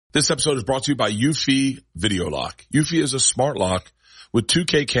This episode is brought to you by Eufy Video Lock. Eufy is a smart lock with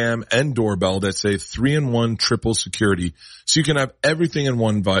 2K cam and doorbell that's a 3-in-1 triple security, so you can have everything in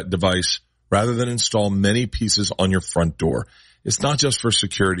one device rather than install many pieces on your front door. It's not just for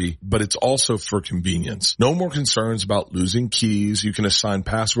security, but it's also for convenience. No more concerns about losing keys. You can assign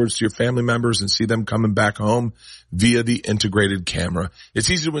passwords to your family members and see them coming back home via the integrated camera. It's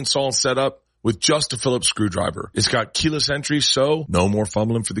easy to install and set up with just a Phillips screwdriver. It's got keyless entry, so no more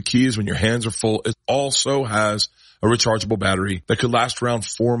fumbling for the keys when your hands are full. It also has a rechargeable battery that could last around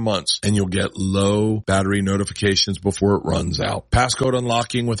 4 months, and you'll get low battery notifications before it runs out. Passcode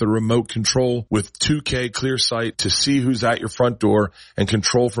unlocking with a remote control with 2K clear sight to see who's at your front door and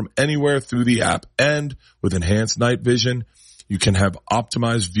control from anywhere through the app. And with enhanced night vision, you can have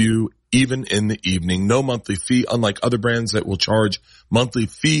optimized view even in the evening. No monthly fee, unlike other brands that will charge monthly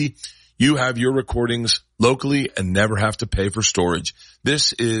fee. You have your recordings locally and never have to pay for storage.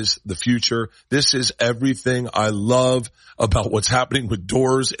 This is the future. This is everything I love about what's happening with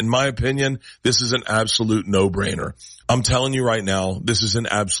doors. In my opinion, this is an absolute no-brainer. I'm telling you right now, this is an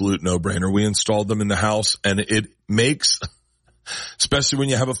absolute no-brainer. We installed them in the house, and it makes, especially when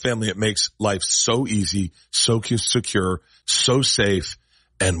you have a family, it makes life so easy, so secure, so safe,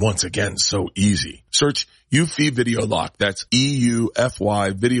 and once again, so easy. Search Eufy Video Lock. That's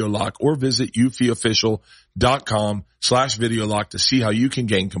EUFY Video Lock, or visit eufyofficial.com/video lock to see how you can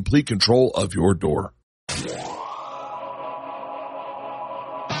gain complete control of your door. Thank you,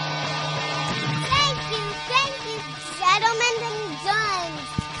 gentlemen and guns.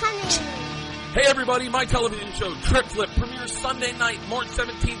 Coming. Hey everybody, my television show Trip Flip premieres Sunday night, March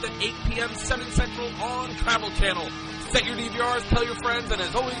 17th at 8 p.m. 7 Central on Travel Channel. Set your DVRs, tell your friends, and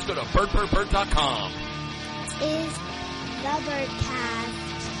as always, go to birdbirdbird.com. Is the Birdcast.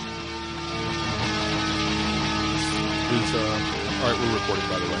 All right, we're recording,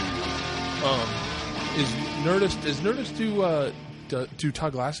 by the way. Does Nerdist do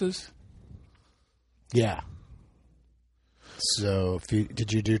Todd Glasses? Yeah. So,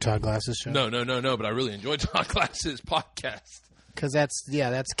 did you do Todd Glasses' show? No, but I really enjoyed Todd Glasses' podcast. Because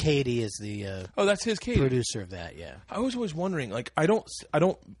that's Katie is the that's his Katie producer of that. Yeah, I was always wondering, like, I don't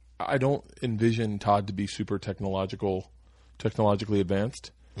envision Todd to be super technologically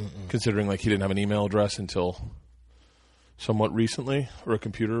advanced, considering like he didn't have an email address until somewhat recently, or a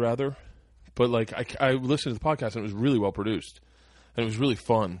computer rather. But like I listened to the podcast and it was really well produced, and it was really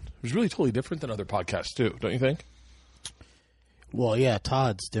fun. It was really totally different than other podcasts too, don't you think? Well, yeah,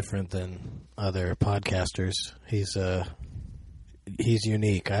 Todd's different than other podcasters. He's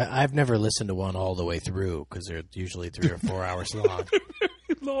unique. I've never listened to one all the way through because they're usually 3 or 4 hours long.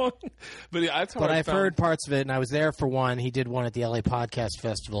 But yeah, that's how I've heard parts of it, and I was there for one. He did one at the LA Podcast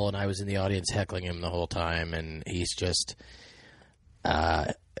Festival, and I was in the audience heckling him the whole time. And he's just,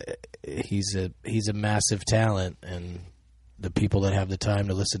 he's a massive talent, and the people that have the time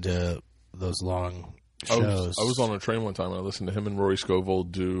to listen to those long shows. I was on a train one time and I listened to him and Rory Scovel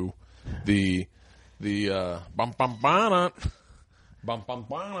do the bum bum bum bum bum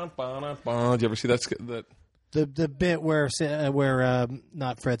bum bum. Did you ever see that? The bit where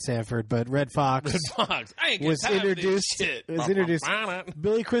not Fred Sanford but Red Fox was introduced.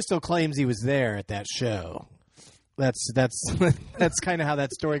 Billy Crystal claims he was there at that show. That's kind of how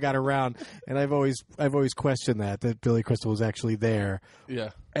that story got around, and I've always questioned that Billy Crystal was actually there. Yeah,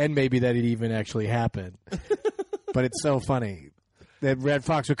 and maybe that it even actually happened. But it's so funny that Red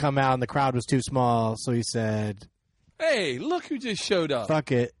Fox would come out and the crowd was too small, so he said, "Hey, look who just showed up!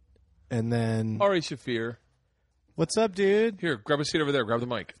 Fuck it!" And then Ari Shaffir. What's up, dude? Here, grab a seat over there. Grab the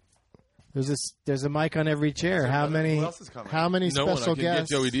mic. There's a mic on every chair. How many? Who else is coming? How many No special one. I can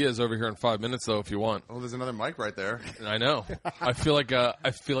guests? get Joey Diaz over here in 5 minutes, though, if you want. Oh, there's another mic right there. I know. I feel like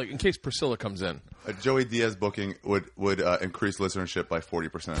in case Priscilla comes in, A Joey Diaz booking would increase listenership by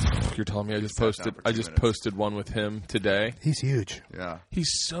 40%. you're telling me I just posted one with him today. He's huge. Yeah. He's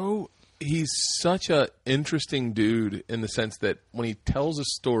such a interesting dude in the sense that when he tells a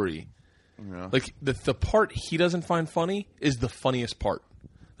story, like the part he doesn't find funny is the funniest part.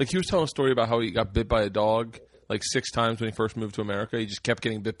 Like, he was telling a story about how he got bit by a dog like 6 times when he first moved to America. He just kept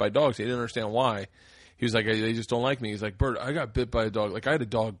getting bit by dogs. He didn't understand why. He was like, they just don't like me. He's like, Bert, I got bit by a dog. Like, I had a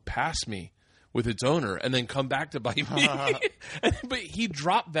dog pass me with its owner and then come back to bite me. But he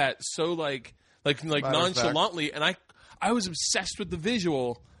dropped that so like nonchalantly, and I was obsessed with the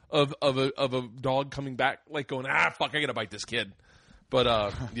visual of a dog coming back, like going, fuck, I gotta bite this kid.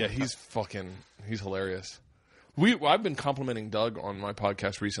 But yeah, he's hilarious. I've been complimenting Doug on my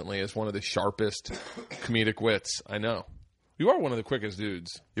podcast recently as one of the sharpest comedic wits I know. You are one of the quickest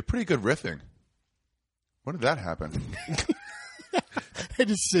dudes. You're pretty good riffing. When did that happen? I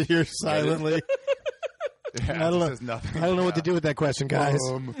just sit here silently. Yeah, I don't know. says nothing. I don't know what to do with that question, guys.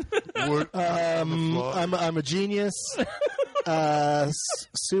 What? I'm a genius.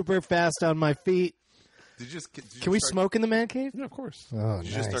 Super fast on my feet. Did you Can we smoke in the man cave? Yeah, of course. Oh,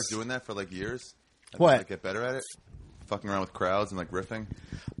 Did you just start doing that for like years? And What? then, like, get better at it? Fucking around with crowds and like riffing?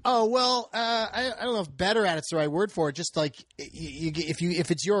 Oh well, I don't know if better at it's the right word for it. Just like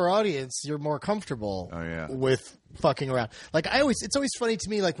if it's your audience, you're more comfortable. Oh, yeah. With fucking around. Like it's always funny to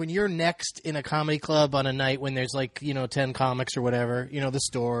me. Like when you're next in a comedy club on a night when there's like 10 comics or whatever, the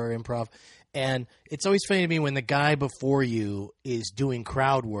store or improv, and it's always funny to me when the guy before you is doing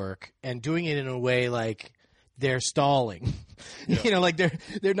crowd work and doing it in a way like they're stalling. Like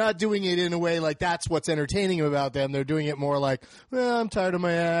they're not doing it in a way like that's what's entertaining about them. They're doing it more like, well, I'm tired of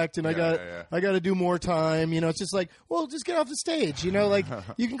my act and I got to do more time. It's just like, well, just get off the stage. Like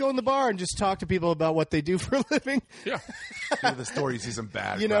you can go in the bar and just talk to people about what they do for a living. Yeah. The story, you see some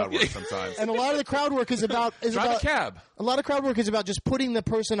bad crowd work sometimes. And a lot of the crowd work is about Drive a cab. A lot of crowd work is about just putting the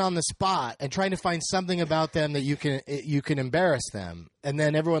person on the spot and trying to find something about them that you can embarrass them, and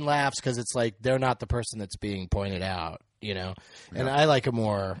then everyone laughs because it's like they're not the person that's being pointed out. And I like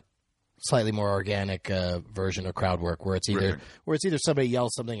a slightly more organic version of crowd work where it's either somebody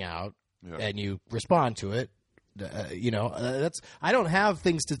yells something out and you respond to it. I don't have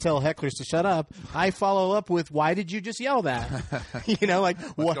things to tell hecklers to shut up. I follow up with, why did you just yell that? Like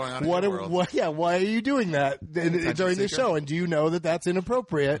What's going on in your world? Why are you doing that during the show? And do you know that that's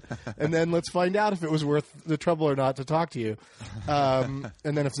inappropriate? And then let's find out if it was worth the trouble or not to talk to you. And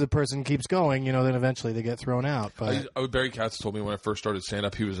then if the person keeps going, then eventually they get thrown out. But Barry Katz told me when I first started stand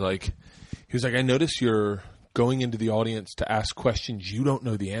up, he was like, I notice you're going into the audience to ask questions you don't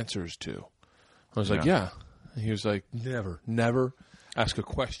know the answers to. I was like, yeah. And he was like, never ask a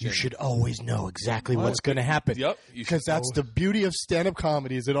question. You should always know exactly what's going to happen. Yep. Because that's the beauty of stand-up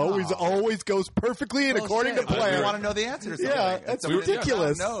comedy is it always goes perfectly and according to plan. You want to know the answer to something. Yeah, that's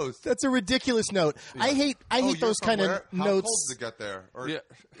ridiculous. That's a ridiculous note. Yeah. I hate those kind of notes. How cold does it get there?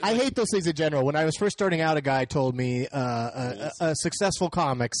 I hate those things in general. When I was first starting out, a guy told me, a successful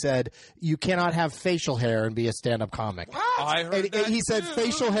comic said, you cannot have facial hair and be a stand-up comic. I heard and he said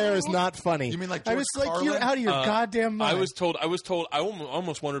facial hair is not funny. You mean like George Carlin? You're out of your goddamn mind. I was told, I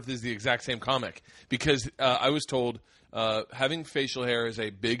almost wonder if this is the exact same comic because I was told having facial hair is a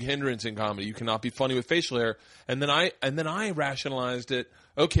big hindrance in comedy. You cannot be funny with facial hair. And then I rationalized it.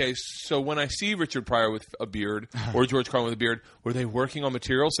 Okay, so when I see Richard Pryor with a beard or George Carlin with a beard, were they working on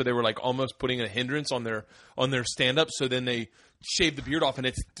material? So they were like almost putting a hindrance on their stand-up. So then they shave the beard off and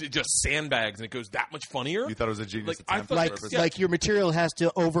it's just sandbags and it goes that much funnier. You thought it was a genius attempt. Like your material has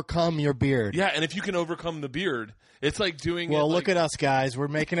to overcome your beard. Yeah, and if you can overcome the beard, it's like doing. Well, look at us guys. We're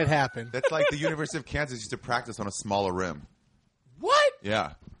making it happen. That's like the University of Kansas used to practice on a smaller rim. What?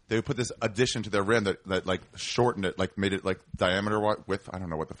 Yeah. They would put this addition to their rim that like shortened it, like made it like diameter width. I don't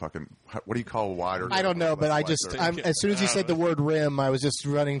know what the fucking what do you call wide or I don't know, but as soon as you said the word rim, I was just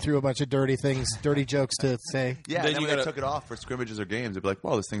running through a bunch of dirty jokes to say. Yeah, and then when they took it off for scrimmages or games, they'd be like,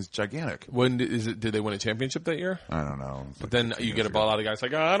 "Wow, this thing's gigantic." When did they win a championship that year? I don't know. But then you get a ball out of guys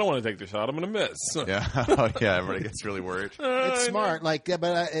like, I don't want to take the shot. I'm going to miss. Yeah, everybody gets really worried. It's smart, but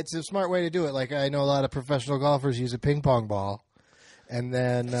it's a smart way to do it. Like I know a lot of professional golfers use a ping pong ball. And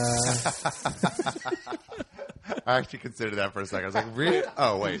then I actually considered that for a second. I was like, really?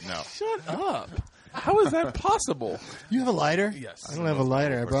 Oh, wait, no. Shut up. How is that possible? You have a lighter? Yes. I don't have a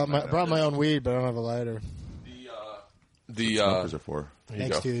lighter. I brought my own weed, but I don't have a lighter. The smokers are for.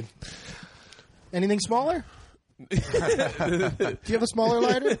 Thanks, dude. Anything smaller? Do you have a smaller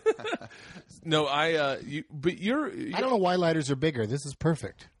lighter? No, I don't know why lighters are bigger. This is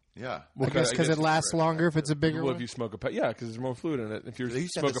perfect. Yeah. Well, I guess because it lasts longer if it's a bigger one? If you smoke a pack. Yeah, because there's more fluid in it. If you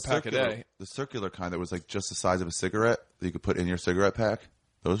smoke a pack a day. The circular kind that was like just the size of a cigarette that you could put in your cigarette pack.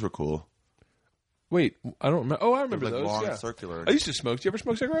 Those were cool. Wait, I don't remember. Oh, I remember like those. Long circular. I used to smoke. Did you ever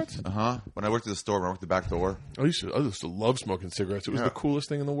smoke cigarettes? Uh-huh. When I worked at the store, when I worked at the back door. I used to love smoking cigarettes. It was the coolest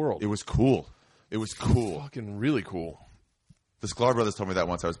thing in the world. It was cool. Fucking really cool. The Sklar brothers told me that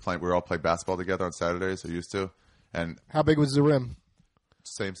once I was playing. We were all playing basketball together on Saturdays. I used to. And how big was the rim?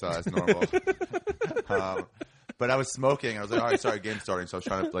 Same size, normal. But I was smoking. I was like, all right, sorry, game's starting. So I was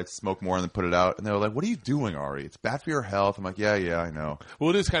trying to like smoke more and then put it out. And they were like, what are you doing, Ari? It's bad for your health. I'm like, yeah, I know. Well,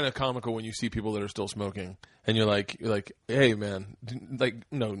 it is kind of comical when you see people that are still smoking. And you're like, hey, man. Like,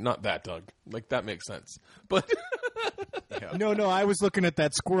 no, not that, Doug. Like, that makes sense. But... Yeah. No, I was looking at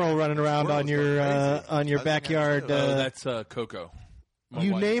that squirrel running around on your backyard. That's Coco.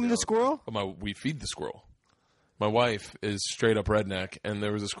 You named the squirrel? We feed the squirrel. My wife is straight up redneck, and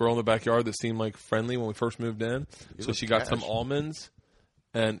there was a squirrel in the backyard that seemed like friendly when we first moved in. So she got some almonds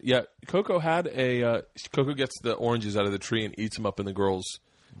And yeah, Coco had Coco gets the oranges out of the tree and eats them up in the girls'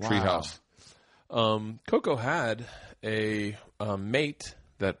 treehouse. Coco had a mate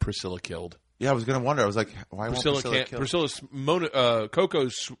that Priscilla killed. Yeah, I was going to wonder. I was like, why won't Priscilla kill?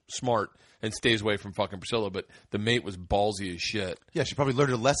 Coco's smart and stays away from fucking Priscilla, but the mate was ballsy as shit. Yeah, she probably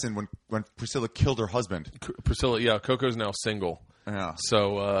learned a lesson when Priscilla killed her husband. Coco's now single. Yeah.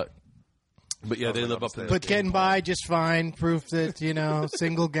 So, but yeah, they live up in. But getting by just fine. Proof that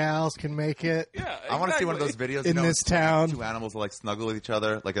single gals can make it. Yeah, exactly. I want to see one of those videos in this town. Two animals will snuggle with each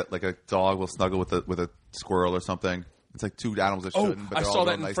other, like a dog will snuggle with a squirrel or something. It's like two animals that shouldn't, but I they're saw all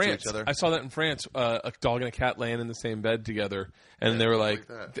that real in nice France. to each other. I saw that in France. A dog and a cat laying in the same bed together, and they were like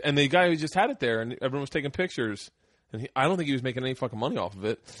that. and the guy who just had it there, and everyone was taking pictures. And I don't think he was making any fucking money off of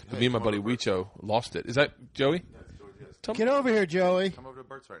it. But me and my buddy Weicho lost it. Is that Joey? Get over here, Joey. Come over to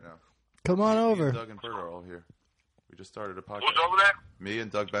Bert's right now. Come on Me over. and Doug and Bert are all here. We just started a podcast. Who's over there? Me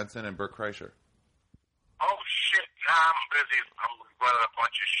and Doug Benson and Bert Kreischer. Oh, shit. Nah, I'm busy. I'm running a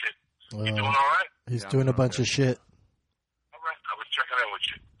bunch of shit. You doing all right? He's doing a bunch of shit. All right. I was checking in with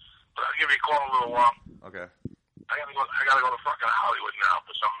you. But I'll give you a call in a little while. Okay. I gotta go to fucking Hollywood now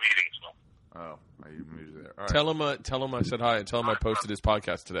for some meetings. So. Oh, are you usually there? All right. Tell him I said hi, and tell him I posted his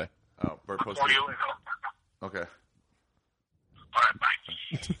podcast today. Oh, Bert I'll posted. call you later. Okay. All right, bye.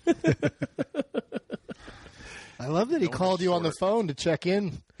 I love that he called you on the phone to check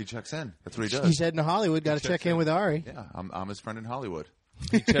in. He checks in. That's what he does. He's heading to Hollywood. Got to check in with Ari. Yeah, I'm his friend in Hollywood.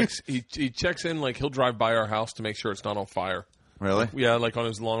 He checks in, like he'll drive by our house to make sure it's not on fire. Really? Yeah, like on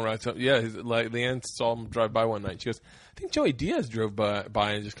his long ride. So, yeah, Leanne saw him drive by one night. She goes, I think Joey Diaz drove by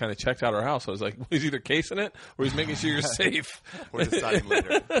and just kind of checked out our house. I was like, well, he's either casing it or he's making sure you're safe. We're deciding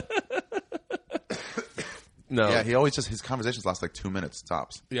later. No. Yeah, he always his conversations last like 2 minutes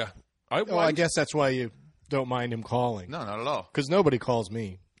tops. Yeah. I guess that's why you don't mind him calling. No, not at all. Because nobody calls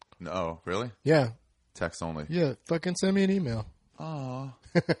me. No, really? Yeah. Text only. Yeah. Fucking send me an email. Aw.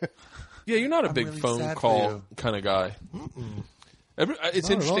 Yeah, you're not a big really phone sad for call you. kind of guy. It's Not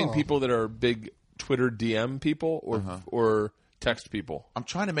interesting, at all. people that are big Twitter DM people or text people. I'm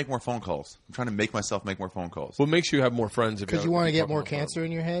trying to make more phone calls. I'm trying to make myself make more phone calls. What makes you have more friends? Because you want to get more cancer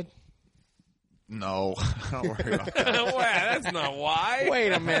in your head? No, don't worry about that. Wow, that's not why.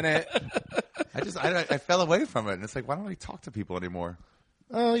 Wait a minute. I fell away from it, and it's like, why don't I talk to people anymore?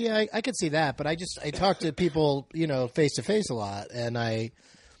 Oh, yeah, I could see that. But I talk to people, face to face a lot. And my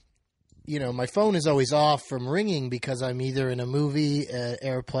phone is always off from ringing because I'm either in a movie,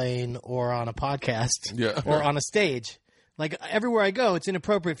 airplane, or on a podcast, or on a stage. Like everywhere I go, it's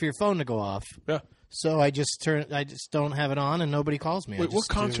inappropriate for your phone to go off. Yeah. So I just don't have it on, and nobody calls me. Wait, what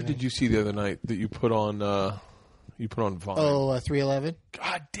concert did you see the other night that you put on? You put on Vine. Oh, 311.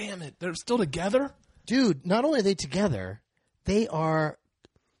 God damn it! They're still together, dude. Not only are they together, their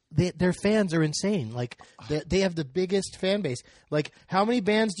fans are insane. Like they have the biggest fan base. Like, how many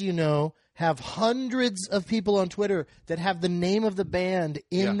bands do you know have hundreds of people on Twitter that have the name of the band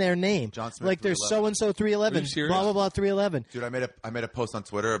in their name? John Smith, like there's so and so 311, blah blah blah 311. Dude, I made a post on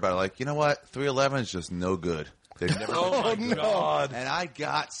Twitter about like, you know what, 311 is just no good. They've never Oh my God! And I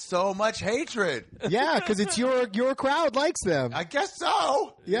got so much hatred. Yeah, because it's your crowd likes them. I guess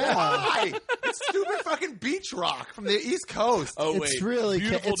so. Yeah. Why? It's stupid fucking beach rock from the East Coast. Oh wait, It's really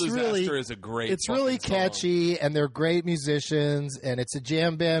Beautiful it's Disaster really, is a great. It's really fucking song. catchy, and they're great musicians, and it's a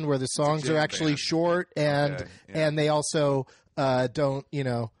jam band where the songs are jam actually band. short, and Okay, yeah. and they also don't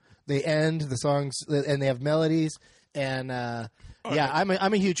they end the songs and they have melodies, and I'm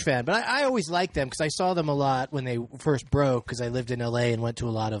a huge fan. But I always liked them because I saw them a lot when they first broke because I lived in L.A. and went to a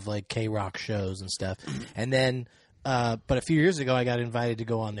lot of like K-rock shows and stuff, and then. But a few years ago, I got invited to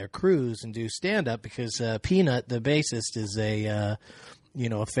go on their cruise and do stand-up because Peanut, the bassist, is a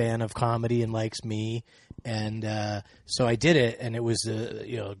fan of comedy and likes me, and so I did it, and it was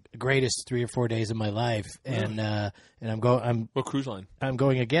the greatest 3 or 4 days of my life, and I'm going. What cruise line? I'm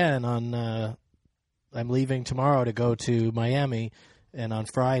going again on. I'm leaving tomorrow to go to Miami, and on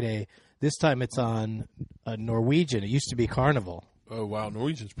Friday, this time it's on Norwegian. It used to be Carnival. Oh wow,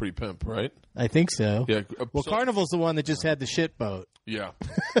 Norwegian's pretty pimp, right? I think so. Yeah. Well, Carnival's the one that just had the shit boat. Yeah.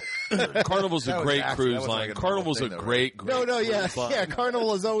 Carnival's a That was great actually- cruise that was line. like a Carnival's a normal thing, great No, yeah, cruise line. yeah.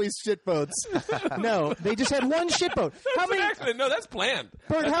 Carnival is always shit boats. No, they just had one shit boat. How many? Accident. No, that's planned.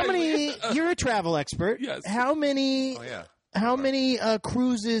 Bert, how many? You're a travel expert. Yes. How many? Oh, yeah. How many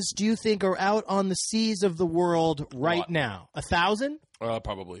cruises do you think are out on the seas of the world right Lot. now? 1,000?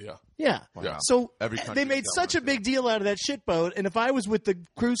 Probably, yeah. Yeah. Yeah. So Every country's they made got such one, a big deal out of that shit boat, and if I was with the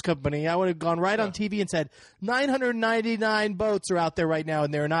cruise company, I would have gone right on TV and said 999 boats are out there right now,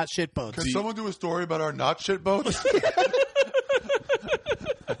 and they're not shit boats. Can someone do a story about our not shit boats?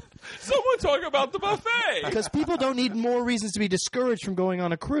 talk about the buffet. Because people don't need more reasons to be discouraged from going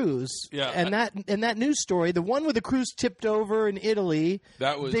on a cruise. Yeah. And that news story, the one where the cruise tipped over in Italy,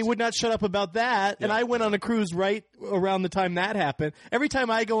 they would not shut up about that. Yeah. And I went on a cruise right around the time that happened. Every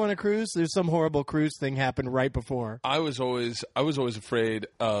time I go on a cruise, there's some horrible cruise thing happen right before. I was always afraid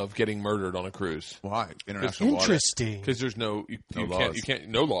of getting murdered on a cruise. Why? International Interesting. Because there's no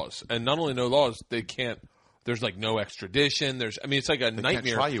laws, and not only no laws, they can't. There's like no extradition. It's like a nightmare. Can't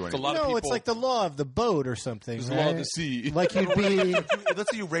try you it's a lot of people. It's like the law of the boat or something. It's right? the law of the sea. Like you'd be.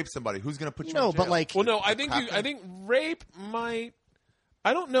 Let's say you rape somebody. Who's going to put you? No, in jail? but like. Well, no. I think rape might.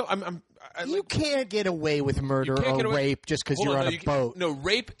 I don't know. You can't get away with murder or rape just because you're on a boat. No,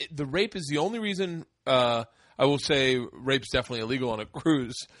 rape. The rape is the only reason. I will say rape's definitely illegal on a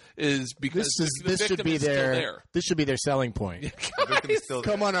cruise is because this should be their this should be their selling point.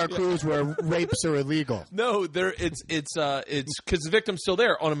 Come on our cruise where rapes are illegal. No, it's because the victim's still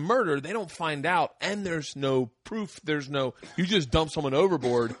there. On a murder, they don't find out, and there's no proof. You just dump someone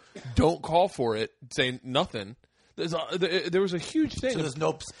overboard. Don't call for it. Say nothing. There was a huge thing. So there's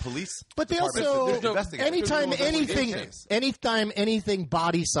no police. But they also anytime anything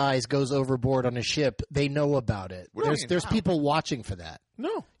body size goes overboard on a ship, they know about it. There's people watching for that.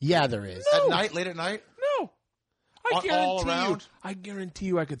 No. Yeah, there is. At night, late at night. No. I guarantee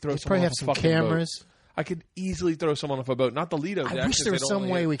you, I could throw. They probably have some cameras. Boat. I could easily throw someone off a boat. Not the Lido deck. I wish there was some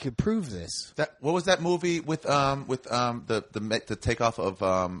way we could prove this. What was that movie with the takeoff of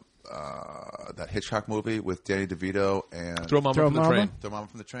that Hitchcock movie with Danny DeVito and Throw Mama from the Train. Throw Mama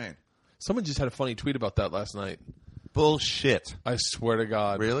from the Train. Someone just had a funny tweet about that last night. Bullshit. I swear to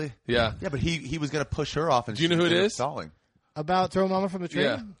God. Really? Yeah. Yeah, but he was going to push her off. And do you know who it is? Stalling. About Throw Mama from the Train?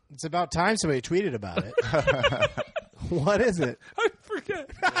 Yeah. It's about time somebody tweeted about it. What is it? I forget.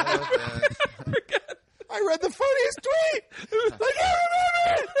 I read the funniest tweet. I can't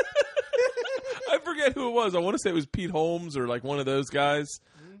remember it. I forget who it was. I want to say it was Pete Holmes or like one of those guys.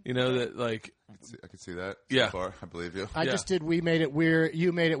 You know that like I can see that. Yeah, so far. I believe you. I just did. We made it weird.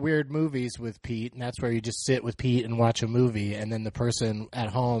 You made it weird movies with Pete, and that's where you just sit with Pete and watch a movie, and then the person at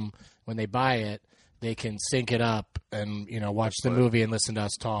home when they buy it, they can sync it up and watch the movie and listen to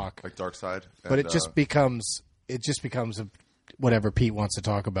us talk. Like Dark Side. But it just becomes whatever Pete wants to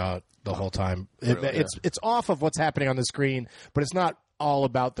talk about the whole time. It's off of what's happening on the screen, but it's not all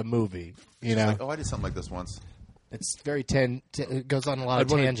about the movie. Like, I did something like this once. It's very it goes on a lot of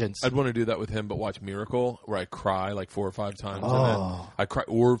tangents. I'd want to do that with him, but watch Miracle, where I cry like 4 or 5 times. Oh. I cry,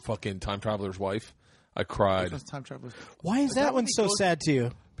 or fucking Time Traveler's Wife. I cried. Why is that one so sad to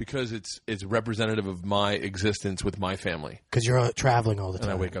you? Because it's representative of my existence with my family. Because you're traveling all the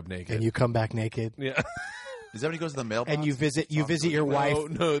time, and I wake up naked, and you come back naked. Yeah. Is that when he goes to the mailbox? And you visit your wife.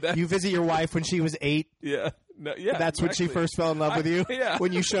 No, you visit your wife when she was 8. Yeah. No, yeah, that's when she first fell in love with you? Yeah.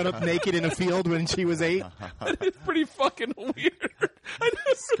 When you showed up naked in a field when she was 8? It's pretty fucking weird. I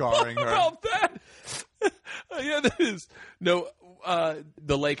never Scarring her. about that. Yeah, that is. No,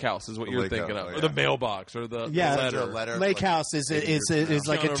 the lake house is what you're thinking of. Yeah. Or the mailbox or the letter. Lake house is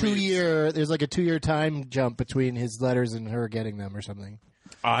like a 2-year. There's like a 2-year time jump between his letters and her getting them or something.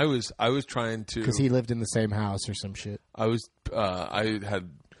 I was trying to, because he lived in the same house or some shit. I'm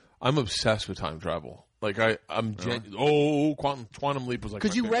obsessed with time travel. Like Quantum Leap was like,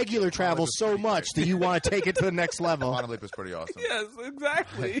 because you regular travel so much that you want to take it to the next level. Quantum Leap is pretty awesome. Yes,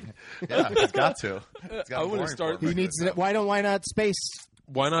 exactly. Yeah, it's got to. I want to start. He needs. Why not space?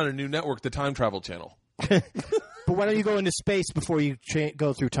 Why not a new network, the Time Travel Channel? But why don't you go into space before you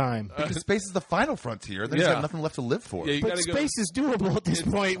go through time? Because space is the final frontier. Then he's got nothing left to live for. Yeah, but space is doable at this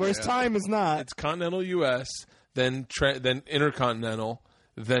point, whereas time is not. It's continental U.S., then intercontinental,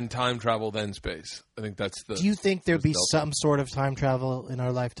 then time travel, then space. I think that's the... Do you think there'd be some sort of time travel in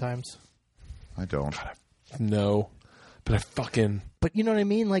our lifetimes? I don't. No. But I fucking... But you know what I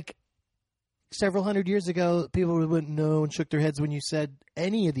mean? Like, several hundred years ago, people wouldn't know and shook their heads when you said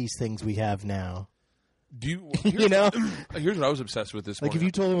any of these things we have now. Do you... You know? Here's what I was obsessed with this morning. Like, if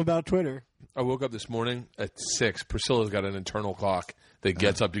you told them about Twitter. I woke up this morning at 6. Priscilla's got an internal clock that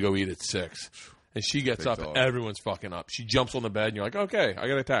gets up to go eat at 6. And she gets up, and everyone's fucking up. She jumps on the bed, and you're like, okay, I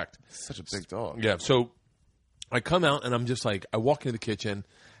got attacked. Such a big dog. Yeah, so I come out, and I'm just like, I walk into the kitchen,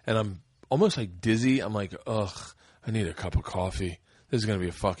 and I'm almost like dizzy. I'm like, ugh, I need a cup of coffee. This is going to be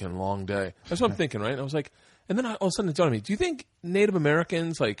a fucking long day. That's what I'm thinking, right? And I was like, and then all of a sudden it dawned on me, do you think Native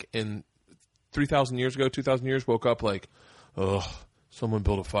Americans, like in 3,000 years ago, 2,000 years, woke up like, ugh, someone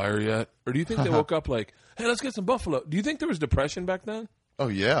built a fire yet? Or do you think they woke up like, hey, let's get some buffalo? Do you think there was depression back then? Oh,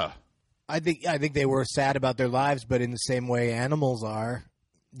 yeah. I think they were sad about their lives, but in the same way animals are.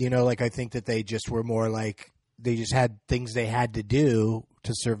 You know, like I think that they just were more like they just had things they had to do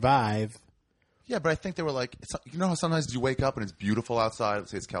to survive. Yeah, but I think they were like, you know how sometimes you wake up and it's beautiful outside.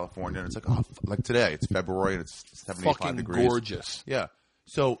 Let's say it's California, and it's like, oh, like today, it's February and it's 75 fucking degrees. Gorgeous. Yeah.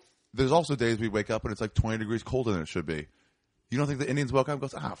 So there's also days we wake up and it's like 20 degrees colder than it should be. You don't think the Indians woke up and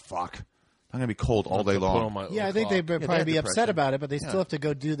goes, fuck, I'm gonna be cold all day long. Yeah, I think they'd probably be upset depression. about it, but they still have to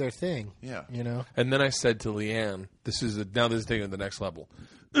go do their thing. Yeah. You know. And then I said to Leanne, this is taking it to the next level.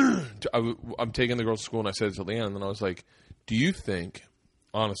 I'm taking the girls to school, and I said it to Leanne, and then I was like, do you think,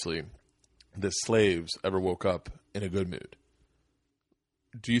 honestly, the slaves ever woke up in a good mood?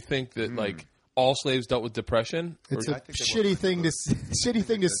 Do you think that like all slaves dealt with depression? It's a shitty thing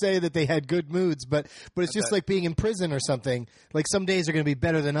to say that they had good moods, but it's just like being in prison or something. Like some days are going to be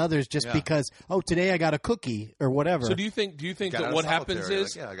better than others just because today I got a cookie or whatever. So do you think that what happens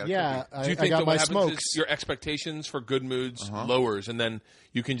is do you think I got that my what happens smokes. is your expectations for good moods lowers, and then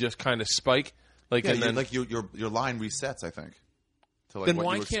you can just kind of spike and then like your line resets, I think. To like then what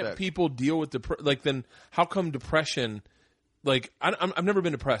why you can't expect. people deal with then how come depression? Like I've never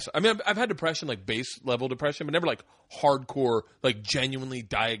been depressed. I mean, I've had depression, like base level depression, but never like hardcore, like genuinely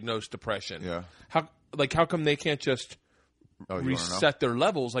diagnosed depression. Yeah. How come they can't just reset their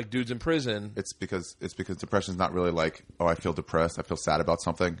levels like dudes in prison? It's because depression is not really like, oh, I feel depressed, I feel sad about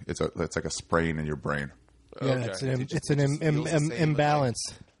something. It's like a sprain in your brain. Yeah, Okay. it's an imbalance.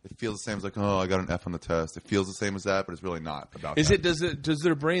 It feels the same as like, oh, I got an F on the test. It feels the same as that, but it's really not about Is that. it? Does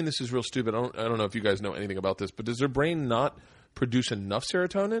their brain? This is real stupid. I don't know if you guys know anything about this, but does their brain not produce enough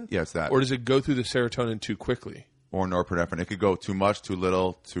serotonin? Yeah, it's that. Or does it go through the serotonin too quickly? Or norepinephrine. It could go too much, too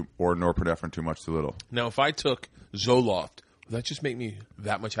little, or norepinephrine too much, too little. Now, if I took Zoloft, would that just make me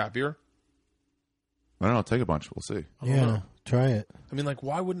that much happier? I don't know. Take a bunch. We'll see. Yeah, try it. I mean, like,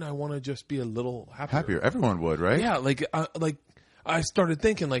 why wouldn't I want to just be a little happier? Happier. Everyone would, right? Yeah, I started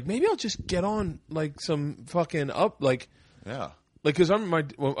thinking, like, maybe I'll just get on, like, some fucking Yeah. because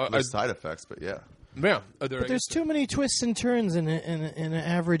There's side effects, but yeah. Yeah. But there's too many twists and turns in an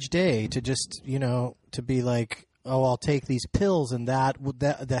average day to just, to be like, oh, I'll take these pills and that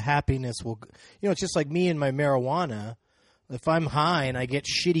the happiness will, it's just like me and my marijuana. If I'm high and I get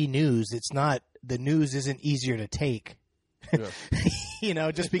shitty news, the news isn't easier to take.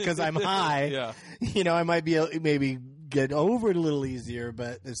 Yeah. Just because I'm high, I might be maybe get over it a little easier,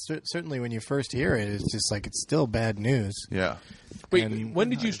 but certainly when you first hear it, it's just like it's still bad news. Yeah. Wait, when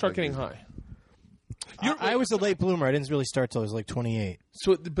did you start getting high? I was a late bloomer. I didn't really start till I was like 28.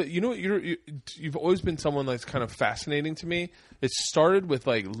 So, but you've always been someone that's kind of fascinating to me. It started with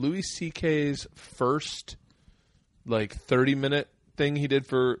like Louis C.K.'s first like 30-minute thing he did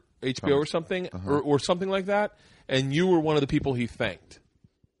for HBO or something, or something like that, and you were one of the people he thanked.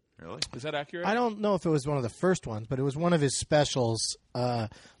 Really? Is that accurate? I don't know if it was one of the first ones, but it was one of his specials. I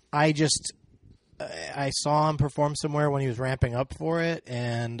saw him perform somewhere when he was ramping up for it,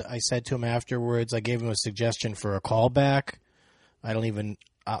 and I said to him afterwards, I gave him a suggestion for a callback. I don't even.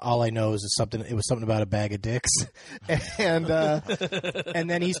 All I know is it was something about a bag of dicks, and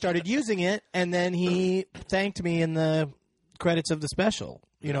then he started using it, and then he thanked me in the credits of the special.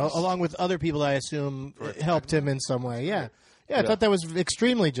 Along with other people I assume helped him in some way. Yeah, I thought that was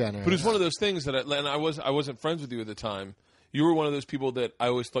extremely generous. But it's one of those things that I wasn't friends with you at the time. You were one of those people that I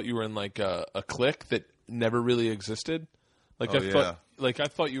always thought you were in like a clique that never really existed. Like I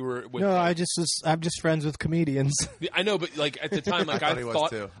thought you were. With, no, I'm just friends with comedians. I know, but like at the time, like I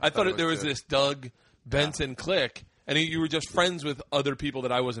thought there was this Doug Benson clique, and you were just friends with other people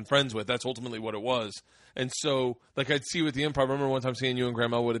that I wasn't friends with. That's ultimately what it was. And so, like I'd see you at the Improv. I remember one time seeing you and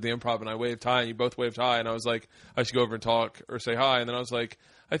Grandma Wood at the Improv, and I waved hi, and you both waved hi, and I was like, I should go over and talk or say hi. And then I was like,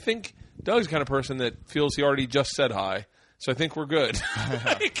 I think Doug's the kind of person that feels he already just said hi. So I think we're good.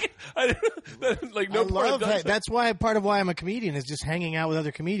 That's why part of why I'm a comedian is just hanging out with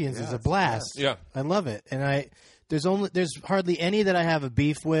other comedians is a blast. Yeah, I love it, and there's hardly any that I have a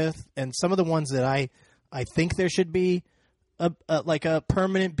beef with, and some of the ones that I think there should be like a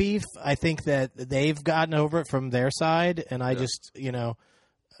permanent beef. I think that they've gotten over it from their side, and I just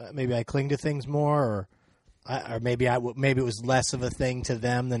maybe I cling to things more, or maybe it was less of a thing to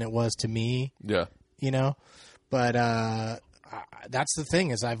them than it was to me. Yeah, But that's the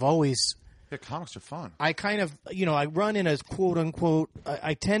thing is I've always comics are fun. I kind of I run in a quote unquote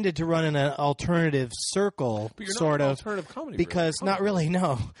I tended to run in an alternative circle, but you're sort not an of alternative comedy because group. Not really,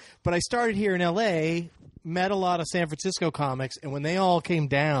 no. But I started here in L.A., met a lot of San Francisco comics, and when they all came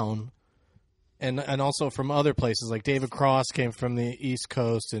down, and also from other places like David Cross came from the East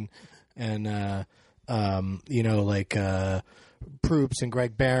Coast, and Proops and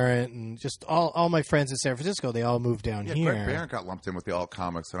Greg Barrett and just all my friends in San Francisco. They all moved down here. Greg Barrett got lumped in with the alt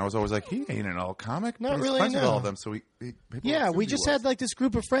comics, and I was always like, he ain't an alt comic. Not but he's really, friends with no. all of them, so we just had like this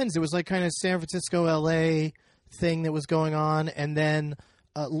group of friends. It was like kind of San Francisco, L.A. thing that was going on, and then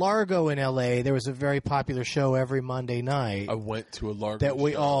Largo in L.A. There was a very popular show every Monday night. I went to a Largo that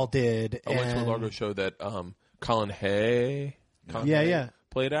we all did. I went to a Largo show that Colin Hay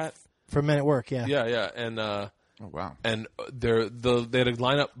played at for Men at Work. Yeah, and oh wow! And they had a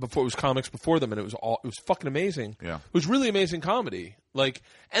lineup before. It was comics before them, and it was fucking amazing. Yeah, it was really amazing comedy. Like,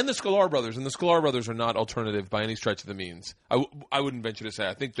 and the Sklar brothers, and the Sklar brothers are not alternative by any stretch of the means. I wouldn't venture to say.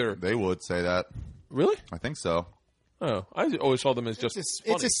 I think they would say that. Really? I think so. Oh, I always saw them as just.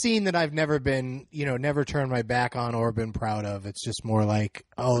 It's a scene that I've never been, never turned my back on or been proud of. It's just more like,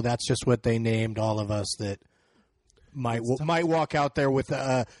 oh, that's just what they named all of us that might walk out there with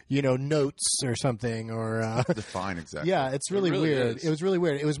notes or something or define exactly. Yeah, it's really weird. It was really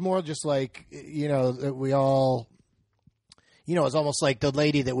weird. It was more just like that we all. It was almost like the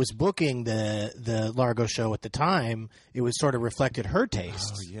lady that was booking the Largo show at the time. It was sort of reflected her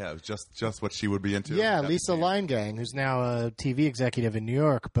taste. Oh yeah, it was just what she would be into. Yeah, Lisa Leingang, who's now a TV executive in New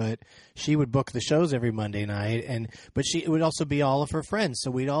York, but she would book the shows every Monday night, but it would also be all of her friends,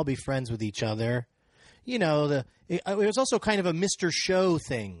 so we'd all be friends with each other. It was also kind of a Mr. Show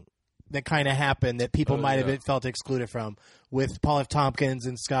thing that kind of happened that people might have felt excluded from, with Paul F. Tompkins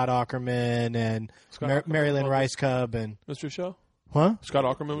and Scott Aukerman and Marilyn Rice Cub and Mr. Show. Huh? Scott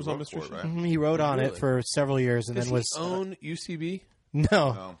Aukerman was on Mr. Show. Right? Mm-hmm. He wrote on it for several years, and Does then was he own UCB?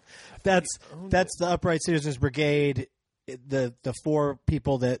 No, that's the Upright Citizens Brigade. The four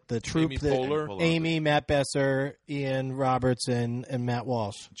people that the troupe, Amy, Matt Besser, Ian Roberts, and Matt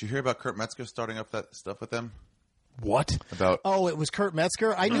Walsh. Did you hear about Kurt Metzger starting up that stuff with them? What? It was Kurt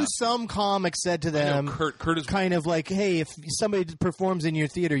Metzger? I knew some comic said to them, Kurt is kind of like, hey, if somebody performs in your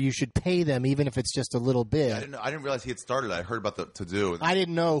theater, you should pay them, even if it's just a little bit. I didn't realize he had started it. I heard about the to-do. I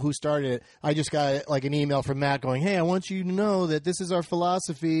didn't know who started it. I just got like an email from Matt going, hey, I want you to know that this is our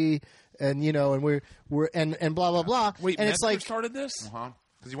philosophy, and and we're and blah blah blah. Wait, and Metzger it's like started this?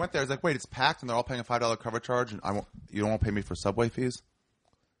 Because you went there, it's like, wait, it's packed, and they're all paying a $5 cover charge, and you don't want to pay me for subway fees?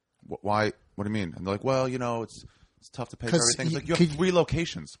 Why? What do you mean? And they're like, well, it's tough to pay for everything. It's like, you have 3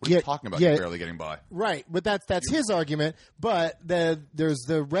 locations. What are you talking about? You're barely getting by. Right, but that's his argument. But there's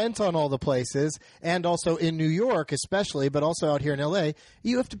the rent on all the places, and also in New York especially, but also out here in L.A.,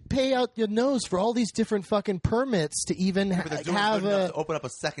 you have to pay out your nose for all these different fucking permits to even have to open up a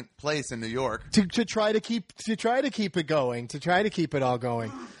second place in New York to try to keep it going, to try to keep it all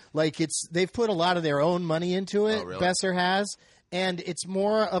going. Like they've put a lot of their own money into it. Oh, really? Besser has. And it's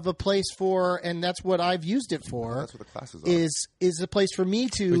more of a place for, and that's what I've used it for. That's what the classes are. Is a place for me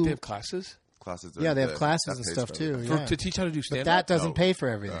to. Wait, they have classes? Classes. Yeah, they have classes and stuff too. To teach how to do stand-up? But that doesn't pay for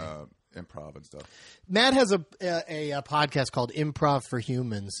everything. Improv and stuff. Matt has a podcast called Improv for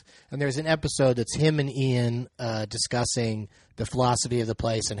Humans, and there's an episode that's him and Ian discussing the philosophy of the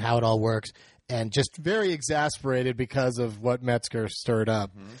place and how it all works. And just very exasperated because of what Metzger stirred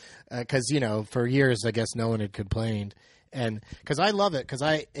up. Because, for years, I guess no one had complained. And because I love it, because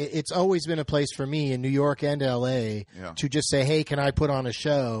it's always been a place for me in New York and L.A. To just say, hey, can I put on a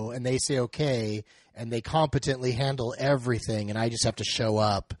show? And they say, okay. And they competently handle everything. And I just have to show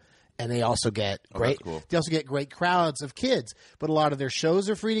up. And they also get They also get great crowds of kids. But a lot of their shows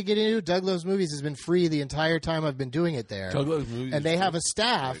are free to get into. Doug Loves Movies has been free the entire time I've been doing it there. Doug Loves Movies, and they have a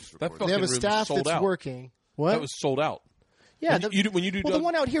staff. They have a staff that's working. What? That was sold out. Yeah, when you do the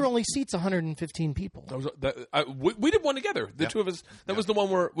one out here only seats 115 people. We did one together. The two of us. That was the one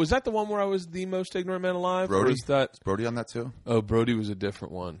where I was the most ignorant man alive? Brody? Is Brody on that too? Oh, Brody was a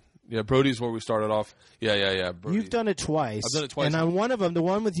different one. Yeah, Brody's where we started off. Yeah. Brody. You've done it twice. I've done it twice. And on one of them, the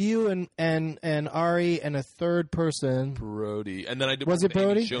one with you and Ari and a third person. Brody. And then I did was it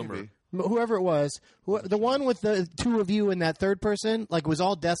Brody? Schumer. Whoever it was. The one with the two of you and that third person, like, was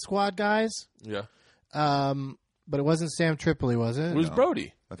all Death Squad guys? Yeah. But it wasn't Sam Tripoli, was it? It was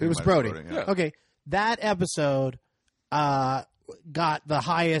Brody. It was Brody. Yeah. Okay. That episode got the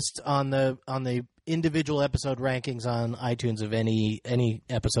highest on the individual episode rankings on iTunes of any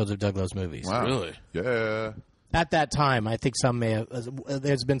episodes of Doug Loves Movies. Wow. Really? Yeah. At that time, I think some may have.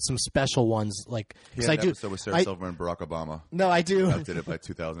 There's been some special ones like because I do. Episode with Sarah Silverman and Barack Obama. No, I do. I did it by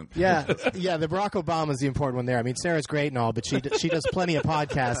 2000. Yeah. The Barack Obama is the important one there. I mean, Sarah's great and all, but she does plenty of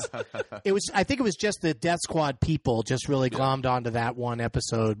podcasts. I think it was just the Death Squad people just really glommed onto that one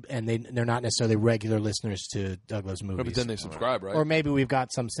episode, and they're not necessarily regular listeners to Doug Loves Movies. But then they subscribe, right? Or maybe we've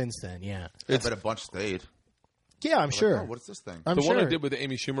got some since then. Yeah. I bet a bunch stayed. Yeah, I'm sure. Like, what is this thing? I'm the sure. one I did with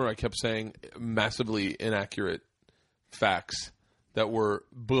Amy Schumer, I kept saying massively inaccurate facts that were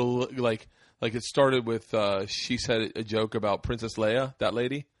like it started with she said a joke about Princess Leia, that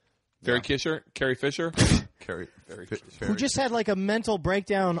lady, Carrie Fisher, who just had like a mental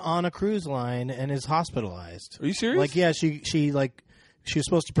breakdown on a cruise line and is hospitalized. Are you serious? Like, yeah, she was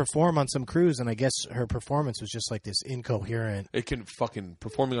supposed to perform on some cruise, and I guess her performance was just like this incoherent. It can fucking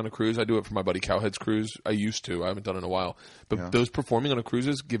performing on a cruise. I do it for my buddy Cowhead's cruise. I used to. I haven't done it in a while. But those performing on a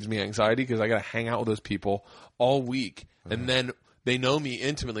cruises gives me anxiety because I got to hang out with those people all week, and then they know me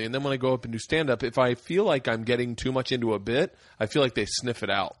intimately. And then when I go up and do stand up, if I feel like I'm getting too much into a bit, I feel like they sniff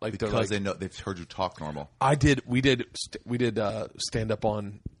it out. Like because they know they've heard you talk normal. We did stand up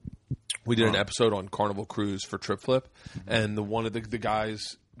on. We did an episode on Carnival Cruise for Trip Flip, and one of the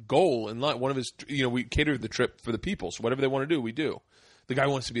guys' goal in life, one of his, we cater the trip for the people, so whatever they want to do, we do. The guy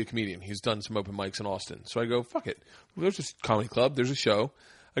wants to be a comedian. He's done some open mics in Austin. So I go, fuck it. Well, there's a comedy club. There's a show.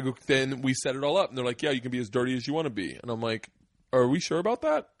 I go, then we set it all up, and they're like, yeah, you can be as dirty as you want to be. And I'm like, are we sure about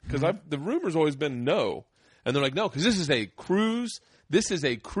that? Because the rumor's always been no. And they're like, no, because this is a cruise. This is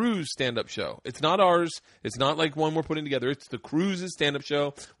a cruise stand-up show. It's not ours. It's not like one we're putting together. It's the cruise's stand-up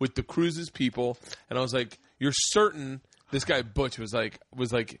show with the cruise's people. And I was like, you're certain? This guy Butch was like, he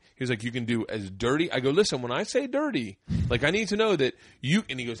was like, you can do as dirty. I go, listen, when I say dirty, like I need to know that you.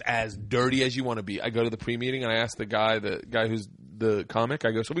 And he goes, as dirty as you want to be. I go to the pre-meeting and I ask the guy who's the comic.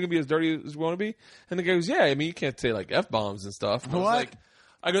 I go, so we can be as dirty as we want to be? And the guy goes, yeah. I mean, you can't say like F-bombs and stuff. And what?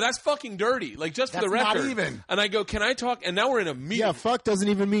 I go, that's fucking dirty. Like, just for the record. Not even. And I go, can I talk? And now we're in a meeting. Yeah, fuck doesn't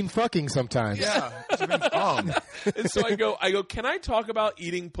even mean fucking sometimes. Yeah. And so I go, can I talk about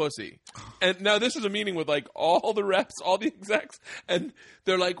eating pussy? And now this is a meeting with like all the reps, all the execs. And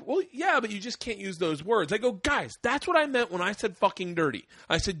they're like, well, yeah, but you just can't use those words. I go, guys, that's what I meant when I said fucking dirty.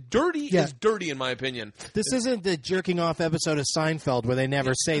 I said dirty is dirty in my opinion. This isn't the jerking off episode of Seinfeld where they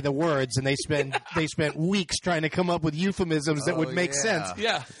never say the words and they spent weeks trying to come up with euphemisms that would make sense.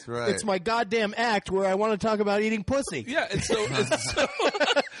 Yeah. That's right. It's my goddamn act where I want to talk about eating pussy. Yeah, and so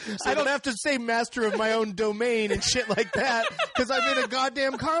I don't have to say master of my own domain and shit like that because I'm in a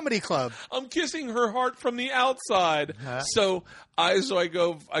goddamn comedy club. I'm kissing her heart from the outside. Huh? So I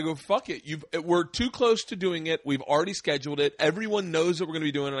go, fuck it. We're too close to doing it. We've already scheduled it. Everyone knows what we're going to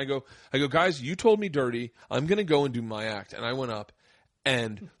be doing. And I go, guys, you told me dirty. I'm going to go and do my act. And I went up.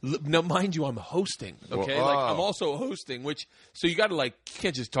 And now, mind you, I'm hosting. Okay, well, like I'm also hosting, so you got to you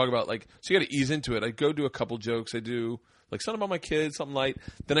can't just talk about so you got to ease into it. I go do a couple jokes. I do something about my kids, something light.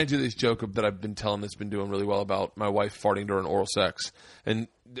 Then I do this joke that I've been telling that's been doing really well about my wife farting during oral sex, and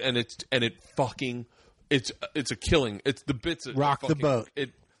it's a killing. It's the bits that rock the boat.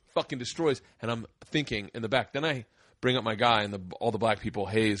 It fucking destroys. And I'm thinking in the back. Then I bring up my guy, and all the black people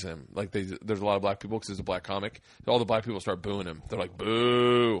haze him. Like there's a lot of black people because he's a black comic. All the black people start booing him. They're like,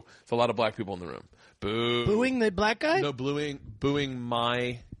 boo. It's a lot of black people in the room. Boo. Booing the black guy? No, booing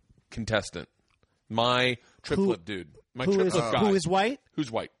my contestant. My triplet dude. My triplet guy. Who is white?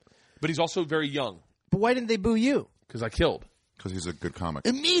 Who's white. But he's also very young. But why didn't they boo you? Because I killed. Because he's a good comic.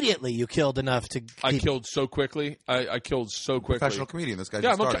 Immediately you killed enough to I killed so quickly. I killed so quickly. Professional comedian. This guy's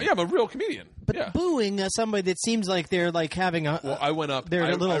I'm a real comedian. But booing somebody that seems like they're having a... Well, I went up. They're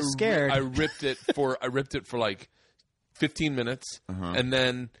a little scared. I ripped it for 15 minutes. And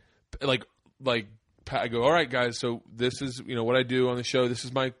then I go, all right, guys, so this is what I do on the show. This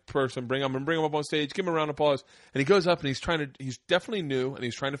is my person. I'm going to bring him up on stage. Give him a round of applause. And he goes up and he's definitely new and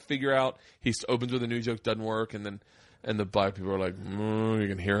he's trying to figure out. He opens with a new joke, doesn't work, and the black people are like, you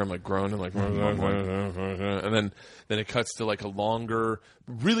can hear him groaning, and then it cuts to a longer,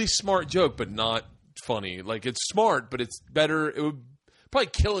 really smart joke, but not funny. It's smart, but it's better. It would probably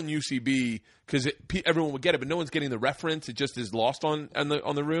kill in UCB because everyone would get it, but no one's getting the reference. It just is lost on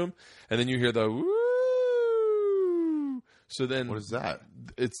the room, and then you hear the woo. So then, what is that?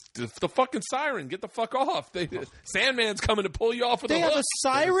 It's the fucking siren. Get the fuck off! Sandman's coming to pull you off with a hook. They have a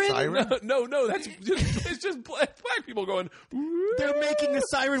siren? No. It's just black people going. Woo! They're making a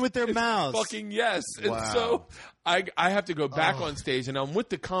siren with their mouths. Fucking yes! Wow. And so I have to go back on stage, and I'm with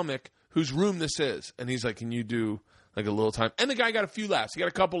the comic whose room this is, and he's like, "Can you do a little time?" And the guy got a few laughs. He got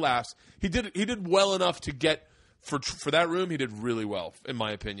a couple laughs. He did well enough to get for that room. He did really well, in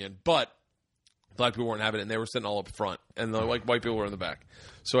my opinion, but. Black people weren't having it, and they were sitting all up front, and the white people were in the back.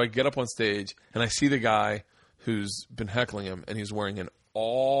 So I get up on stage, and I see the guy who's been heckling him, and he's wearing an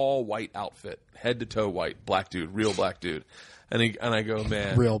all-white outfit, head to toe white, black dude, real black dude. And I go,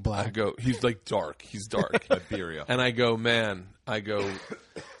 man. Real black. I go, he's dark. He's dark. Liberia. And I go, man.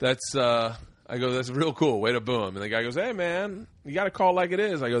 That's real cool. Way to boo him. And the guy goes, hey, man, you got to call it like it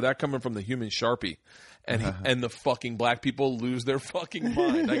is. I go, that coming from the human Sharpie. And the fucking black people lose their fucking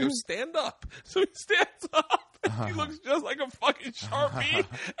mind. I go, stand up. So he stands up. He looks just like a fucking Sharpie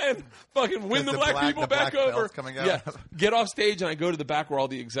and fucking win the black people back over. Coming out. Yeah, get off stage and I go to the back where all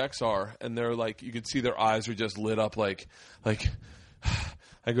the execs are, and they're like, you can see their eyes are just lit up like.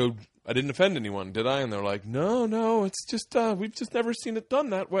 I go, I didn't offend anyone, did I? And they're like, no, it's just we've just never seen it done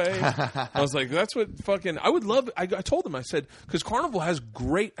that way. I was like, that's what fucking I would love. I told them, I said, because Carnival has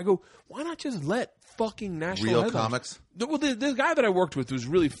great. I go, why not just let fucking national real headlines? comics? Well, the guy that I worked with was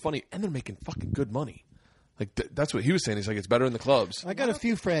really funny, and they're making fucking good money. Like that's what he was saying. He's like, it's better in the clubs. I got a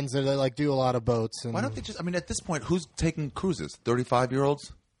few friends that like do a lot of boats. And Why don't they just? I mean, at this point, who's taking cruises?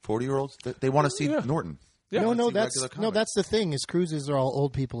 35-year-olds, 40-year-olds? They want to see Norton. Yeah. No, that's the thing. Is cruises are all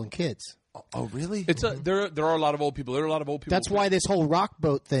old people and kids. Oh, really? It's there are a lot of old people. There are a lot of old people. That's why this whole rock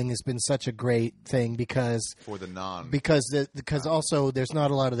boat thing has been such a great thing because for the non because also there's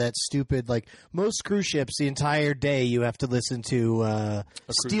not a lot of that stupid like most cruise ships the entire day you have to listen to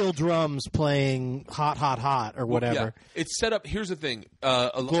steel drums playing hot or whatever. Yeah. It's set up. Here's the thing.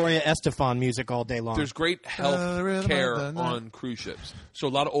 Gloria Estefan music all day long. There's great health care on cruise ships. So a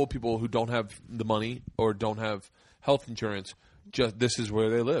lot of old people who don't have the money or don't have health insurance. Just this is where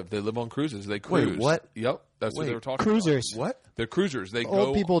they live. They live on cruises. They cruise. Wait, what? Yep, that's what they were talking cruisers. about. What? They're cruisers. They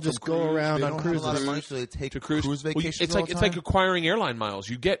old people just go around on cruises. Have a lot of money, so they take to cruise vacations. It's like acquiring airline miles.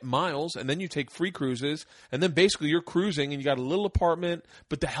 You get miles, and then you take free cruises, and then basically you're cruising, and you got a little apartment.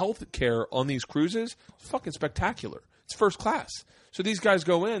 But the health care on these cruises is fucking spectacular. It's first class. So these guys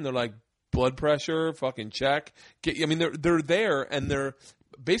go in, they're like blood pressure, fucking check. They're there, and they're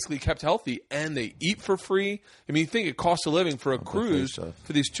basically kept healthy, and they eat for free. I mean, you think it costs a living for a cruise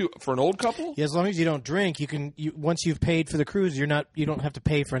for these two for an old couple? Yeah, as long as you don't drink, once you've paid for the cruise, you don't have to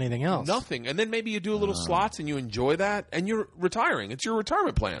pay for anything else. Nothing, and then maybe you do a little slots and you enjoy that, and you're retiring. It's your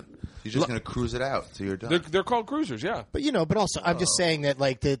retirement plan. You're just going to cruise it out till you're done. They're called cruisers, yeah. But but also I'm just saying that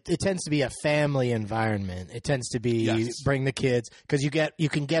like it tends to be a family environment. It tends to be bring the kids because you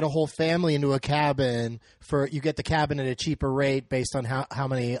can get a whole family into a cabin you get the cabin at a cheaper rate based on how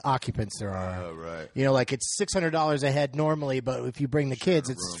many occupants there are. Oh, right. Like it's $600 a head normally, but if you bring the kids,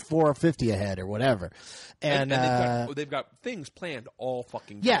 it's $450 a head or whatever. And they've got things planned all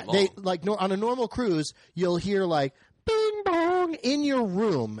fucking day long. They like on a normal cruise, you'll hear like bing bong in your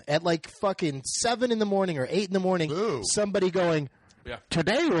room at like fucking 7 in the morning or 8 in the morning. Ooh. Somebody going,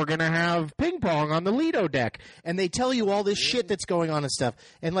 today we're going to have ping pong on the Lido deck. And they tell you all this shit that's going on and stuff.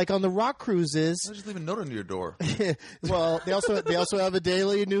 And like on the rock cruises. Why don't you just leave a note under your door? Well, they also have a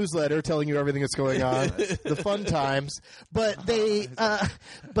daily newsletter telling you everything that's going on. The fun times. But they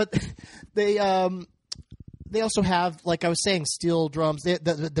also have, like I was saying, steel drums.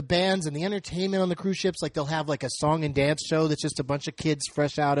 The bands and the entertainment on the cruise ships, like they'll have like a song and dance show that's just a bunch of kids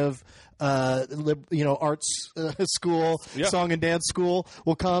fresh out of, arts school, song and dance school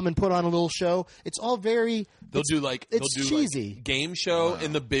will come and put on a little show. It's all very. They'll do cheesy game show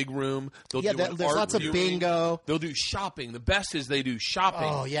in the big room. They'll do there's lots of bingo. They'll do shopping. The best is they do shopping.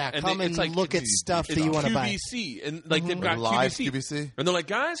 Oh yeah, and come and look at stuff that you want to buy. QVC and like they've got live QVC, and they're like,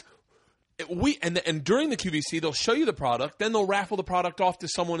 guys. And during the QVC, they'll show you the product, then they'll raffle the product off to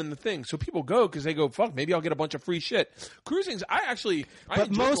someone in the thing. So people go because they go, fuck, maybe I'll get a bunch of free shit. Cruising's, But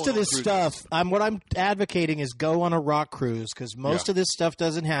most of this stuff, what I'm advocating is go on a rock cruise because most of this stuff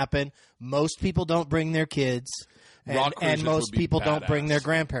doesn't happen. Most people don't bring their kids, and most people don't bring their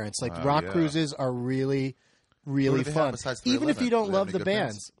grandparents. Like rock cruises are really, really fun, even if you don't love the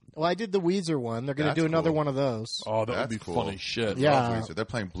bands. Well, I did the Weezer one. They're going to do another one of those. Oh, that would be cool. Fun as shit. Yeah. They're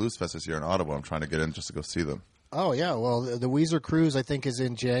playing Blues Fest this year in Ottawa. I'm trying to get in just to go see them. Oh, yeah. Well, the Weezer cruise, I think, is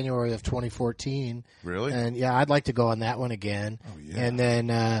in January of 2014. Really? And, yeah, I'd like to go on that one again. Oh, yeah. And then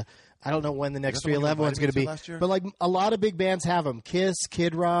I don't know when the next 311 one's going to be. But, like, a lot of big bands have them. Kiss,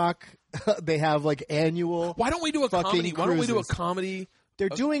 Kid Rock. They have, like, annual Why don't we do a comedy? Why don't we do a comedy... They're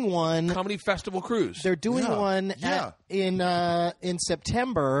doing one comedy festival cruise. They're doing one in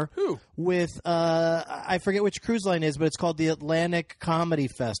September. With I forget which cruise line it is, but it's called the Atlantic Comedy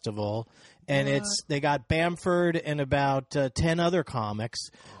Festival, and they got Bamford and about 10 other comics.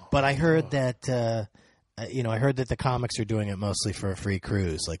 But I heard that I heard that the comics are doing it mostly for a free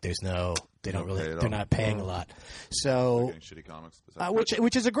cruise. Like they're not paying a lot. So shitty comics,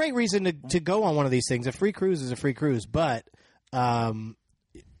 which is a great reason to go on one of these things. A free cruise is a free cruise, but.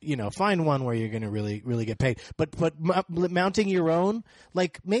 Find one where you're going to really, really get paid. But mounting your own,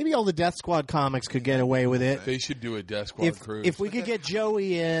 like maybe all the Death Squad comics could get away with it. They should do a Death Squad cruise. If we could get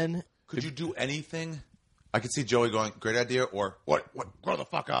Joey in. Could you do anything? I could see Joey going, great idea, or what, grow the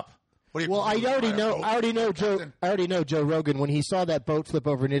fuck up. Well, I already know Joe Rogan. When he saw that boat flip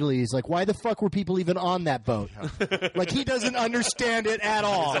over in Italy, he's like, "Why the fuck were people even on that boat?" Like he doesn't understand it at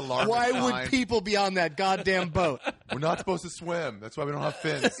all. Why would people be on that goddamn boat? We're not supposed to swim. That's why we don't have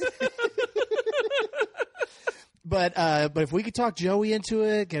fins. But if we could talk Joey into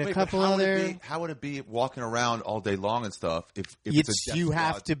it, get a couple other. How would it be walking around all day long and stuff? If you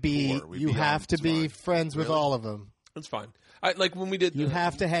have to be friends with all of them. That's fine. When we did, you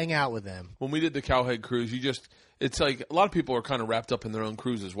have to hang out with them. When we did the Cowhead cruise, it's like a lot of people are kind of wrapped up in their own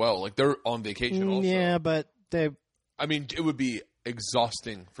cruise as well. Like they're on vacation also. Yeah, but it would be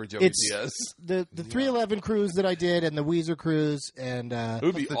exhausting for Joey Diaz. The 311 cruise that I did and the Weezer cruise and it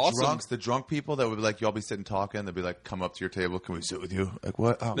would be awesome. The drunk people that would be like, y'all be sitting talking. They'd be like, come up to your table. Can we sit with you? Like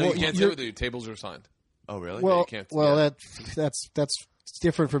what? Oh, no, you can't sit with you. Tables are assigned. Oh, really? Well, yeah, that's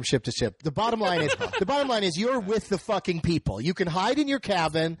different from ship to ship. The bottom line is you're with the fucking people. You can hide in your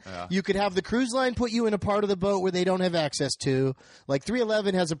cabin. Yeah. You could have the cruise line put you in a part of the boat where they don't have access to. Like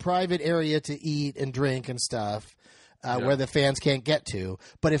 311 has a private area to eat and drink and stuff. Where the fans can't get to.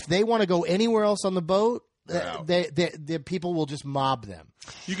 But if they want to go anywhere else on the boat, the people will just mob them.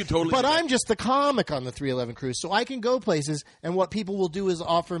 You could totally. But I'm just the comic on the 311 cruise, so I can go places, and what people will do is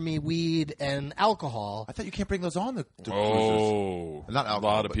offer me weed and alcohol. I thought you can't bring those on the cruises. Not alcohol. A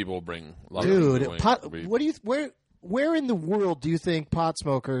lot of people bring. Dude, where in the world do you think pot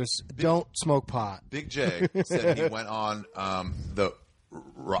smokers don't smoke pot? Big J said he went on I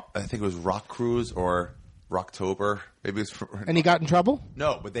think it was Rock Cruise or Rocktober, maybe it's and he got in trouble.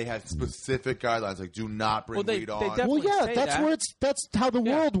 No, but they had specific guidelines like do not bring weed on. That's how the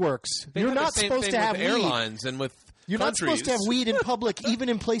world works. You're not supposed to have weed. Airlines and with you're not supposed to have weed in public, even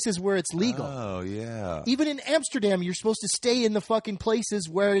in places where it's legal. Oh yeah. Even in Amsterdam, you're supposed to stay in the fucking places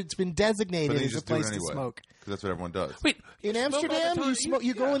where it's been designated as a place to smoke. Because that's what everyone does. Wait, in Amsterdam, you smoke.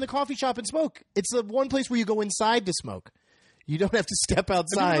 You go in the coffee shop and smoke. It's the one place where you go inside to smoke. You don't have to step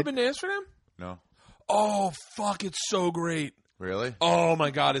outside. Have you ever been to Amsterdam? No. Oh, fuck, it's so great. Really? Oh,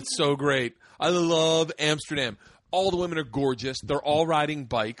 my God, it's so great. I love Amsterdam. All the women are gorgeous. They're all riding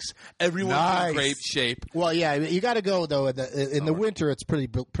bikes. Everyone's in great shape. Well, yeah, you got to go, though. In the winter, it's pretty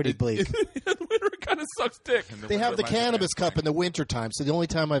bleak. In the winter, it kind of sucks dick. They have the Cannabis Cup in the winter time, so the only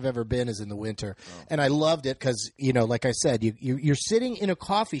time I've ever been is in the winter. Oh. And I loved it because, like I said, you're sitting in a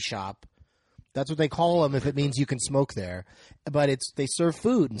coffee shop. That's what they call them if it means you can smoke there, but they serve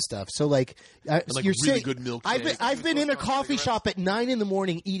food and stuff. So you're really saying, good milk. I've been in a coffee shop at 9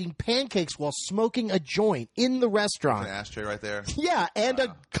 a.m. eating pancakes while smoking a joint in the restaurant. An ashtray right there. Yeah, and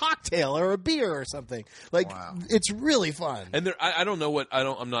a cocktail or a beer or something. It's really fun. And I don't know what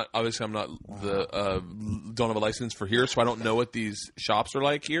I'm not don't have a license for here, so I don't know what these shops are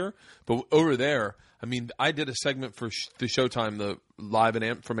like here. But over there. I mean, I did a segment for the Showtime, the live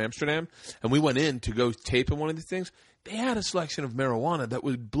from Amsterdam, and we went in to go tape in one of these things. They had a selection of marijuana that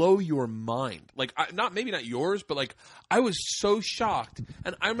would blow your mind. Maybe not yours, but I was so shocked.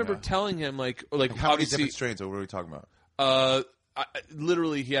 And I remember telling him how many different strains? What were we talking about?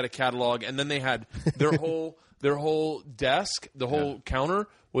 Literally, he had a catalog, and then they had their whole desk, the whole counter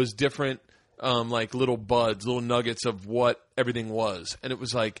was different. Little buds, little nuggets of what everything was, and it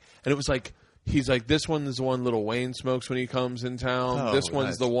was like. He's like, this one is the one Lil Wayne smokes when he comes in town. Oh, this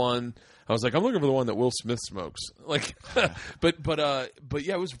one's the one. I was like, I'm looking for the one that Will Smith smokes. But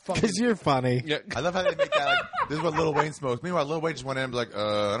yeah, it was fucking. Because you're funny. Yeah. I love how they make that. This is what Lil Wayne smokes. Meanwhile, Lil Wayne just went in and be like,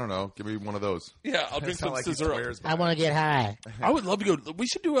 I don't know, give me one of those. Yeah, I'll drink some scissor. I want to get high. I would love to go. We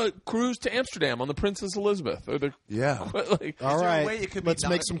should do a cruise to Amsterdam on the Princess Elizabeth. All right, let's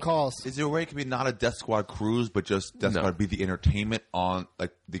make some calls. Is there a way it could be not a Death Squad cruise, but just Death Squad be the entertainment on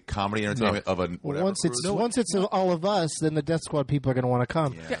the comedy entertainment of a whatever once it's all of us, then the Death Squad people are going to want to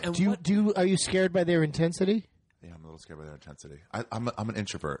come. Yeah. Are you scared by their intensity? Yeah, I'm a little scared by their intensity. I'm an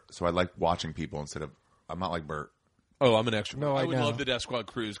introvert, so I like watching people instead of. I'm not like Bert. Oh, I'm an extrovert. No, I would love the Death Squad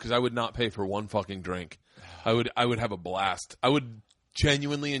cruise because I would not pay for one fucking drink. I would have a blast. I would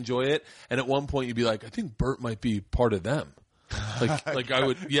genuinely enjoy it. And at one point, you'd be like, I think Bert might be part of them. I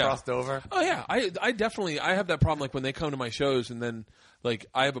would, yeah. Crossed over? Oh, yeah. I definitely, I have that problem, when they come to my shows and then,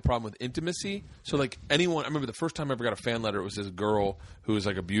 I have a problem with intimacy. So, anyone, I remember the first time I ever got a fan letter, it was this girl who was,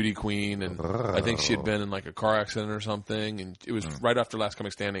 a beauty queen, and I think she had been in, a car accident or something, and it was right after Last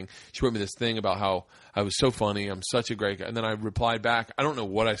Comic Standing. She wrote me this thing about how I was so funny, I'm such a great guy, and then I replied back. I don't know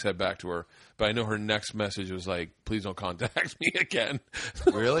what I said back to her, but I know her next message was please don't contact me again.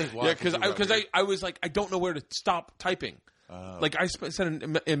 Really? Why? Yeah, because I was I don't know where to stop typing. Like I sent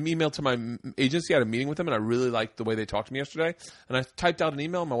an email to my agency. I had a meeting with them, and I really liked the way they talked to me yesterday. And I typed out an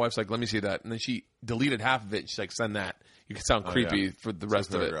email. And my wife's like, "Let me see that." And then she deleted half of it. She's like, "Send that. You can sound creepy for the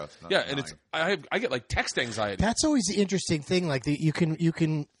rest of it." Yeah, and it's I get like text anxiety. That's always the interesting thing. Like you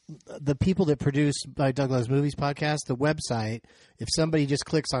can the people that produce by Doug Loves Movies podcast, the website. If somebody just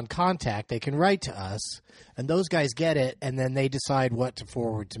clicks on contact, they can write to us, and those guys get it, and then they decide what to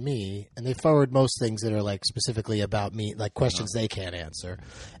forward to me, and they forward most things that are like specifically about me, like questions they can't answer.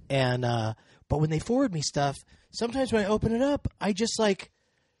 And but when they forward me stuff, sometimes when I open it up, I just like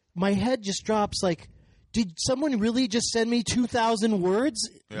my head just drops. Like, did someone really just send me 2,000 words?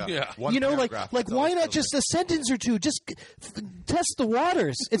 Yeah. You know, like why not just a sentence or two? Just test the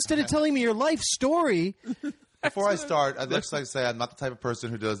waters instead of telling me your life story. Before I start, I'd like to say I'm not the type of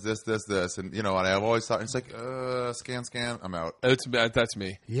person who does this, and and I've always thought it's like scan, I'm out. That's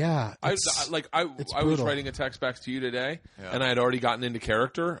me. Yeah, I was writing a text back to you today, and I had already gotten into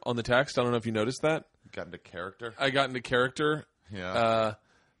character on the text. I don't know if you noticed that. Got into character. I got into character. Yeah.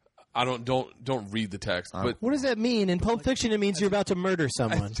 I don't read the text, but what does that mean? In Pulp Fiction, it means you're about to murder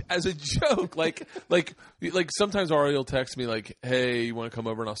someone. As a joke, like sometimes Ari will text me like, "Hey, you want to come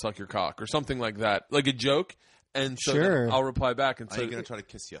over and I'll suck your cock," or something like that, like a joke. And so then I'll reply back and say, I ain't gonna try to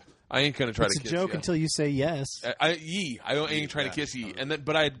kiss you. I ain't gonna try to kiss you. It's a joke until you say yes. I ain't trying to kiss you.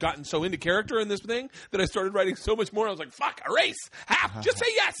 But I had gotten so into character in this thing that I started writing so much more. I was like, fuck, erase, half, just say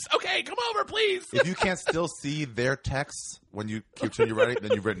yes. Okay, come over, please. If you can't still see their texts when you continue writing,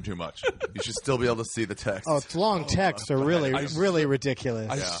 then you've written too much. You should still be able to see the text. Oh, it's long texts are really ridiculous.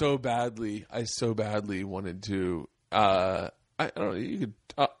 I so badly wanted to. I don't know. You could.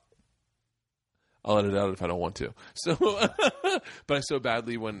 I'll edit it out if I don't want to. So, but I so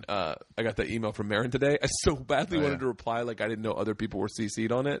badly when I got that email from Marin today, I so badly wanted to reply like I didn't know other people were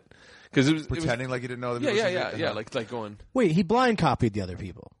CC'd on it because it was pretending like you didn't know. Yeah, like going. Wait, he blind copied the other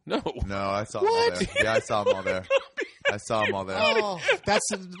people. No, I saw them all there. Yeah, I saw them all there. Oh,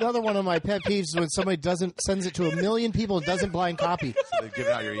 that's another one of my pet peeves when somebody sends it to 1 million people and doesn't blind copy. So they've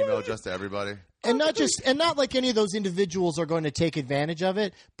given out your email address to everybody. And not like any of those individuals are going to take advantage of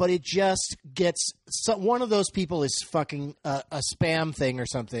it, but it just gets one of those people is fucking a spam thing or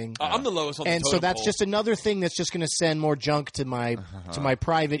something. I'm the lowest on the totem pole. And so that's pole. just another thing that's just going to send more junk to my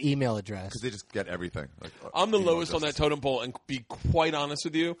private email address. Because they just get everything. Like, I'm the lowest on that totem pole, and be quite honest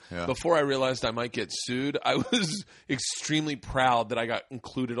with you, before I realized I might get sued, I was extremely proud that I got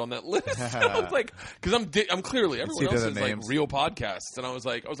included on that list. I was like, because I'm clearly everyone else is like real podcasts, and I was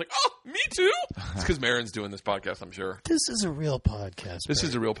like, oh, me too. It's because Marin's doing this podcast, I'm sure. This is a real podcast. This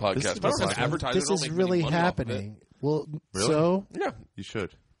is a real podcast. This is really happening. Well, really? So yeah, you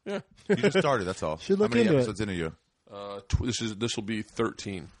should. Yeah, you just started. That's all. Should look How many into episodes into you? This will be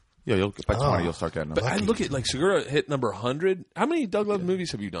 13. Yeah, by 20 you'll start getting them. But I look at like Segura hit number 100. How many Doug Love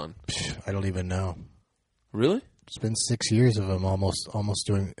movies have you done? I don't even know. Really? It's been 6 years of them. Almost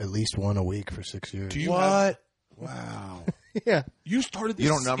doing at least one a week for 6 years. Do you what? Wow. Yeah. You started this, you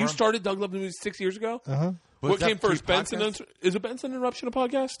don't number You started Doug Love movies 6 years ago? Uh-huh. What came first? Benson? Is a Benson Interruption a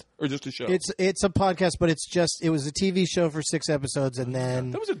podcast or just a show? It's a podcast, but it was a TV show for 6 episodes, and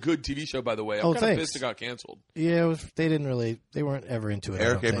then that was a good TV show, by the way. I'm kind of pissed it got canceled. Yeah, they weren't ever into it.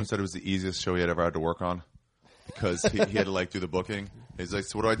 Eric Abrams said it was the easiest show he had ever had to work on because he had to do the booking. He's like,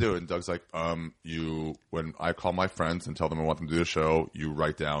 so what do I do? And Doug's like, when I call my friends and tell them I want them to do a show, you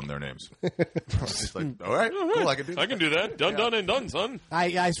write down their names. He's like, all right, cool, I can do that. I can do that. Done and done, son.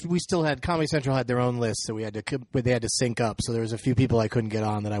 We still had Comedy Central had their own list, so they had to sync up. So there was a few people I couldn't get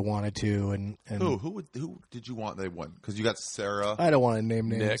on that I wanted to. And who did you want? They won because you got Sarah. I don't want to name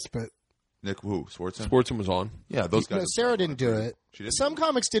names, but Nick who? Swartzen? Swartzen was on. Yeah, those guys. No, Sarah didn't do it. Some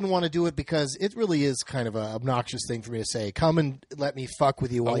comics didn't want to do it because it really is kind of an obnoxious thing for me to say. Come and let me fuck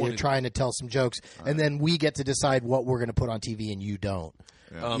with you while you're trying to tell some jokes, and then we get to decide what we're going to put on TV and you don't.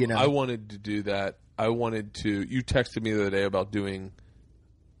 Yeah. I wanted to do that. You texted me the other day about doing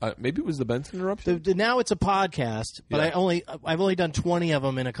maybe it was the Benson Interruption? Now it's a podcast, but I've only done 20 of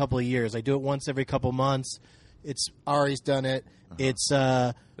them in a couple of years. I do it once every couple months. Ari's done it. It's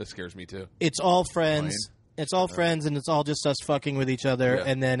that scares me too. It's all friends. It's all friends, and it's all just us fucking with each other. Yeah.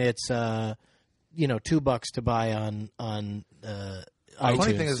 And then it's $2 to buy on iTunes. The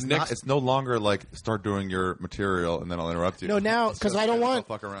funny thing is, it's no longer like start doing your material and then I'll interrupt you. No, now because I don't want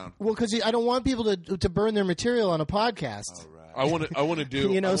fuck around. Well, because I don't want people to burn their material on a podcast. Oh, right. I want to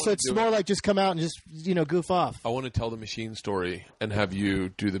do. So it's more like just come out and just goof off. I want to tell the machine story and have you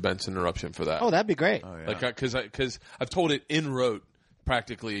do the Benson Interruption for that. Oh, that'd be great. Oh, yeah. Like because I've told it in rote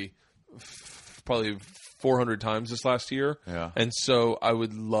practically probably 400 times this last year. Yeah. And so I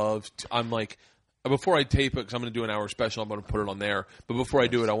would love to. I'm like before I tape it, because I'm going to do an hour special, I'm going to put it on there. But before I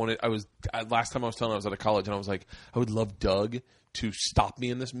do it, last time I was telling, I was out of college, and I was like, I would love Doug to stop me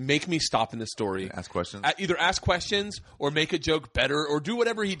in this, make me stop in this story. Ask questions? Either ask questions or make a joke better or do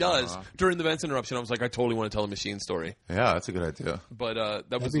whatever he does during the Benson interruption. I was like, I totally want to tell a machine story. Yeah, that's a good idea. But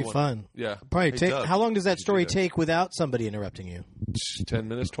that'd be fun. Yeah. Probably take. How long does that story take without somebody interrupting you? 10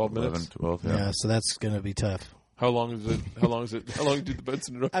 minutes, 12 minutes. 11, 12, Yeah, so that's going to be tough. How long is it? How long do the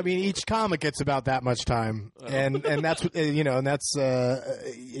Benson interruption? I mean, each comic gets about that much time, and that's and that's.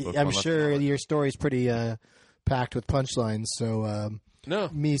 I'm sure your story's pretty packed with punchlines. So no.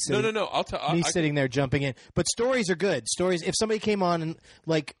 I'll tell. Me sitting there jumping in, but stories are good. Stories. If somebody came on and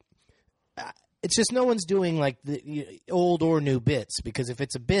like, it's just no one's doing like the old or new bits, because if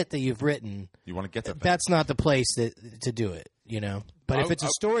it's a bit that you've written, you want to get to that's not the place to do it. But if it's a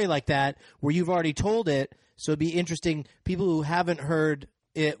story like that where you've already told it, so it'd be interesting. People who haven't heard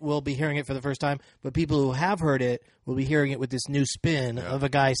it will be hearing it for the first time, but people who have heard it will be hearing it with this new spin of a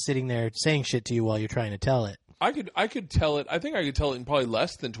guy sitting there saying shit to you while you're trying to tell it. I could tell it. I think I could tell it in probably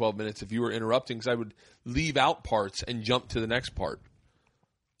less than 12 minutes if you were interrupting, because I would leave out parts and jump to the next part.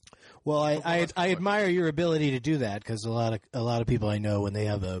 Well, I admire your ability to do that, because a lot of people I know, when they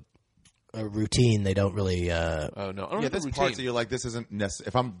have a routine, they don't really. Oh no! I don't have this a routine. parts that you're like, this isn't necessary.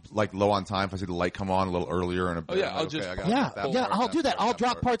 If I'm like low on time, if I see the light come on a little earlier, and I'll do that. I'll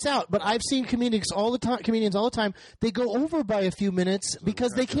drop parts out. But I've seen comedians all the time. They go over by a few minutes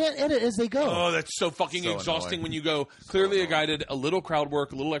because they can't edit as they go. Oh, that's so fucking exhausting annoying. when you go. Clearly, a guy did a little crowd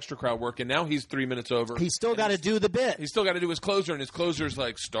work, a little extra crowd work, and now he's 3 minutes over. He's still got to do the bit. He's still got to do his closer, and his closer's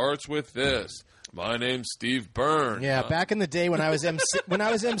like starts with this. My name's Steve Byrne. Yeah, back in the day when I was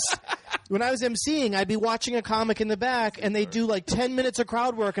emceeing, I'd be watching a comic in the back, and they'd do like 10 minutes of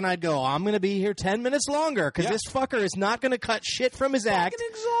crowd work, and I'd go, I'm going to be here 10 minutes longer, because this fucker is not going to cut shit from his act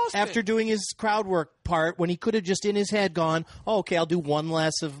after doing his crowd work part, when he could have just in his head gone, oh, okay, I'll do one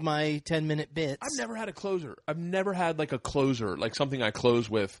less of my 10-minute bits. I've never had a closer. I've never had like a closer, like something I close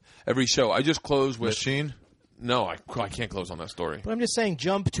with every show. I just close with... Machine? No, I can't close on that story. But I'm just saying,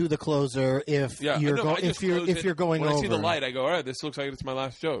 jump to the closer if you're going when over. I see the light, I go, all right, this looks like it's my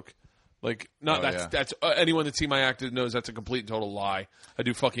last joke. Like, that's anyone that's seen my act knows that's a complete and total lie. I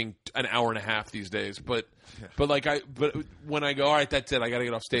do fucking an hour and a half these days, but when I go, all right, that's it, I got to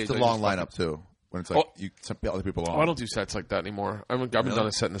get off stage. It's a long lineup too. When it's like some other people on. I don't do sets like that anymore. I've been done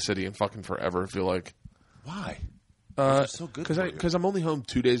a set in the city in fucking forever. I feel like. Why? So good because I'm only home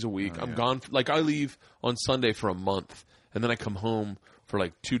 2 days a week. I'm gone. Like, I leave on Sunday for a month, and then I come home for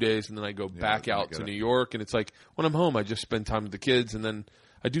like 2 days, and then I go back out to New York. And it's like, when I'm home, I just spend time with the kids, and then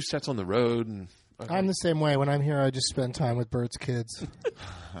I do sets on the road. And I'm the same way. When I'm here, I just spend time with Bert's kids.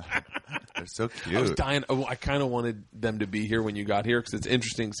 They're so cute. I was dying. I kind of wanted them to be here when you got here, because it's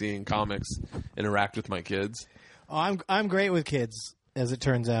interesting seeing comics interact with my kids. Oh, I'm great with kids, as it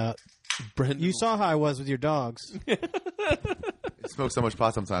turns out. Brent, you saw how I was with your dogs. He smokes so much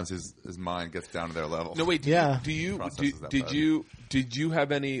pot sometimes his mind gets down to their level. No, wait. Did you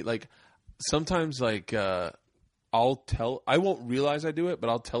have any, like, sometimes, like, I won't realize I do it, but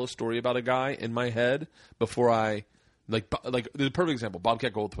I'll tell a story about a guy in my head before I, like there's a perfect example,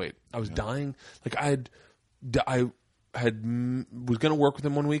 Bobcat Goldthwait. I was dying. Like, was going to work with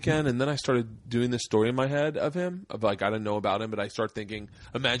him one weekend, and then I started doing this story in my head of him, of like, I didn't know about him, but I start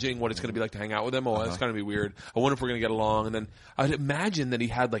imagining what it's going to be like to hang out with him. Oh, that's going to be weird. I wonder if we're going to get along. And then I'd imagine that he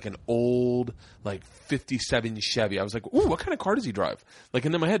had like an old, like 57 Chevy. I was like, ooh, what kind of car does he drive? Like,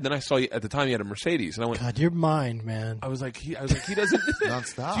 and in my head, then I saw at the time he had a Mercedes, and I went, God, your mind, man. I was like, he doesn't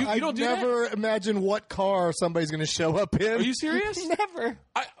nonstop. You don't do never that? Imagine what car somebody's going to show up in. Are you serious? Never.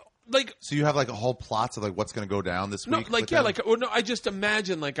 So you have like a whole plots of like what's going to go down this week? I just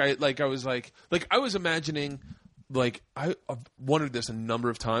imagine I was imagining, like, I've wondered this a number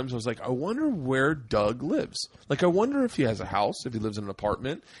of times. I was like, I wonder where Doug lives. Like, I wonder if he has a house, if he lives in an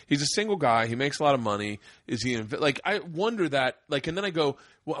apartment. He's a single guy. He makes a lot of money. Is he like? I wonder that. Like, and then I go,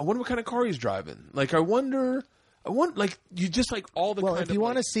 well, I wonder what kind of car he's driving. Like, I want, like, you just like all the. Well, if you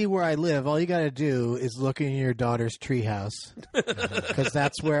want to see where I live, all you got to do is look in your daughter's treehouse, because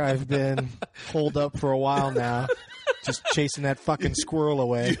that's where I've been holed up for a while now, just chasing that fucking squirrel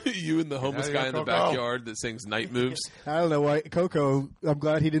away. You and the homeless guy in the backyard that sings Night Moves. I don't know why Coco. I'm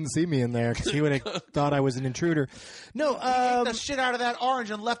glad he didn't see me in there, because he would have thought I was an intruder. No, he ate the shit out of that orange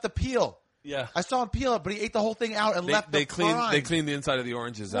and left the peel. Yeah, I saw him peel it, but he ate the whole thing out and left the prime. They cleaned the inside of the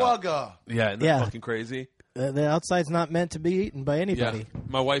oranges out. Wugga. Yeah, isn't that fucking crazy? The outside's not meant to be eaten by anybody. Yeah.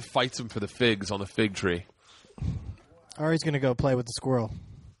 My wife fights him for the figs on the fig tree. Ari's going to go play with the squirrel.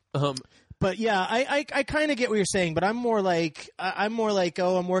 But yeah, I kind of get what you're saying, but I'm more like,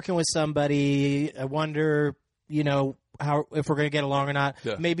 oh, I'm working with somebody. I wonder, how if we're going to get along or not.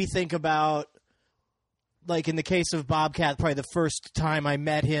 Yeah. Maybe think about, like in the case of Bobcat, probably the first time I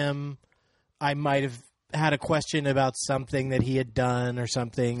met him, I might have had a question about something that he had done or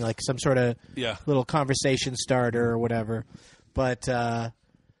something, like some sort of little conversation starter or whatever. But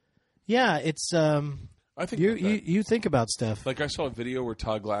it's I think you think about stuff. Like I saw a video where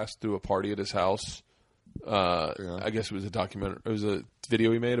Todd Glass threw a party at his house. I guess it was a documentary. It was a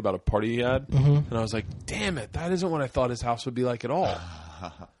video he made about a party he had, and I was like, "Damn it, that isn't what I thought his house would be like at all."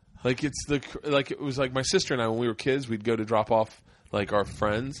 Like it was like my sister and I when we were kids, we'd go to drop off like our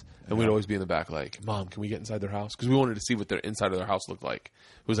friends, and we'd always be in the back like, "Mom, can we get inside their house?" Because we wanted to see what their inside of their house looked like.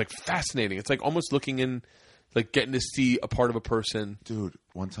 It was like fascinating. It's like almost looking in. Like getting to see a part of a person. Dude,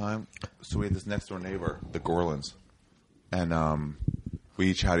 one time, so we had this next door neighbor, the Gorlins, and we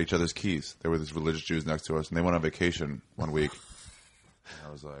each had each other's keys. There were these religious Jews next to us, and they went on vacation one week. And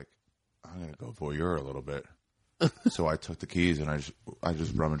I was like, I'm going to go voyeur a little bit. So I took the keys, and I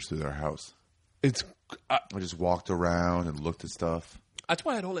just rummaged through their house. I just walked around and looked at stuff. That's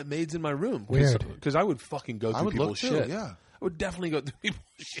why I don't let maids in my room. Weird. Because I would fucking go through people's shit. Yeah. I would definitely go through people's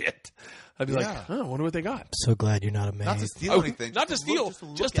shit. I'd be like, I wonder what they got. So glad you're not a maid. Not to steal anything. Not to steal,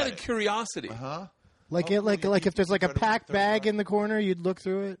 just out of curiosity. Like if there's like a packed bag in the corner, you'd look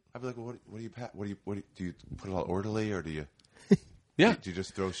through it. I'd be like, well, what do you pack? Do you put it all orderly, or do you? Yeah. Do you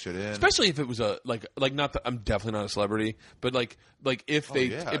just throw shit in? Especially if it was a like not that I'm definitely not a celebrity, but like if they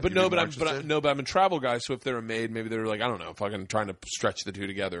but I'm a travel guy, so if they're a maid, maybe they're like, I don't know, fucking trying to stretch the two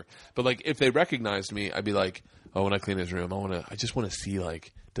together. But like if they recognized me, I'd be like, oh, when I clean his room, I just want to see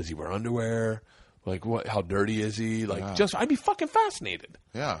like, does he wear underwear? Like what? How dirty is he? Like I'd be fucking fascinated.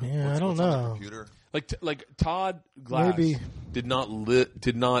 Yeah. I don't know. Like Todd Glass did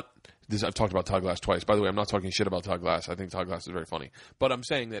not. I've talked about Todd Glass twice. By the way, I'm not talking shit about Todd Glass. I think Todd Glass is very funny. But I'm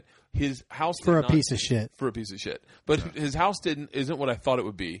saying that his house for a piece of shit. But his house isn't what I thought it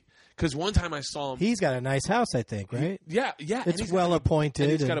would be. Because one time I saw him. He's got a nice house, I think, right? Yeah. It's well appointed.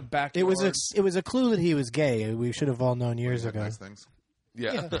 And he's got a backyard. It was a clue that he was gay. We should have all known years ago. Nice things.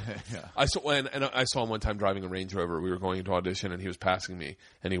 Yeah. I saw him one time driving a Range Rover. We were going into audition, and he was passing me,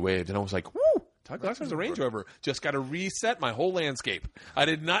 and he waved, and I was like, "Woo! Todd Glass has a Range Rover. Just got to reset my whole landscape." I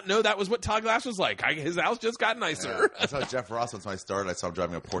did not know that was what Todd Glass was like. His house just got nicer. I saw Jeff Ross once when I started. I saw him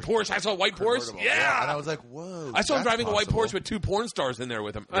driving a Porsche. I saw a white Porsche. Yeah. And I was like, whoa. I saw him driving a white Porsche with two porn stars in there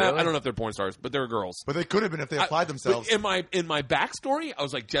with him. Really? I don't know if they're porn stars, but they were girls. But they could have been if they applied themselves. In my backstory, I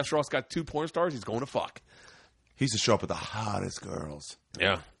was like, Jeff Ross got two porn stars. He's going to fuck. He used to show up with the hottest girls.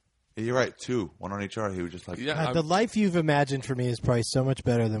 Yeah. You're right, two. One on each arm. He was just like... the life you've imagined for me is probably so much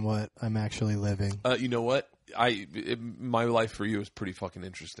better than what I'm actually living. You know what? My life for you is pretty fucking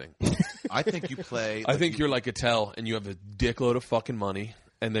interesting. I think you play... I think you're like Attell, and you have a dickload of fucking money,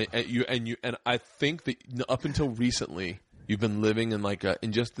 and I think that up until recently, you've been living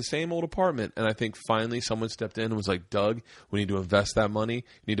in just the same old apartment, and I think finally someone stepped in and was like, Doug, we need to invest that money.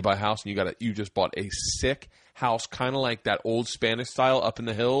 You need to buy a house, and you just bought a sick house, kind of like that old Spanish style up in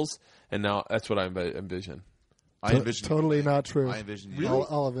the hills, and now that's what I envision. I envision totally not true. I envision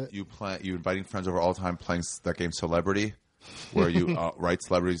all of it. You inviting friends over all the time, playing that game Celebrity, where you write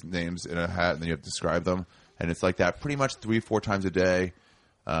celebrities' names in a hat and then you have to describe them, and it's like that pretty much 3-4 times a day.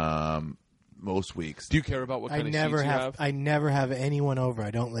 Most weeks. Do you care about what kind of sheets you have? I never have anyone over.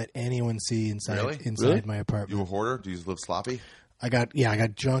 I don't let anyone see inside my apartment. You a hoarder? Do you live sloppy? I got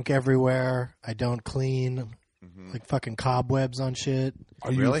junk everywhere. I don't clean. Like fucking cobwebs on shit.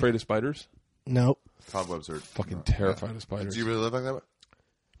 Are you afraid of spiders? Nope. Cobwebs are fucking terrified of spiders. Do you really live like that?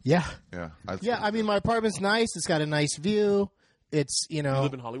 Yeah. Yeah. I mean, my apartment's nice. It's got a nice view. It's, You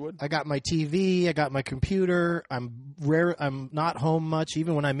live in Hollywood? I got my TV. I got my computer. I'm not home much.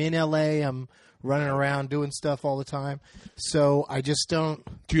 Even when I'm in LA, I'm running around doing stuff all the time. So I just don't.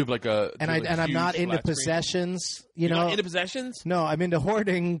 Do you have like a? I'm not into possessions. You're not into possessions? No, I'm into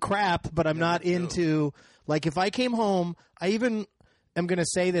hoarding crap, but I'm not into like if I came home. I even am going to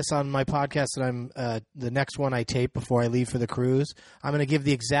say this on my podcast that I'm the next one I tape before I leave for the cruise. I'm going to give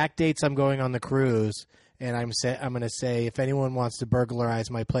the exact dates I'm going on the cruise. And I'm going to say, if anyone wants to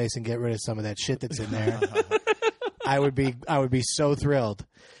burglarize my place and get rid of some of that shit that's in there, I would be so thrilled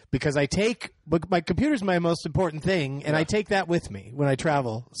because my computer's my most important thing, and I take that with me when I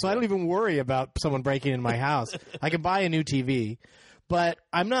travel. So I don't even worry about someone breaking in my house. I can buy a new TV, but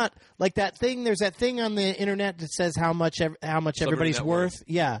I'm not like that thing. There's that thing on the internet that says how much everybody's worth.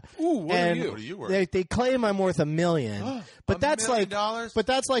 Yeah. Ooh, what are you worth? They claim I'm worth $1 million, but that's $1 million? But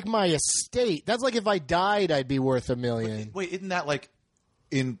that's like my estate. That's like if I died, I'd be worth $1 million. Wait, isn't that like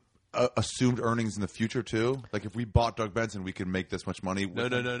in assumed earnings in the future too? Like if we bought Doug Benson, we could make this much money. No.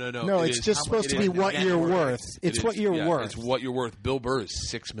 No, it's just supposed to be what you're worth. It's what you're worth. It's what you're worth. Bill Burr is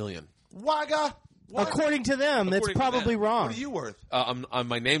 $6 million. Wagga. According to them, that's probably wrong. What are you worth?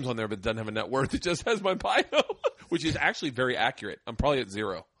 My name's on there, but it doesn't have a net worth. It just has my bio, which is actually very accurate. I'm probably at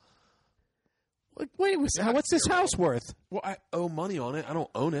 0. Wait, what's this house worth? Well, I owe money on it. I don't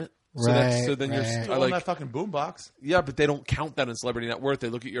own it. So then right. you're Still on that fucking boombox. Yeah, but they don't count that in celebrity net worth. They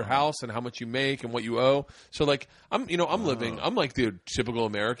look at your house and how much you make and what you owe. So like I'm living. I'm like the typical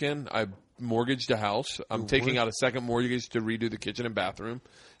American. I mortgaged a house. I'm taking out a second mortgage to redo the kitchen and bathroom,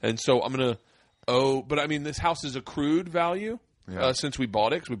 and so I'm gonna owe. But I mean, this house is accrued value. Since we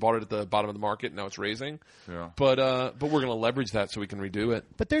bought it, because we bought it at the bottom of the market, and now it's raising. Yeah. But we're going to leverage that so we can redo it.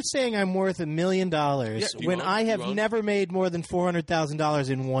 But they're saying I'm worth $1 million when I have never made more than $400,000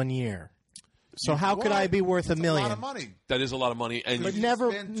 in 1 year. So how could I be worth $1 million? That's a lot of money. That is a lot of money, and but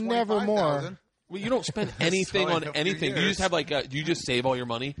never more. Well, you don't spend anything on anything. You just have do you just save all your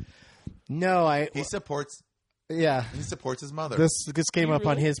money? No, he supports. Yeah, he supports his mother. This came up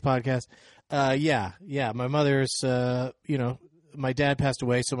on his podcast. Yeah. My mother's my dad passed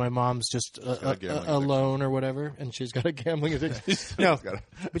away, so my mom's just alone or whatever, and she's got a gambling addiction. No,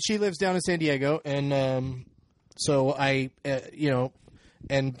 but she lives down in San Diego, and so I,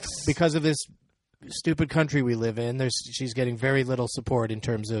 and because of this stupid country we live in, she's getting very little support in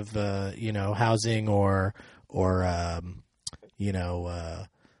terms of housing or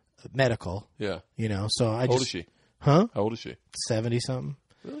medical. Yeah. So How old is she? Huh? How old is she? 70 something.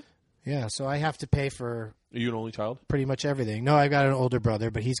 Really? Yeah, so I have to pay for. Are you an only child? Pretty much everything. No, I've got an older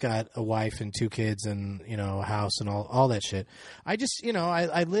brother, but he's got a wife and 2 kids and, a house and all that shit. I just,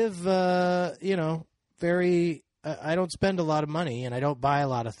 I live, very, I don't spend a lot of money and I don't buy a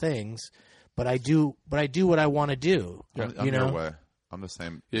lot of things, but I do what I want to do. Yeah, I'm your way. I'm the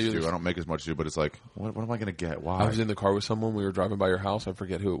same as you. I don't make as much as you, but it's like, what am I going to get? Why? I was in the car with someone. We were driving by your house. I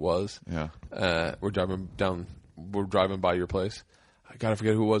forget who it was. Yeah. We're driving by your place. I gotta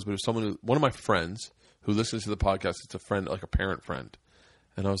forget who it was, but it was one of my friends who listens to the podcast. It's a friend, like a parent friend.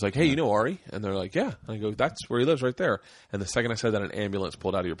 And I was like, hey, you know Ari? And they're like, yeah. And I go, that's where he lives right there. And the second I said that, an ambulance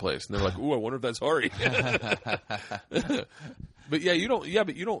pulled out of your place. And they're like, ooh, I wonder if that's Ari. But yeah, you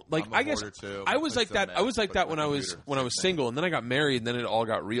don't like, I guess I was like that. I was like that when I was single, and then I got married, and then it all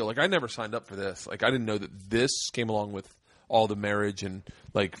got real. Like I never signed up for this. Like I didn't know that this came along with all the marriage and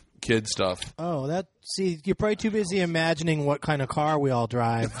like kid stuff. Oh, you're probably too busy imagining what kind of car we all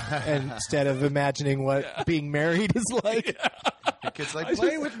drive instead of imagining what being married is like. Yeah. Your kid's like,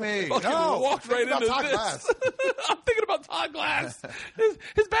 play with me. No, walk right into this. I'm thinking about Todd Glass.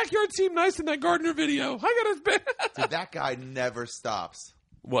 His backyard seemed nice in that gardener video. I got his bed. Dude, that guy never stops.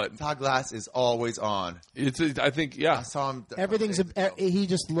 What? Todd Glass is always on. I think, yeah. I saw him. He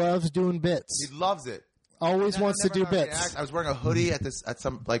just loves doing bits. He loves it. Always wants to do bits. I was wearing a hoodie at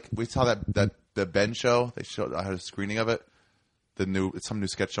some we saw that the Ben show. They showed I had a screening of it. It's some new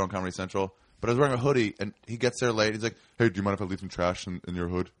sketch show on Comedy Central. But I was wearing a hoodie, and he gets there late. He's like, "Hey, do you mind if I leave some trash in your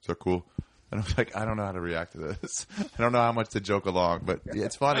hood? Is that cool?" And I was like, "I don't know how to react to this. I don't know how much to joke along, but yeah,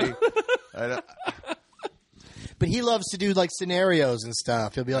 it's funny." But he loves to do like scenarios and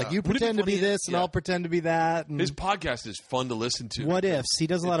stuff. He'll be like, "You pretend to be this, and I'll pretend to be that." And his podcast is fun to listen to. What ifs? He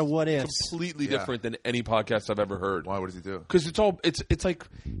does a lot of what ifs. Completely different than any podcast I've ever heard. Why? What does he do? Because it's like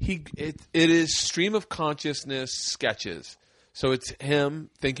it is stream of consciousness sketches. So it's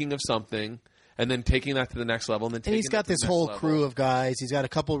him thinking of something and then taking that to the next level. And he's got this whole crew of guys. He's got a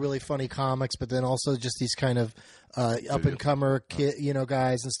couple really funny comics, but then also just these kind of up-and-comer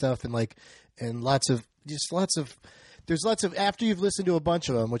guys and stuff, and lots of after you've listened to a bunch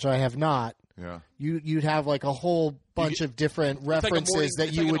of them, which I have not. Yeah, you'd have like a whole bunch of different references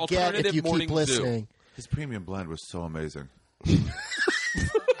that you would get if you keep listening. His premium blend was so amazing.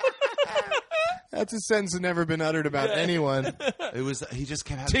 That's a sentence that's never been uttered about anyone. He just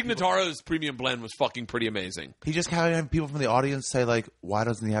kept Tig Notaro's premium blend was fucking pretty amazing. He just kept having people from the audience say, like, why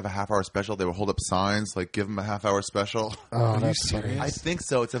doesn't he have a half-hour special? They would hold up signs, like, give him a half-hour special. Oh, that's serious. I think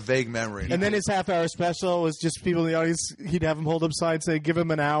so. It's a vague memory. And then his half-hour special was just people in the audience. He'd have him hold up signs saying, give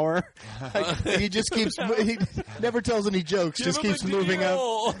him an hour. He just keeps, he never tells any jokes, just keeps moving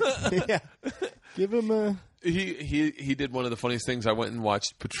up. Yeah. Give him a... He did one of the funniest things. I went and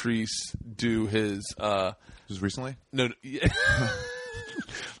watched Patrice do his... Just recently? No. Yeah.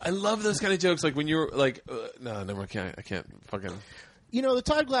 I love those kind of jokes. Like when you're like... no, I can't fucking... the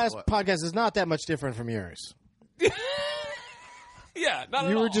Todd Glass podcast is not that much different from yours. Yeah, not at all.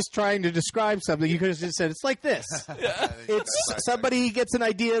 You were just trying to describe something. You could have just said, it's like this. Yeah. It's somebody gets an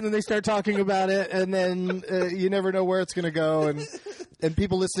idea and then they start talking about it and then you never know where it's going to go. And And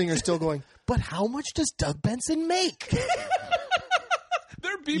people listening are still going, but how much does Doug Benson make?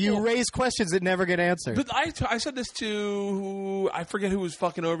 There are people. You raise questions that never get answered. But I said this to, I forget who was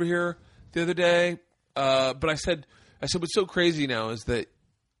fucking over here the other day, but I said what's so crazy now is that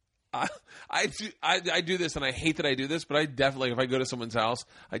I do this, and I hate that I do this, but I definitely, if I go to someone's house,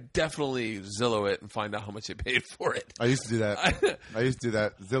 I definitely Zillow it and find out how much they paid for it. I used to do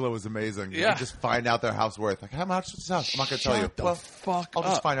that. Zillow was amazing. Yeah. You just find out their house worth. Like, how much is this house? I'm not going to tell you. The fuck I'll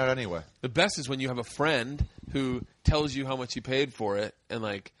just up. find out anyway. The best is when you have a friend who tells you how much he paid for it, and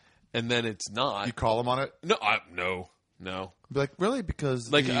then it's not. You call them on it? No. Be like, really? Because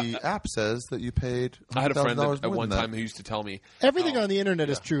the app says that you paid $100,000 I had a friend that at one that. time who used to tell me Everything on the internet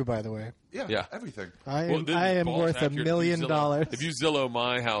is true, by the way. Yeah, everything. I Well, this is am balls worth $1 accurate. million. If you Zillow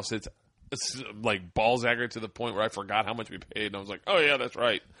my house, it's like balls accurate to the point where I forgot how much we paid, and I was like, "Oh yeah, that's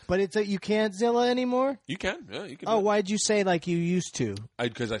right." But it's you can't Zillow anymore? You can, yeah, you can. Oh, why'd you say like you used to?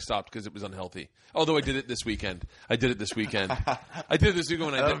 Because I stopped because it was unhealthy. Although I did it this weekend. I did it this weekend when I I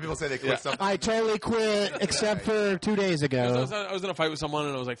did. know people say they quit something. I totally quit, except for 2 days ago. I was in a fight with someone,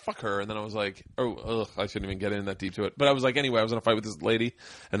 and I was like, "Fuck her," and then I was like, I shouldn't even get in that deep to it. But I was like, anyway, I was in a fight with this lady,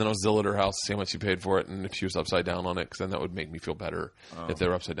 and then I was Zillowed her house to see how much she paid for it, and if she was upside down on it, because then that would make me feel better if they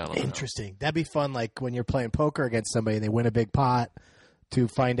were upside down on it. Interesting. That'd be fun, like when you're playing poker against somebody and they win a big pot, to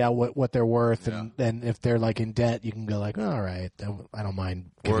find out what they're worth, and then if they're like in debt, you can go like, all right, I don't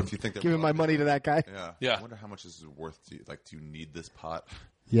mind. Or if you think they're giving my money to that guy. Yeah. I wonder how much this is worth to you. Like, do you need this pot?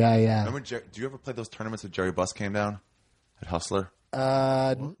 Yeah. Remember, do you ever play those tournaments that Jerry Buss came down at Hustler?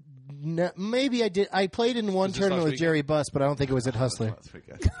 Maybe I did. I played in one tournament with Jerry Buss, but I don't think it was at Hustler.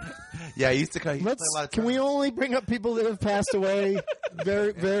 Yeah, he used to play a lot of Can we only bring up people that have passed away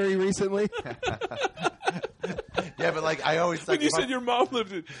very, very recently? Yeah, but like I always when you said your mom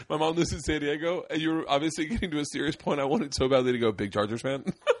my mom lives in San Diego, and you were obviously getting to a serious point. I wanted so badly to go big Chargers fan.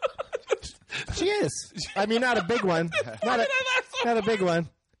 She is. I mean, not a big one. Not a big one.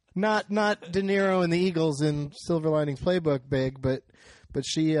 Not De Niro and the Eagles in Silver Linings Playbook big, but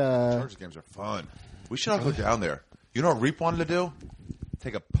she. Chargers games are fun. We should all go down there. You know what Reap wanted to do?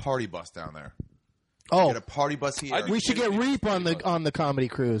 Take a party bus down there. Oh, get a party bus here. We should get Reap on the comedy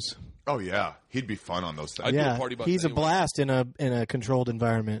cruise. Oh yeah, he'd be fun on those things. Yeah, he's a blast in a controlled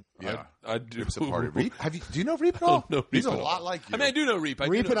environment. Yeah, I'd do a party. Reap? Do you know Reap at all? No, he's a lot like you. I mean, I do know Reap.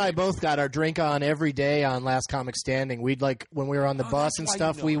 Reap and I both got our drink on every day on Last Comic Standing. We'd when we were on the bus and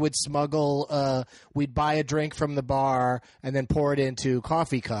stuff, we would smuggle. We'd buy a drink from the bar and then pour it into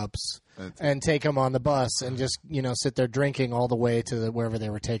coffee cups and take them on the bus and just sit there drinking all the way to wherever they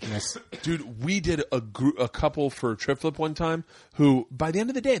were taking us. Dude, we did a couple for Trip Flip one time who, by the end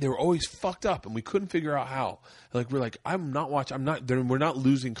of the day, they were always fucked up and we couldn't figure out how. Like we're like, we're not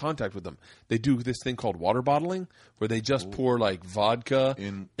losing contact with them. They do this thing called water bottling where they just pour like vodka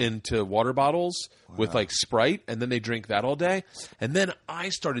into water bottles with like Sprite, and then they drink that all day. And then I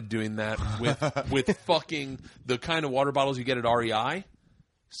started doing that with fucking the kind of water bottles you get at REI.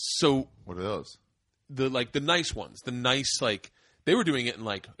 So what are those? The nice ones. The nice they were doing it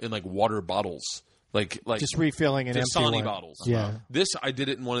in water bottles. Like just refilling an empty one. bottles. Yeah. This I did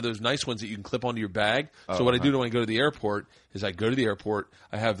it in one of those nice ones that you can clip onto your bag. So what I do when I go to the airport is I go to the airport.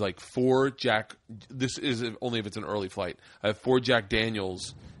 I have 4 Jack. This is only if it's an early flight. I have 4 Jack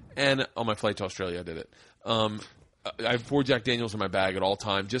Daniels, and on my flight to Australia I did it. I have 4 Jack Daniels in my bag at all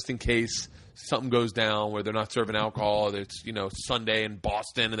time, just in case something goes down where they're not serving alcohol. It's Sunday in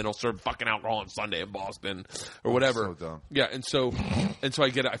Boston, and they don't serve fucking alcohol on Sunday in Boston or whatever. So dumb. Yeah, and so I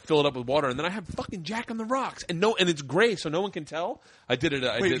get it. I fill it up with water, and then I have fucking Jack on the rocks, and it's gray, so no one can tell. I did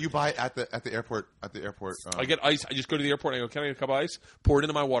it. You buy it at the airport? At the airport, I get ice. I just go to the airport and I go, "Can I get a cup of ice?" Pour it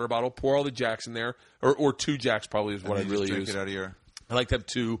into my water bottle. Pour all the Jacks in there, or 2 Jacks probably is what I really drink use. It out of your... I like to have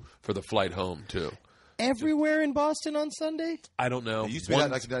 2 for the flight home too. Everywhere in Boston on Sunday? I don't know. It used to be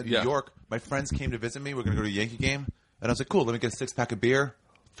that in New York. My friends came to visit me. We're going to go to a Yankee game. And I was like, cool, let me get a 6-pack of beer.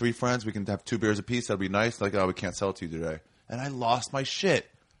 3 friends. We can have 2 beers apiece. That'll be nice. Like, we can't sell it to you today. And I lost my shit.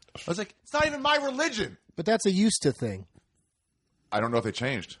 I was like, it's not even my religion. But that's a used to thing. I don't know if they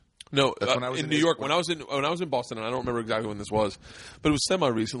changed. No, That's when I was in New York. When I was in Boston, and I don't remember exactly when this was, but it was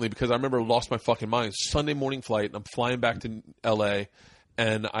semi-recently because I remember I lost my fucking mind. Sunday morning flight, and I'm flying back to L.A.,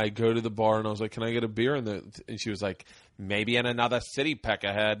 and I go to the bar, and I was like, "Can I get a beer?" And she was like, "Maybe in another city, peck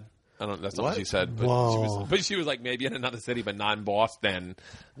ahead." That's not what she said, but she was like, "Maybe in another city, but not in Boston."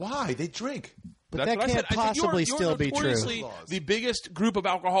 Why? They drink. But that can't possibly still be true. The biggest group of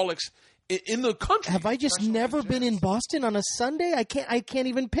alcoholics in the country. Have I just never been in Boston on a Sunday? I can't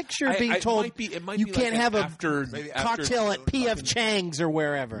even picture being told it might you be can't have a after cocktail at P.F. Chang's or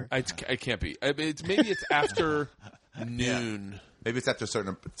wherever. I can't be. Maybe it's after noon. Maybe it's after a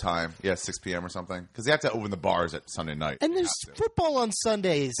certain time. Yeah, 6 p.m. or something. Because they have to open the bars at Sunday night. And there's football on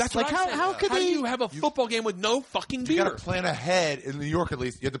Sundays. That's like how could how they? do you have a football game with no fucking beer? You got to plan ahead. In New York, at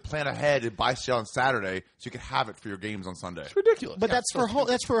least, you have to plan ahead and buy shit on Saturday so you can have it for your games on Sunday. It's ridiculous. But that's for home.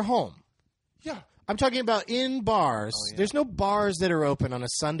 That's for home. Yeah. I'm talking about in bars. Oh, yeah. There's no bars that are open on a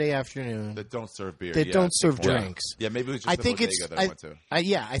Sunday afternoon that don't serve beer. That don't serve drinks. Yeah, maybe it was just the bodega that I went to.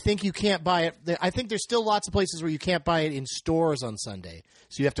 I think you can't buy it. I think there's still lots of places where you can't buy it in stores on Sunday,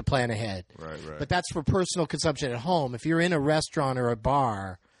 so you have to plan ahead. Right. But that's for personal consumption at home. If you're in a restaurant or a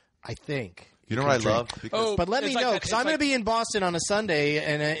bar, I think. You know what I love? But let me know, because I'm going to be in Boston on a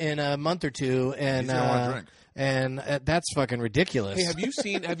Sunday in a month or two, and he's going to want to drink. And that's fucking ridiculous. Hey, have you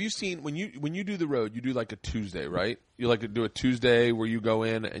seen when you do the road, you do like a Tuesday, right? You like to do a Tuesday where you go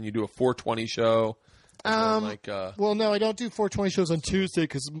in and you do a 420 show. Well, no, I don't do 420 shows on Tuesday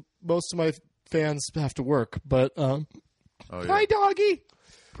because most of my fans have to work. But hi, doggy,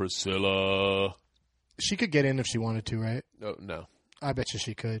 Priscilla. She could get in if she wanted to, right? No. I bet you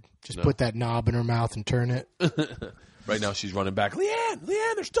she could. Just put that knob in her mouth and turn it. Right now she's running back. Leanne,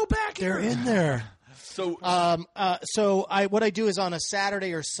 they're still back here. They're in there. So, what I do is on a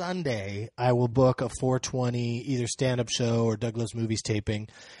Saturday or Sunday, I will book a 420 either stand-up show or Douglas Movies taping,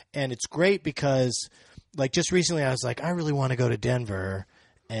 and it's great because, like, just recently I was like, I really want to go to Denver,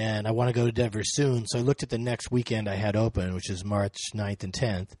 and I want to go to Denver soon. So I looked at the next weekend I had open, which is March 9th and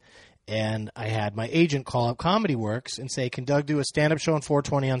 10th, and I had my agent call up Comedy Works and say, can Doug do a stand-up show on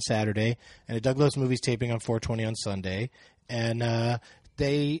 420 on Saturday and a Douglas Movies taping on 420 on Sunday? And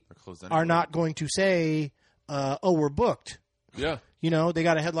they are not going to say, we're booked. Yeah. You know, they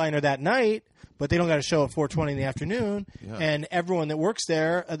got a headliner that night, but they don't got a show at 4:20 in the afternoon. Yeah. And everyone that works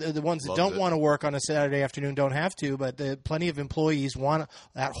there, the ones that don't want to work on a Saturday afternoon don't have to, but plenty of employees want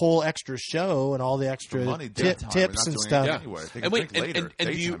that whole extra show and all the extra tips and stuff. Yeah. Anyway.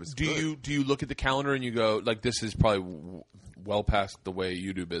 And do you look at the calendar and you go, like, this is probably well past the way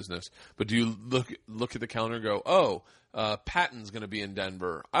you do business, but do you look at the calendar and go, Patton's going to be in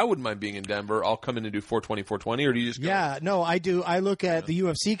Denver. I wouldn't mind being in Denver. I'll come in and do 420, or do you just go? Yeah, no, I do. I look at the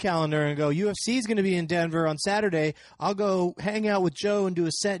UFC calendar and go, UFC's going to be in Denver on Saturday. I'll go hang out with Joe and do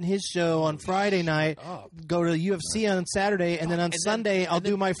a set in his show on Friday night, go to UFC on Saturday, and then on Sunday I'll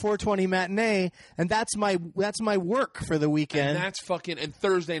do my 420 matinee, and that's my work for the weekend. And that's fucking, and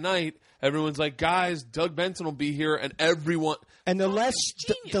Thursday night, everyone's like, guys, Doug Benson will be here, and everyone. And the less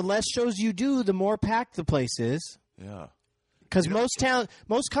shows you do, the more packed the place is. Yeah. Because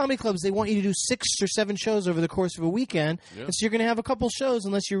most comedy clubs, they want you to do 6 or 7 shows over the course of a weekend. Yeah. And so you're going to have a couple shows,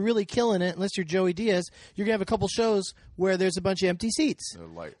 unless you're really killing it, unless you're Joey Diaz, you're going to have a couple shows where there's a bunch of empty seats.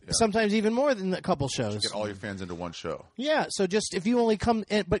 Sometimes even more than a couple shows. Get all your fans into one show. Yeah, so just if you only come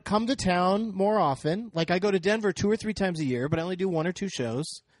to town more often. Like I go to Denver 2 or 3 times a year, but I only do 1 or 2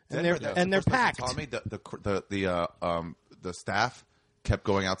 shows. And they're packed. Tommy, the staff kept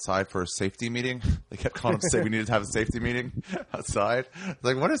going outside for a safety meeting. They kept calling up to say we needed to have a safety meeting outside.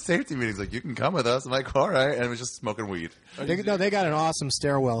 Like, what is safety meetings? Like, you can come with us. I'm like, all right. And it was just smoking weed. They got an awesome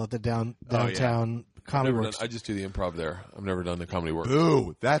stairail at the downtown Comedy Works. I just do the improv there. I've never done the Comedy Works.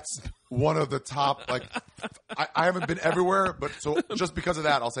 Ooh, that's one of the top, like, I haven't been everywhere, but so just because of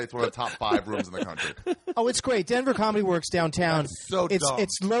that, I'll say it's one of the top 5 rooms in the country. Oh, it's great. Denver Comedy Works downtown. That's so dumb.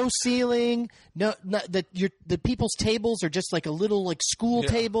 It's low ceiling. The people's tables are just like a little like school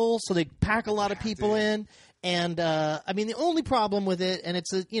table, so they pack a lot of people in. And I mean, the only problem with it, and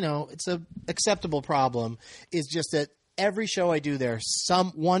it's a acceptable problem, is just that every show I do there,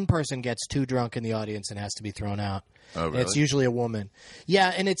 one person gets too drunk in the audience and has to be thrown out. Oh, really? And it's usually a woman.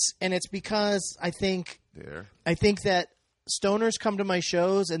 Yeah, and it's because I think that stoners come to my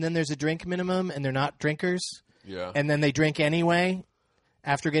shows and then there's a drink minimum and they're not drinkers. Yeah. And then they drink anyway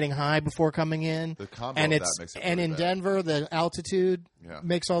after getting high before coming in. The combo and of that makes it and really in bad. Denver the altitude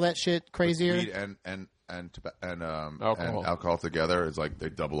makes all that shit crazier. Weed and alcohol together is like they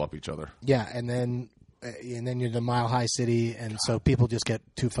double up each other. Yeah, and then you're the Mile High City, and so people just get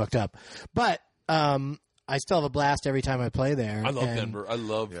too fucked up. But I still have a blast every time I play there. I love Denver. I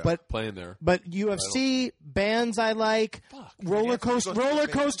love playing there. But UFC, bands I like, roller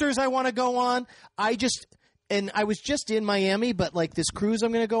coasters I want to go on. I was just in Miami, but like this cruise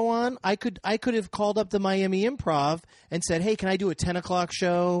I'm going to go on, I could have called up the Miami Improv and said, hey, can I do a 10 o'clock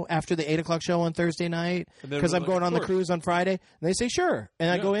show after the 8 o'clock show on Thursday night? Because I'm going on the cruise on Friday. And they say, sure. And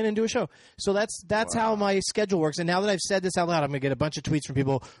I go in and do a show. So that's how my schedule works. And now that I've said this out loud, I'm going to get a bunch of tweets from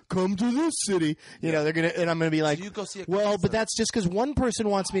people, come to this city. You know, and I'm going to be like, so you go see but that's just because one person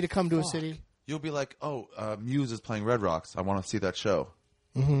wants me to come to a city. You'll be like, Muse is playing Red Rocks. I want to see that show.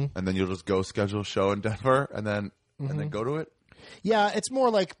 Mm-hmm. And then you'll just go schedule a show in Denver and then go to it. Yeah, it's more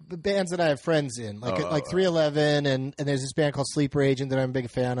like bands that I have friends in, like 311, and there's this band called Sleeper Agent that I'm a big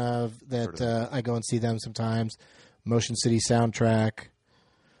fan of. That I go and see them sometimes. Motion City Soundtrack.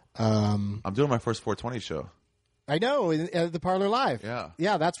 I'm doing my first 420 show. I know, the Parlor Live.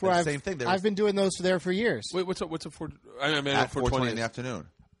 Yeah, that's where same thing. I've been doing those there for years. Wait, what's a at 420 in the afternoon?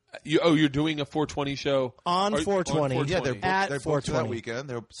 You're doing a 420 show on 420. Yeah, they're at booked 420 that weekend.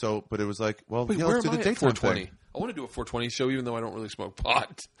 But it was like, well, Wait, let's do the daytime 420? thing. I want to do a 420 show, even though I don't really smoke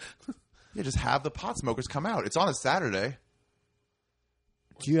pot. Yeah, just have the pot smokers come out. It's on a Saturday.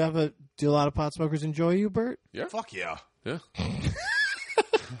 Do a lot of pot smokers enjoy you, Bert? Yeah, fuck yeah, yeah.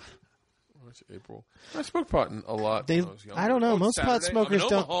 March, April. I smoked pot a lot. When I was younger. I don't know. Most Saturday, pot smokers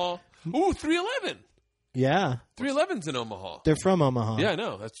don't. Ooh, 311. Yeah, 311's in Omaha. They're from Omaha. Yeah, I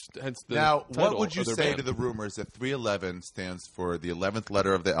know. That's hence the Now, title what would you of their say band. to the rumors that 311 stands for the 11th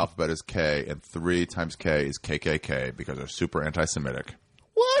letter of the alphabet is K, and 3 times K is KKK because they're super anti-Semitic?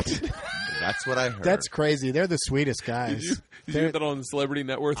 What? That's what I heard. That's crazy. They're the sweetest guys. Did you get that on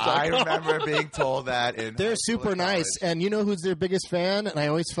CelebrityNetworth.com? I remember being told that. They're super nice, and you know who's their biggest fan? And I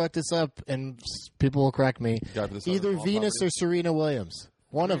always fuck this up, and people will correct me. Either Venus or Serena Williams.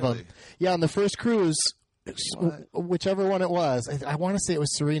 One of them. Yeah, on the first cruise, whichever one it was. I want to say it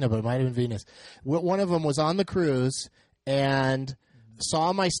was Serena, but it might have been Venus. One of them was on the cruise and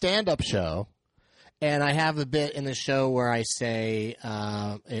saw my stand-up show. And I have a bit in the show where I say,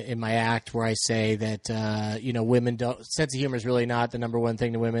 in my act, where I say that, women don't, sense of humor is really not the number one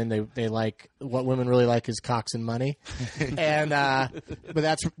thing to women. They like, what women really like is cocks and money. And,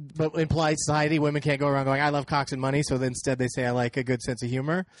 but in polite society, women can't go around going, I love cocks and money. So instead they say, I like a good sense of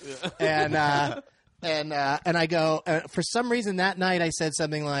humor. Yeah. And I go, for some reason that night I said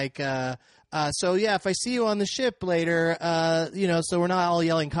something like, so yeah, if I see you on the ship later, so we're not all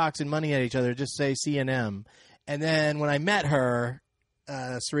yelling cocks and money at each other, just say C&M. And then when I met her,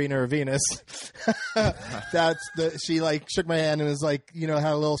 Serena or Venus, she like shook my hand and was like, had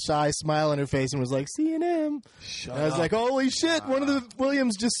a little shy smile on her face and was like, C&M. I was like, holy shit, one of the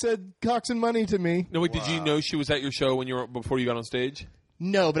Williams just said cocks and money to me. No, wait, did you know she was at your show before you got on stage?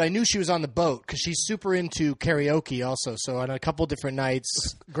 No, but I knew she was on the boat because she's super into karaoke also. So on a couple different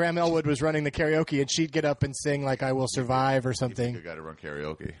nights, Graham Elwood was running the karaoke, and she'd get up and sing like "I Will Survive" or something. You got to run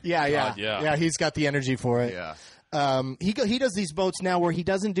karaoke. Yeah. He's got the energy for it. Yeah. He does these boats now where he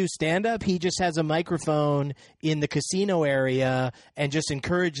doesn't do stand-up. He just has a microphone in the casino area and just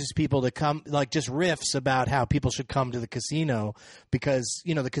encourages people to come, like just riffs about how people should come to the casino because,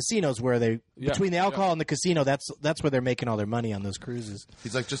 the casino's where between the alcohol and the casino, that's where they're making all their money on those cruises.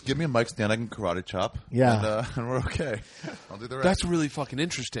 He's like, just give me a mic stand, I can karate chop. Yeah. And we're okay. I'll do the rest. That's really fucking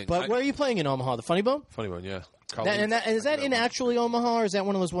interesting. But where are you playing in Omaha? The Funny Bone? Funny Bone, yeah. Is that in actually Omaha, or is that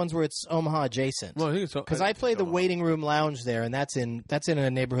one of those ones where it's Omaha adjacent? Well, I think it's because I play the waiting room lounge there, and that's in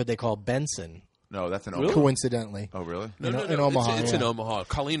a neighborhood they call Benson. No, that's in Omaha. Coincidentally. Oh, really? No, in Omaha. It's in Omaha.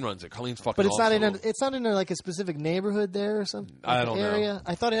 Colleen runs it. Colleen's fucking. But it's awesome. not in like a specific neighborhood there or something. I don't area. know.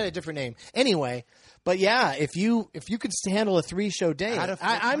 I thought it had a different name. Anyway, but yeah, if you could handle a 3-show day,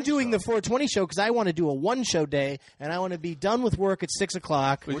 I'm doing the 420 show because I want to do a 1-show day, and I want to be done with work at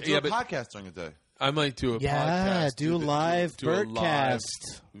 6:00. We'll do a podcast during the day. I might do a podcast. Yeah, do a live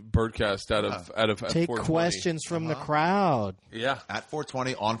Birdcast. Birdcast out of take 420. questions from the crowd. Yeah, at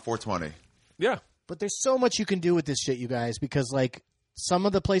 420 on 420. Yeah, but there's so much you can do with this shit, you guys, because like some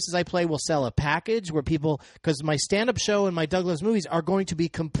of the places I play will sell a package where people, because my stand-up show and my Douglas movies are going to be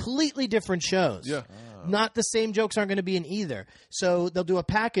completely different shows. Yeah. Not the same jokes aren't going to be in either. So they'll do a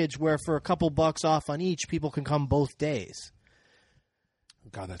package where for a couple bucks off on each, people can come both days.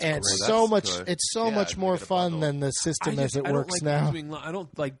 God, that's and great. It's so much more fun than the system as it works now. I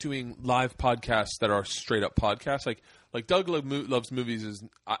don't like doing live podcasts that are straight up podcasts. Like Doug Loves Movies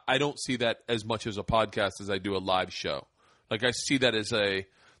I don't see that as much as a podcast as I do a live show. Like I see that as it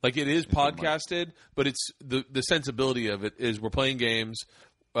is podcasted, but it's the sensibility of it is we're playing games.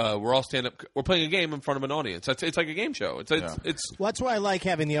 We're all stand up. We're playing a game in front of an audience. It's like a game show. It's well, that's why I like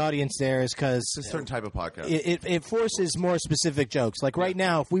having the audience there is because it's a certain type of podcast. It forces more specific jokes. Like right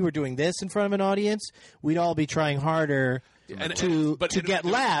now, if we were doing this in front of an audience, we'd all be trying harder to get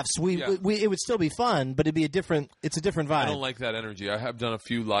laughs. It would still be fun, but it'd be it's a different vibe. I don't like that energy. I have done a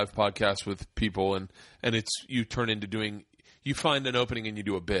few live podcasts with people, and it's you turn into doing. You find an opening and you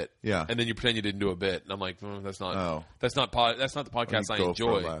do a bit, yeah, and then you pretend you didn't do a bit, and I'm like, that's not the podcast I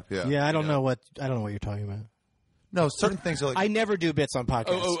enjoy. I don't know what you're talking about. No, certain things are like I never do bits on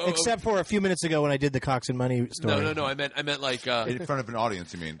podcasts, except for a few minutes ago when I did the Cox and Money story. No. I meant like in front of an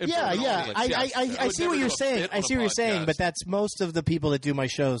audience. You mean? Yeah. I see what you're saying. I see what you're saying, but that's most of the people that do my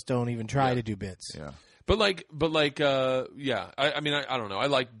shows don't even try to do bits. Yeah. Yeah. I mean, I don't know. I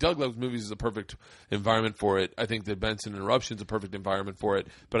like Doug Loves Movies is a perfect environment for it. I think that Benson Interruption is a perfect environment for it.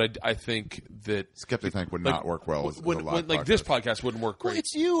 But I think that Skeptic Tank would not work well as a live like podcast. this podcast wouldn't work great. Well,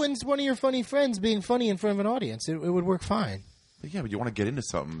 it's you and one of your funny friends being funny in front of an audience. It would work fine. But yeah, but you want to get into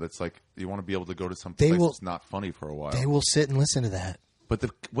something that's like you want to be able to go to some place that's not funny for a while. They will sit and listen to that. But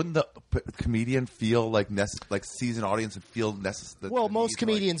wouldn't the comedian feel like sees an audience and feel necessary? Well, most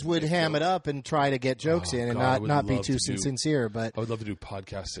comedians would ham it up and try to get jokes in and not be too sincere. But I would love to do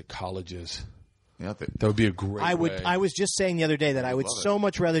podcasts at colleges. Yeah, that would be a great way. I was just saying the other day that I would so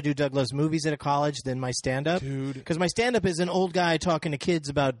much rather do Doug Loves Movies at a college than my stand-up. Dude. Because my stand-up is an old guy talking to kids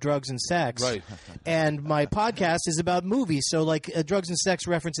about drugs and sex. Right. And my podcast is about movies. So, like, drugs and sex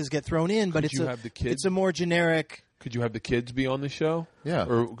references get thrown in, but it's a more generic... Could you have the kids be on the show? Yeah.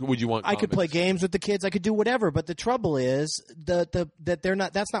 Or would you want I could play games with the kids. I could do whatever. But the trouble is that they're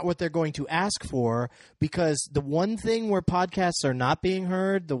not. That's not what they're going to ask for, because the one thing where podcasts are not being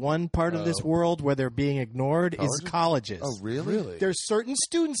heard, the one part of this world where they're being ignored is colleges. Oh, really? There's certain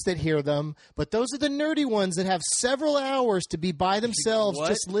students that hear them, but those are the nerdy ones that have several hours to be by themselves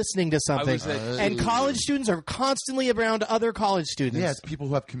just listening to something. And college students are constantly around other college students. Yeah, it's people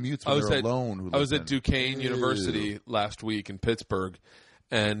who have commutes when they're alone. I was at Duquesne University last week in Pittsburgh,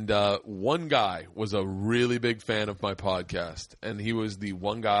 and one guy was a really big fan of my podcast, and he was the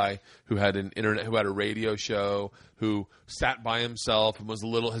one guy who had who had a radio show, who sat by himself and was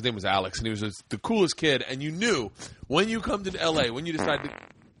his name was Alex, and he was the coolest kid, and you knew when you come to LA, when you decide to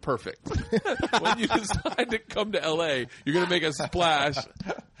perfect. When you decide to come to LA, you're going to make a splash.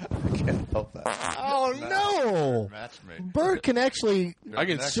 I can't help that. Oh no! Bert can actually. I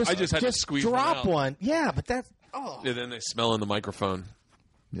just had to squeeze drop one. Yeah, but that's. Oh. Yeah, then they smell in the microphone.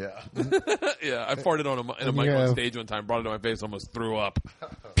 Yeah. Yeah, I farted in a mic on stage one time, brought it to my face, almost threw up.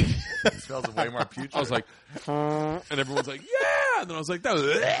 It smells way more putrid. I was like, and everyone's like, yeah! And then I was like, that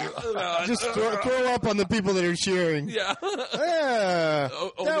was just throw up on the people that are cheering. Yeah. Yeah.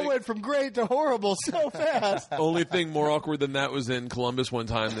 That went from great to horrible so fast. Only thing more awkward than that was in Columbus one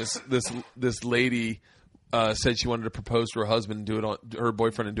time. This lady said she wanted to propose to her husband, her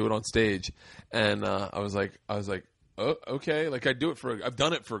boyfriend, and do it on stage. And I was like, oh, okay. Like I've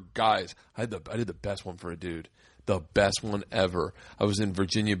done it for guys. I did the best one for a dude. The best one ever. I was in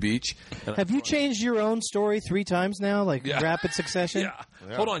Virginia Beach. And have you changed your own story 3 times now, like rapid succession?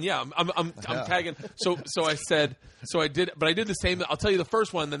 Yeah. Hold on. Yeah, I'm tagging. So I did, but I did the same. I'll tell you the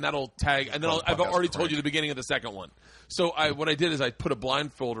first one, then that'll tag, and then I've already told you the beginning of the second one. So what I did is I put a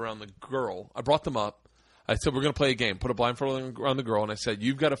blindfold around the girl. I brought them up. I said, we're going to play a game. Put a blindfold around the girl, and I said,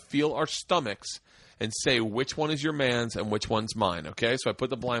 you've got to feel our stomachs and say which one is your man's and which one's mine, okay? So I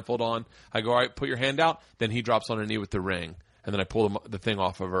put the blindfold on. I go, all right, put your hand out. Then he drops on her knee with the ring. And then I pull the thing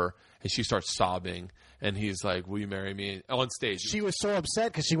off of her, and she starts sobbing. And he's like, will you marry me? On stage. She was so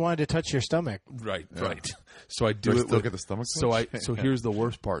upset because she wanted to touch your stomach. Right. So I do it. Still get the stomach touch? So here's the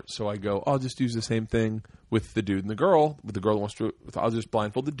worst part. So I go, I'll just use the same thing with the dude and the girl. With the girl that wants to, I'll just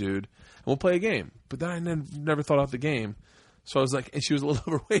blindfold the dude, and we'll play a game. But then I never thought out the game. So I was like, and she was a little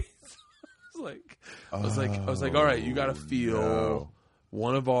overweight. I was like, all right, you got to feel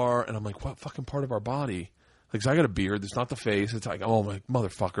one of our, and I'm like, what fucking part of our body? Like, 'cause I got a beard. It's not the face. It's like, oh my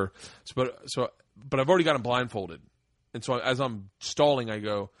motherfucker. But I've already got him blindfolded, and so as I'm stalling, I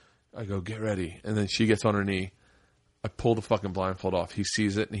go, get ready, and then she gets on her knee. I pull the fucking blindfold off. He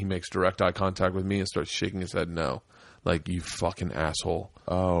sees it, and he makes direct eye contact with me and starts shaking his head no, like, you fucking asshole.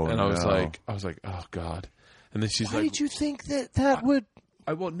 Oh, and I was like, oh god. And then she's Why did you think that would?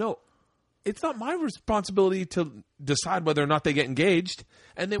 I won't know. It's not my responsibility to decide whether or not they get engaged,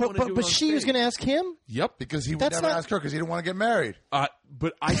 and they want to do it But on she stage. was going to ask him? Yep, because he would never ask her because he didn't want to get married.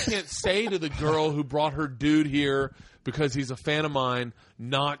 But I can't say to the girl who brought her dude here because he's a fan of mine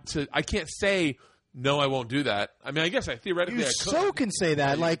not to. I can't say no, I won't do that. I mean, I guess theoretically I could. Can say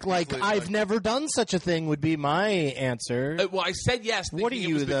that. Like I've never done such a thing would be my answer. Well, I said yes. What are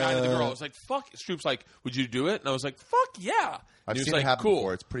you, the guy to the girl? I was like, fuck. Stroop's like, would you do it? And I was like, fuck yeah. I've seen it happen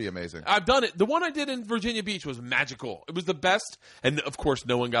before. It's pretty amazing. I've done it. The one I did in Virginia Beach was magical. It was the best. And, of course,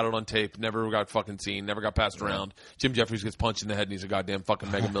 no one got it on tape. Never got fucking seen. Never got passed around. Jim Jeffries gets punched in the head and he's a goddamn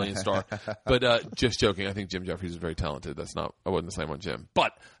fucking mega million star. But just joking. I think Jim Jeffries is very talented. I wasn't the same on Jim.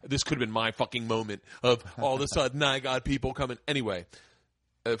 But this could have been my fucking moment of all of a sudden I got people coming. Anyway,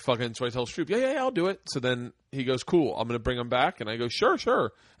 so I tell Stroop, yeah, I'll do it. So then he goes, cool, I'm going to bring him back. And I go,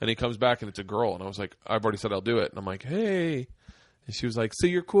 sure. And he comes back and it's a girl. And I was like, I've already said I'll do it. And I'm like, hey. And she was like, so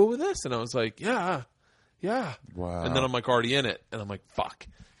you're cool with this? And I was like, yeah. Wow. And then I'm like already in it. And I'm like, fuck.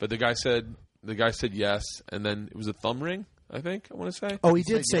 But the guy said yes. And then it was a thumb ring. I think I want to say. Oh, he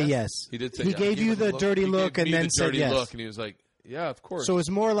did say yes. He did say he yes. gave you the dirty look and then said yes. Look, and he was like, "Yeah, of course." So it was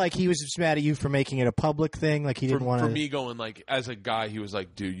more like he was just mad at you for making it a public thing. Like he didn't want to. For me, going like as a guy, he was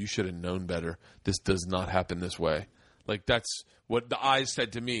like, "Dude, you should have known better. This does not happen this way." Like that's what the eyes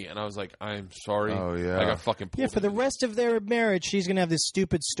said to me, and I was like, "I'm sorry." Oh yeah, I got fucking pulled. Yeah, for the rest of their marriage, she's gonna have this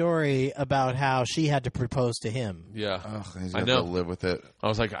stupid story about how she had to propose to him. Yeah, he's I gonna know. have to live with it. I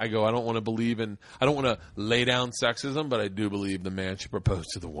was like, I don't want to believe in, I don't want to lay down sexism, but I do believe the man should propose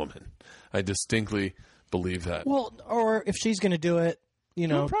to the woman. I distinctly believe that. Well, or if she's gonna do it,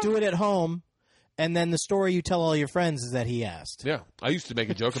 do it at home. And then the story you tell all your friends is that he asked. Yeah, I used to make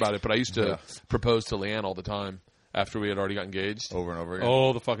a joke about it, but I used to propose to Leanne all the time. After we had already got engaged. Over and over again?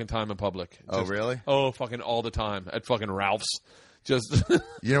 All the fucking time in public. Oh, really? Oh, fucking all the time. At fucking Ralph's. Just.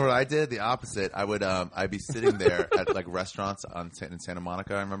 You know what I did? The opposite. I'd be sitting there at like restaurants in Santa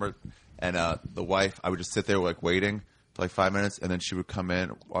Monica, I remember. And the wife, I would just sit there like waiting for like 5 minutes. And then she would come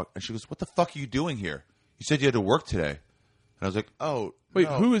in and she goes, "What the fuck are you doing here? You said you had to work today." And I was like, "Oh, wait,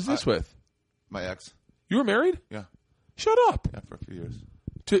 no, who is this with?" My ex. You were married? Yeah. Shut up. Yeah, for a few years.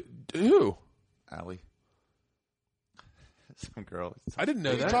 To who? Allie. Some girl. I didn't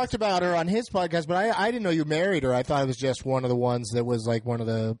know He that. talked about her on his podcast, but I didn't know you married her. I thought it was just one of the ones that was like one of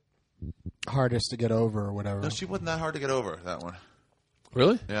the hardest to get over or whatever. No, she wasn't that hard to get over, that one.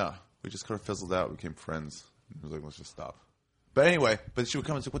 Really? Yeah. We just kind of fizzled out. We became friends. I was like, let's just stop. But anyway, she would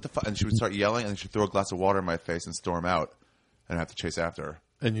come and say, "What the fuck?" And she would start yelling, and then she'd throw a glass of water in my face and storm out. And I'd have to chase after her.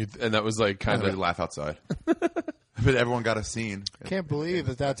 And that was like kind And of. we'd laugh outside. But everyone got a scene. I can't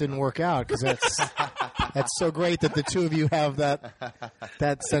believe that didn't work out because that's so great that the two of you have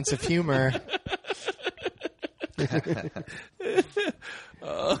that sense of humor.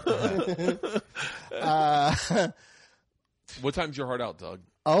 What time's your heart out, Doug?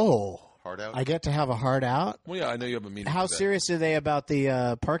 Oh. Hard out? I get to have a hard out? Well, yeah, I know you have a meeting. How today. serious are they about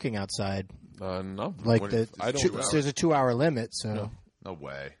the parking outside? No. Like I don't. there's a 2-hour limit, so No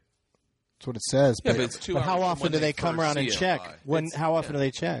way. that's what it says. Yeah, but it's 2 hours how from often when do they they come first around and see it. check? How often do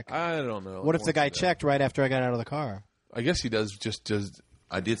they check? I don't know. What if the guy checked right after I got out of the car? I guess he does. Just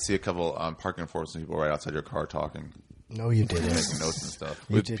I did see a couple parking enforcement people right outside your car talking. No, you didn't. Making notes and stuff.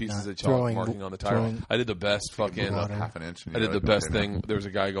 You with did pieces not. of chalk marking on the tire. Throwing- I did the best fucking. water. Half an inch. I did the best thing. There was a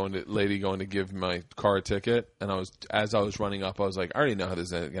guy lady going to give my car a ticket, and as I was running up, I was like, I already know how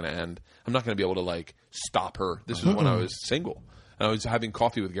this is going to end. I'm not going to be able to like stop her. This is when I was single, and I was having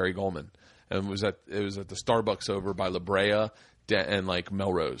coffee with Gary Goldman, and it was at the Starbucks over by La Brea and like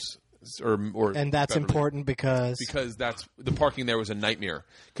Melrose. And that's Beverly. important because that's the parking there was a nightmare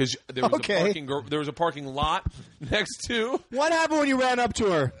because there was there was a parking lot next to. What happened when you ran up to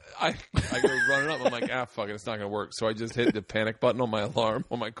her? I go running up. I'm like, fuck it, it's not gonna work. So I just hit the panic button on my alarm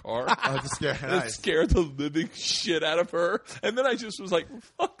on my car. It Scared the living shit out of her. And then I just was like,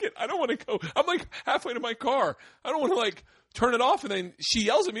 fuck it, I don't want to go. I'm like halfway to my car. I don't want to like turn it off, and then she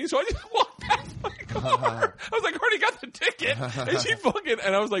yells at me, so I just walk past my car. I was like, I already got the ticket, and she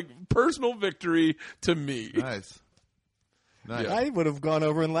and I was like, personal victory to me. Nice. Yeah. I would have gone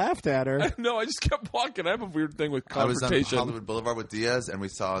over and laughed at her. No, I just kept walking. I have a weird thing with confrontation. I was on Hollywood Boulevard with Diaz, and we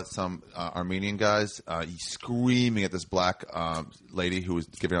saw some Armenian guys screaming at this black lady who was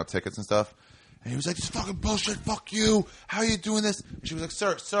giving out tickets and stuff. And he was like, "This fucking bullshit, fuck you. How are you doing this?" And she was like,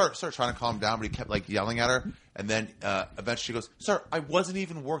 sir, trying to calm down, but he kept like yelling at her. And then eventually she goes, "Sir, I wasn't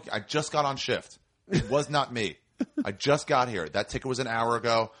even working. I just got on shift. It was not me. I just got here. That ticket was an hour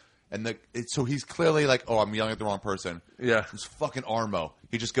ago." And so he's clearly like, "Oh, I'm yelling at the wrong person." Yeah. It's fucking Armo.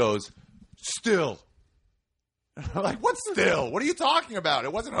 He just goes, "Still." And I'm like, "What still? What are you talking about?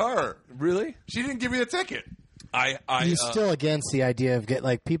 It wasn't her. Really? She didn't give me the ticket." He's still against the idea of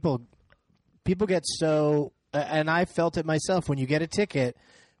people get so, and I felt it myself. When you get a ticket,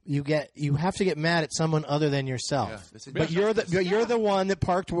 you have to get mad at someone other than yourself. Yeah. But you're the one that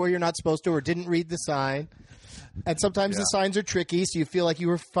parked where you're not supposed to or didn't read the sign. And sometimes the signs are tricky, so you feel like you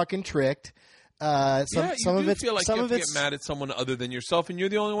were fucking tricked. Some of it feel like you have to get mad at someone other than yourself, and you're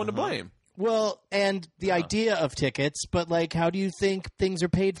the only one to blame. Well, and the idea of tickets, but like, how do you think things are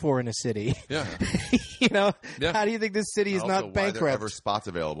paid for in a city? Yeah, How do you think this city is not bankrupt? Why there ever spots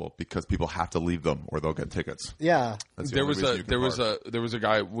available? Because people have to leave them, or they'll get tickets. Yeah, there was a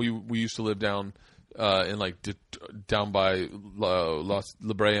guy we used to live down in like down by La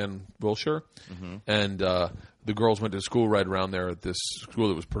Brea and Wilshire, and the girls went to school right around there at this school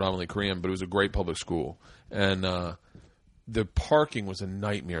that was predominantly Korean, but it was a great public school, and the parking was a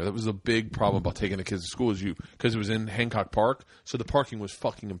nightmare. That was a big problem about taking the kids to school, because it was in Hancock Park, so the parking was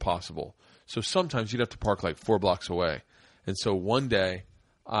fucking impossible. So sometimes you'd have to park like 4 blocks away. And so one day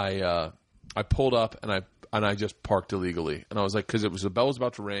I pulled up and and I just parked illegally. And I was like, because the bell was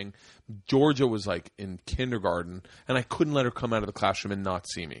about to ring. Georgia was like in kindergarten, and I couldn't let her come out of the classroom and not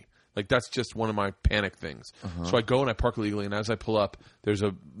see me. Like, that's just one of my panic things. So I go and I park illegally, and as I pull up, there's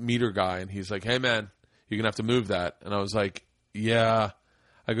a meter guy, and he's like, hey, man, you're going to have to move that. And I was like, yeah.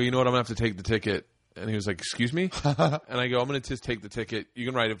 I go, you know what, I'm going to have to take the ticket. And he was like, excuse me? And I go, I'm going to just take the ticket. You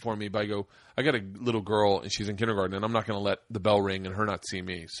can write it for me. But I go, I got a little girl, and she's in kindergarten, and I'm not going to let the bell ring and her not see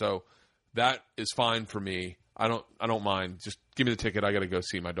me. So that is fine for me. I don't mind. Just give me the ticket. I got to go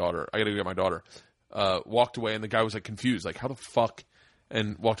see my daughter. I got to go get my daughter. Walked away, and the guy was like confused. Like, how the fuck?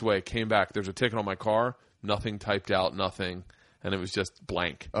 And walked away, came back. There's a ticket on my car, nothing typed out, nothing. And it was just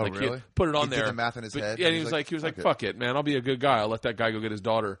blank. Oh, like, really? He put it on he there. Did the math in his head. Yeah, and he was like, fuck it, man. I'll be a good guy. I'll let that guy go get his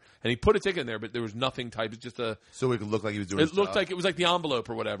daughter. And he put a ticket in there, but there was nothing typed. It's just so it could look like he was doing. It looked like it was like the envelope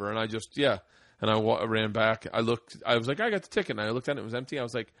or whatever. And I just And I ran back. I looked. I was like, I got the ticket. And I looked at it. It was empty. I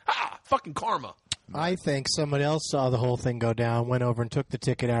was like, fucking karma. I think someone else saw the whole thing go down, went over and took the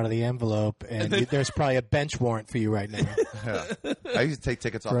ticket out of the envelope, and there's probably a bench warrant for you right now. Yeah. I used to take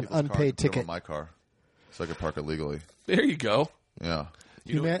tickets off for an people's unpaid cars ticket in my car, so I could park it legally. There you go. Yeah.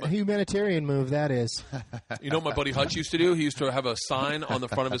 Humanitarian move, that is. You know what my buddy Hutch used to do? He used to have a sign on the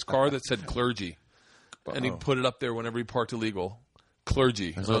front of his car that said clergy. And he'd put it up there whenever he parked illegal.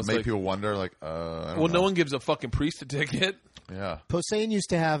 Clergy. So it made people wonder, like, I don't know. No one gives a fucking priest a ticket. Yeah. Posehn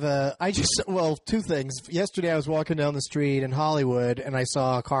used to have two things. Yesterday I was walking down the street in Hollywood, and I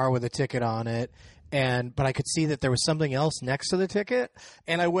saw a car with a ticket on it. But I could see that there was something else next to the ticket,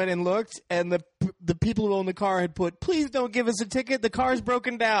 and I went and looked, and the people who owned the car had put, "Please don't give us a ticket. The car's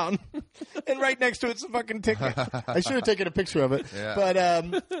broken down," and right next to it's a fucking ticket. I should have taken a picture of it,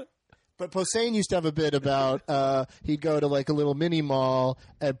 But Posehn used to have a bit about he'd go to like a little mini mall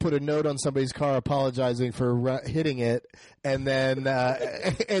and put a note on somebody's car apologizing for hitting it, and then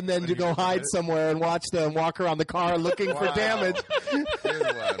to go hide somewhere and watch them walk around the car looking for damage. Good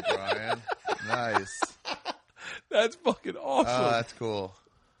one, Brian. Nice. That's fucking awesome. That's cool.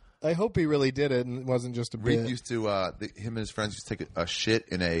 I hope he really did it and it wasn't just a bit. Reed used to, him and his friends used to take a shit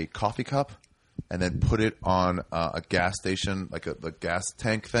in a coffee cup and then put it on a gas station, like the gas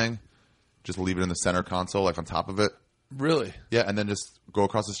tank thing. Just leave it in the center console, like on top of it. Really? Yeah, and then just go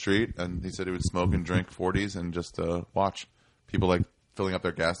across the street. And he said he would smoke and drink 40s and just watch people like filling up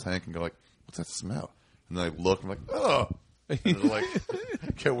their gas tank and go like, "What's that smell?" And then they look and like, "Oh." And they're like,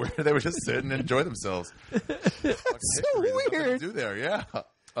 get weird. They would just sit and enjoy themselves. That's so weird. Do there, yeah.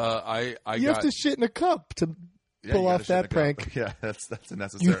 You have to shit in a cup to pull off that prank. Yeah, that's a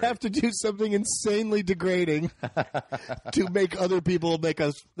necessary. You have to do something insanely degrading to make other people make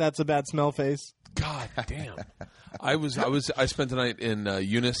us. That's a bad smell face. God damn. I spent the night in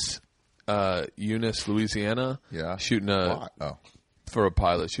Eunice, Louisiana. Yeah. Shooting a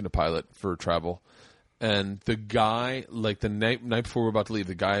pilot for travel. And the guy, like the night before we're about to leave,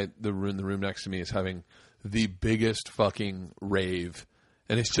 the guy in the room next to me is having the biggest fucking rave.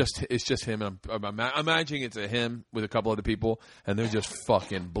 And it's just him. And I'm imagining it's him with a couple other people, and they're just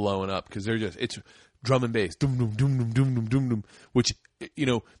fucking blowing up because it's drum and bass, doom doom doom doom doom doom doom doom. Which,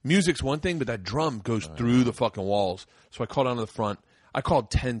 music's one thing, but that drum goes through the fucking walls. So I called down to the front. I called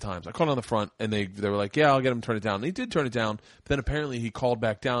 10 times. I called on the front, and they were like, "Yeah, I'll get him to turn it down." And he did turn it down, but then apparently he called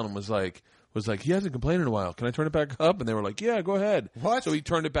back down and was like, he hasn't complained in a while. Can I turn it back up? And they were like, yeah, go ahead. What? So he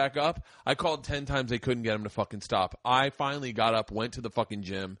turned it back up. I called 10 times. They couldn't get him to fucking stop. I finally got up, went to the fucking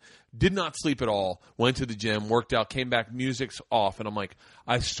gym, did not sleep at all, went to the gym, worked out, came back, music's off. And I'm like,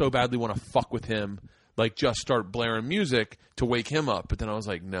 I so badly want to fuck with him, like just start blaring music to wake him up. But then I was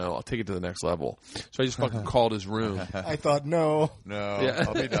like, no, I'll take it to the next level. So I just fucking called his room. I thought, no. Yeah.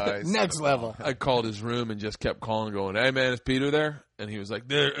 I'll be nice. Next level. I called his room and just kept calling, going, hey, man, is Peter there? And he was like,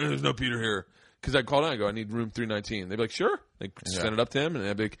 there's no Peter here. Because I'd call down and go, I need room 319. They'd be like, sure. They'd send it up to him, and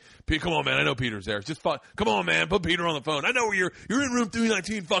I'd be like, Pete, come on, man. I know Peter's there. Just come on, man. Put Peter on the phone. I know where you're in room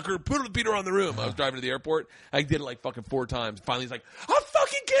 319, fucker. Put Peter on the room. I was driving to the airport. I did it like fucking 4 times. Finally, he's like, I'll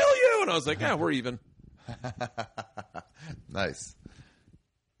fucking kill you. And I was like, yeah, we're even. Nice.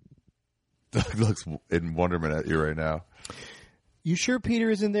 Doug looks in wonderment at you right now. You sure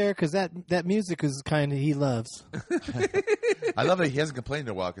Peter is in there? Because that music is kind of he loves. I love that he hasn't complained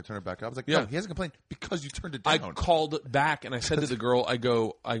in a while. I can turn it back up. I was like, no, he hasn't complained because you turned it down. I called back and I said to the girl, I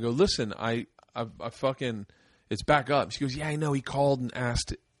go, listen, I fucking, it's back up. She goes, yeah, I know. He called and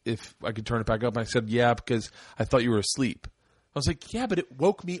asked if I could turn it back up. And I said, yeah, because I thought you were asleep. I was like, yeah, but it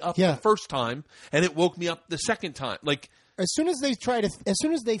woke me up the first time and it woke me up the second time. Like, as soon as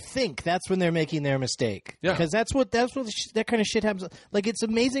they think, that's when they're making their mistake. Yeah. Because that's what that kind of shit happens. Like, it's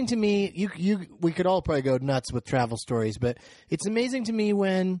amazing to me. We could all probably go nuts with travel stories, but it's amazing to me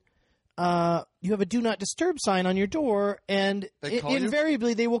when you have a do not disturb sign on your door, and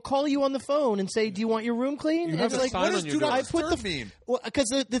invariably they will call you on the phone and say, "Do you want your room clean?" You have it's a sign what does on your do door. not disturb mean? Well, because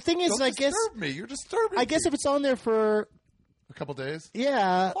the thing is, Don't I guess disturb me. You're disturbing I guess me. if it's on there for A couple days?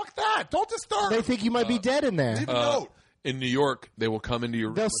 yeah, Fuck that. Don't disturb. they think you might be dead in there. Leave a note. In New York, they will come into your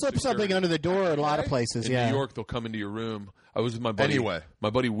room. They'll with slip security. something under the door at a lot of places. In yeah, New York, they'll come into your room. I was with my buddy. Anyway. My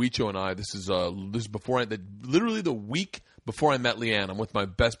buddy Wicho and I. This is before literally the week before I met Leanne. I'm with my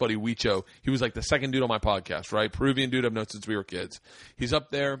best buddy Wicho. He was like the second dude on my podcast, right? Peruvian dude I've known since we were kids. He's up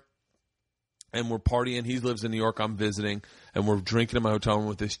there, and we're partying. He lives in New York. I'm visiting, and we're drinking in my hotel room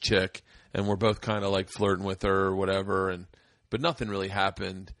with this chick, and we're both kind of like flirting with her or whatever, but nothing really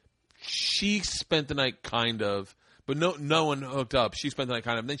happened. She spent the night kind of. But no one hooked up. She spent the night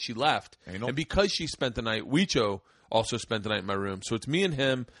kind of, and then she left. And because she spent the night, Wicho also spent the night in my room. So it's me and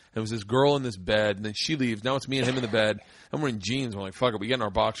him, and it was this girl in this bed, and then she leaves. Now it's me and him in the bed, and we're in jeans. We're like, fuck it, we get in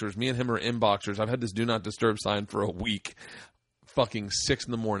our boxers. Me and him are in boxers. I've had this do not disturb sign for a week. Fucking 6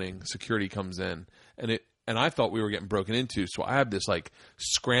 a.m, security comes in, and I thought we were getting broken into, so I have this like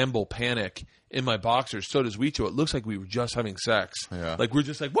scramble panic in my boxers. So does Wicho. It looks like we were just having sex. Yeah. Like we're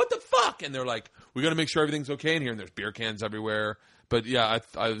just like, what the fuck? And they're like, we got to make sure everything's okay in here. And there's beer cans everywhere. But yeah,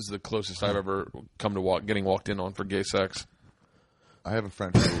 I was the closest I've ever come to getting walked in on for gay sex. I have a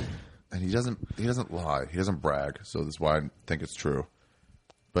friend who, and he doesn't lie. He doesn't brag. So that's why I think it's true.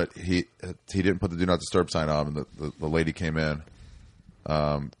 But he didn't put the do not disturb sign on, and the lady came in,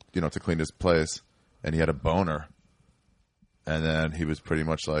 to clean his place, and he had a boner. And then he was pretty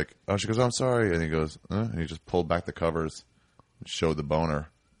much like, oh, she goes, oh, I'm sorry. And he goes, and he just pulled back the covers and showed the boner.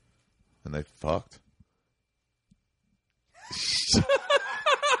 And they fucked.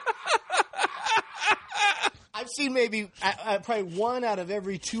 I've seen maybe probably 1 out of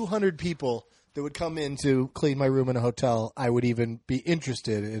every 200 people that would come in to clean my room in a hotel, I would even be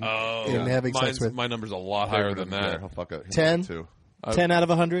interested in having sex with. My number's a lot higher than that. He'll fuck it. 10? 10 out of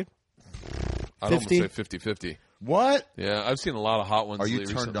 100? I'd almost say 50-50. What? Yeah, I've seen a lot of hot ones. Are you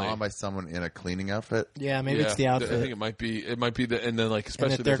turned recently. on by someone in a cleaning outfit? Yeah, maybe it's the outfit. I think it might be the, and then like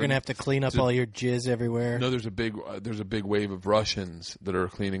especially and that they're going to have to clean up all your jizz everywhere. No, there's a big wave of Russians that are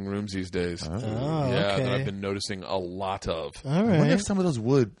cleaning rooms these days. Oh, yeah, okay. that I've been noticing a lot of. All I right. wonder if some of those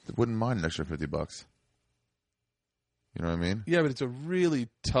wouldn't mind an extra $50. You know what I mean? Yeah, but it's a really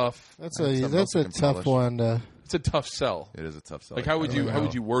tough. That's a tough one. It's a tough sell. It is a tough sell. Like how would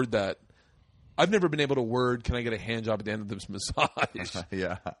you word that? I've never been able to word, can I get a hand job at the end of this massage?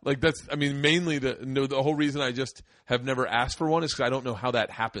 Yeah. Like mainly the whole reason I just have never asked for one is because I don't know how that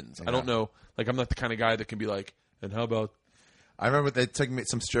happens. Yeah. I don't know. Like I'm not the kind of guy that can be like, and how about? I remember they took me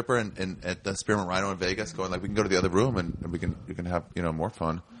some stripper at the Spearmint Rhino in Vegas, going like, we can go to the other room and we can have more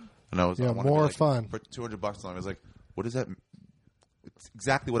fun. And I was more fun for $200. And I was like, what is that? It's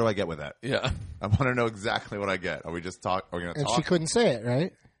exactly what do I get with that? Yeah, I want to know exactly what I get. Are we just talk? Are we going to talk? And she couldn't say it,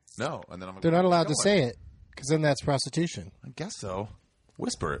 right? No, and then I'm like, they're not allowed to say it because then that's prostitution. I guess so.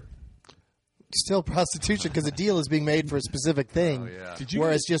 Whisper it. Still prostitution because the deal is being made for a specific thing. Oh, yeah.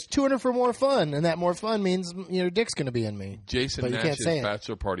 Whereas just 200 for more fun, and that more fun means dick's going to be in me. Jason Nash's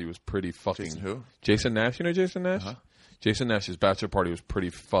bachelor party was pretty fucking. Jason who? Jason Nash. You know Jason Nash? Uh-huh. Jason Nash's bachelor party was pretty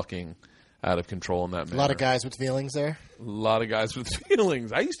fucking out of control in that manner. A lot of guys with feelings there. A lot of guys with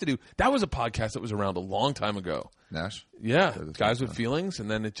feelings. I used to do that. Was a podcast that was around a long time ago. Nash? Yeah, guys with feelings,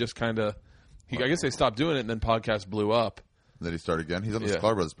 and then it just kind of. I guess they stopped doing it, and then podcast blew up. And then he started again. He's on the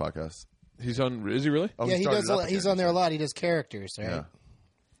Sklar Brothers podcast. He's on. Is he really? Oh, yeah, he does. He's on there a lot. He does characters, right? Yeah.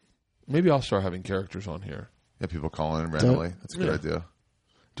 Maybe I'll start having characters on here. Yeah, people call in randomly. That's a good idea.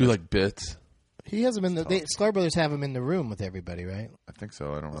 Do like bits. He has them in the. Sklar Brothers have him in the room with everybody, right? I think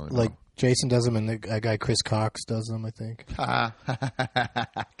so. I don't really know. Like Jason does them, and the guy Chris Cox does them. I think.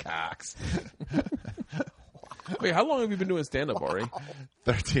 Cox. Wait, how long have you been doing stand-up, Ari?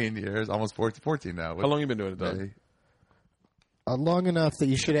 13 years, almost 14 now. How long have you been doing it, Doug? Long enough that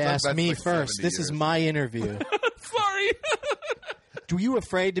you should have asked me first. This is my interview. Sorry. Were you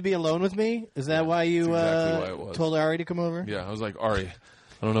afraid to be alone with me? Is that why you told Ari to come over? Yeah, I was like, Ari,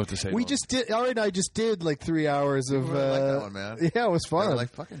 I don't know what to say. Ari and I just did like 3 hours of. I like that one, man. Yeah, it was fun.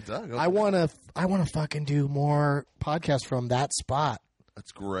 Like fucking Doug. I want to fucking do more podcasts from that spot.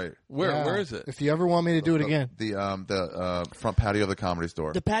 That's great. Where is it? If you ever want me to do it again. The front patio of the Comedy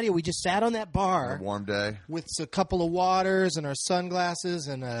Store. The patio. We just sat on that bar. On a warm day. With a couple of waters and our sunglasses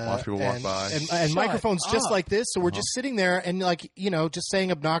and watch people walk by. And microphones just like this. So we're just sitting there and just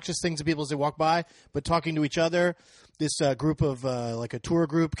saying obnoxious things to people as they walk by, but talking to each other. This group of like a tour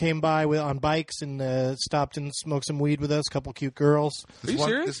group came by on bikes and stopped and smoked some weed with us. A couple cute girls. Are you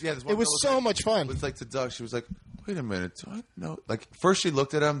serious? This it was so much fun. It was like to Doug. She was like, wait a minute, do I know? Like, first she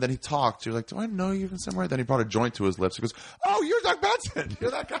looked at him, then he talked. You're like, do I know you from somewhere? Then he brought a joint to his lips. He goes, oh, you're Doug Benson.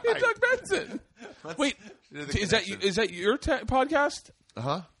 You're that guy. You're Doug Benson. Wait, is that your podcast?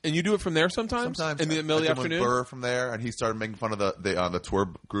 Uh-huh. And you do it from there sometimes? In the middle of the afternoon? Burr from there, and he started making fun of the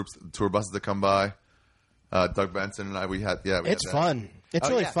tour groups, the tour buses that come by. Doug Benson and I, it's fun. It's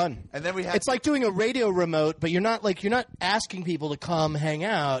really fun. And then it's like doing a radio remote, but you're not asking people to come hang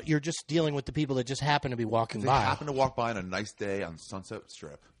out. You're just dealing with the people that just happen to be walking by. They happen to walk by on a nice day on Sunset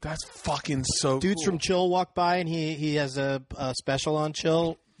Strip. That's fucking so Dudes cool. from Chill walk by, and he has a special on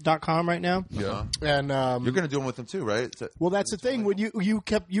Chill.com right now. Yeah. And you're going to do them with them too, right? Well, that's the thing. When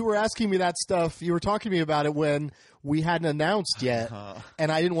you were asking me that stuff, you were talking to me about it when we hadn't announced yet,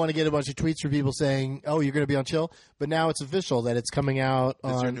 and I didn't want to get a bunch of tweets from people saying, "Oh, you're going to be on Chill," but now it's official that it's coming out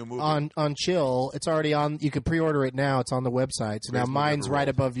on Chill. It's already on. You can pre-order it now. It's on the website. So now mine's right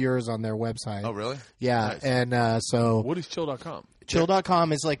above yours on their website. Oh, really? Yeah, nice. And so what is Chill.com?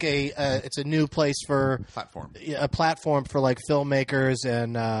 Chill.com is like it's a new place for a platform for like filmmakers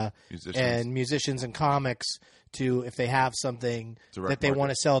and musicians and comics to, if they have something that they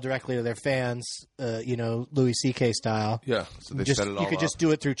want to sell directly to their fans, Louis C.K. style. Yeah, so they set it all you could just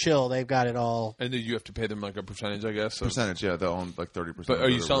do it through Chill. They've got it all. And then you have to pay them like a percentage, I guess. Percentage, yeah. They'll own like 30%. But are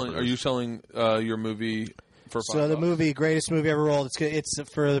you selling your movie? So the movie, greatest movie ever rolled. It's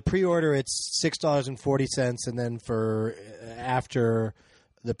for the pre-order. It's $6.40, and then for after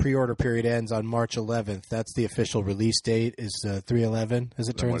the pre-order period ends on March 11th. That's the official release date. Is 3/11, as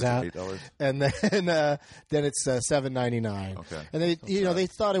it turns out. $8? And then it's $7.99. Okay. And they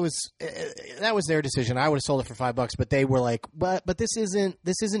thought it was that was their decision. I would have sold it for $5, but they were like, but this isn't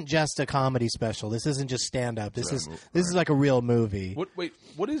just a comedy special. This isn't just stand up. This is like a real movie.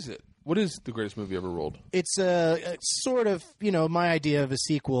 What is it? What is the greatest movie ever rolled? It's sort of, my idea of a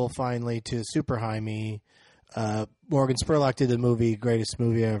sequel finally to Super High Me. Morgan Spurlock did the movie Greatest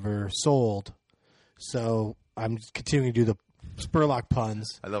Movie Ever Sold. So I'm continuing to do the Spurlock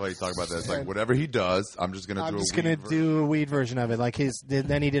puns. I love how you talk about that. It's like whatever he does, I'm just going to do a weed version of it. Like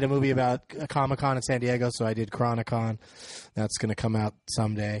then he did a movie about Comic-Con in San Diego, so I did Chronicon. That's going to come out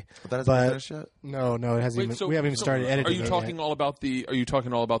someday. But that hasn't been finished yet? No, it hasn't. We haven't even started editing. Are you talking all about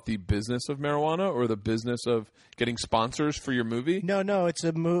the business of marijuana or the business of getting sponsors for your movie? No, it's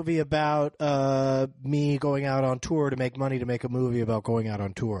a movie about me going out on tour to make money to make a movie about going out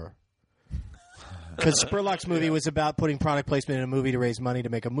on tour. Because Spurlock's movie was about putting product placement in a movie to raise money to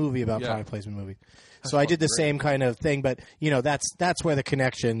make a movie about product placement movie. So I did the same kind of thing, but that's where the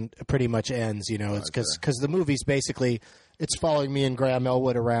connection pretty much ends. It's because the movie's basically it's following me and Graham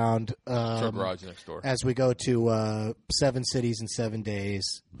Elwood around garage next door as we go to 7 cities in 7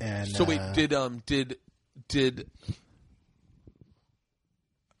 days. And so wait, did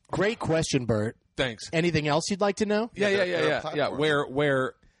great question, Bert. Thanks. Anything else you'd like to know? Yeah.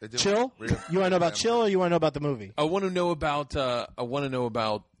 Where? Chill? You want to know about Chill, or you want to know about the movie? I want to know about.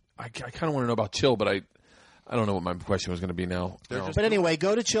 I kind of want to know about Chill, but I don't know what my question was going to be now. But anyway,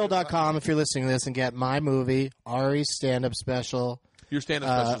 go to chill.com if you're listening to this and get my movie, Ari's stand-up special. Your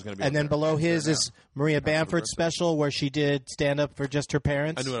stand-up special is going to be. And then below his is Maria Bamford's special, where she did stand-up for just her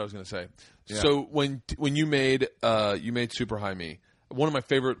parents. I knew what I was going to say. Yeah. So when you made Super High Me.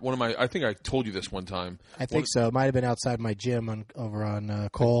 I think I told you this one time. I think so. It might have been outside my gym over on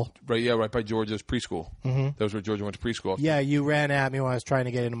Cole. Right by Georgia's preschool. Mm-hmm. That was where Georgia went to preschool. Yeah, you ran at me when I was trying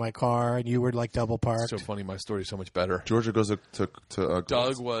to get into my car, and you were like double parked. So funny. My story's so much better. Georgia goes to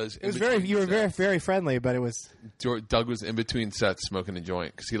Doug was. It was you were very, very friendly, but it was. Doug was in between sets smoking a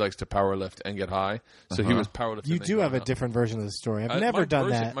joint because he likes to power lift and get high. So he was powerlifting. You do have a different version of the story. I've never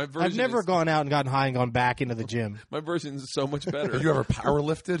done that. I've never gone out and gotten high and gone back into the gym. My version is so much better. Have you ever power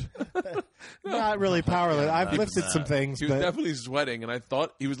lifted? Not really powerless. I've lifted some things. He was definitely sweating, and I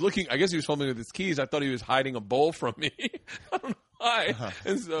thought he was looking. I guess he was filming with his keys. I thought he was hiding a bowl from me. I don't know why.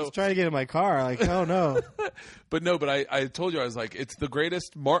 And so I was trying to get in my car. Like, oh no. But I told you I was like, it's the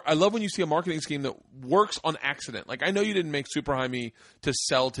greatest. I love when you see a marketing scheme that works on accident. Like, I know you didn't make Super High Me to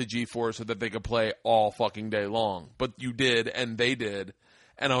sell to G4 so that they could play all fucking day long, but you did, and they did.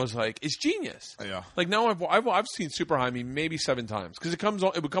 And I was like, it's genius. Yeah. Like now I've seen Super High Me maybe 7 times because it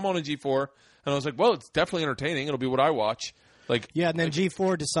would come on a G4, and I was like, well, it's definitely entertaining. It'll be what I watch. Like and then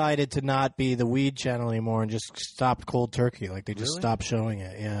G4 decided to not be the weed channel anymore and just stopped cold turkey. Like they just stopped showing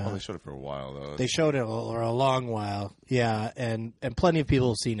it. Yeah. Oh, they showed it for a while though. They showed it for a long while. Yeah, and plenty of people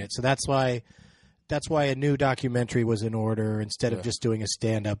have seen it. So that's why a new documentary was in order instead of just doing a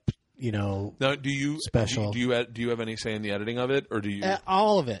stand-up. Now, special. Do you have any say in the editing of it, or do you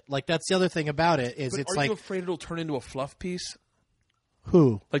all of it? Like that's the other thing about it is but it's are like. Are you afraid it'll turn into a fluff piece?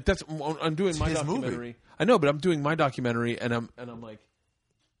 Who? Like I'm doing my documentary. Movie. I know, but I'm doing my documentary, and I'm like,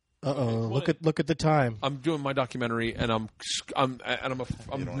 Look at the time. I'm doing my documentary, and I'm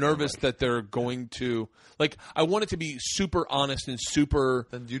nervous that they're going to like. I want it to be super honest and super.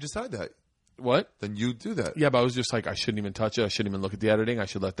 Then you decide that. What? Then you do that. Yeah, but I was just like, I shouldn't even touch it. I shouldn't even look at the editing. I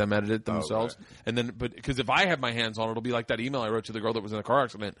should let them edit it themselves. Right. And then, but because if I have my hands on it, it'll be like that email I wrote to the girl that was in a car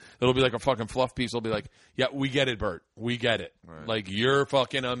accident. It'll be like a fucking fluff piece. It'll be like, yeah, we get it, Bert. We get it. Right. Like, you're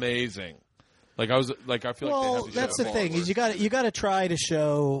fucking amazing. Like, I was like, I feel like they have to that's the thing is you got to try to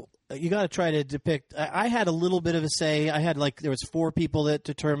show. You got to try to depict. I had a little bit of a say. I had there was 4 people that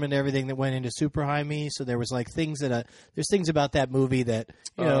determined everything that went into Super High Me. So there was like things that there's things about that movie that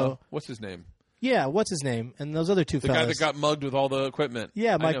you know. What's his name? Yeah, what's his name? And those other 2 fellas. The guy that got mugged with all the equipment.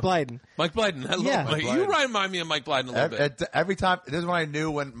 Yeah, Mike Blyden. Mike Blyden. I love Mike. You remind me of Mike Blyden a little bit. Every time, this is when I knew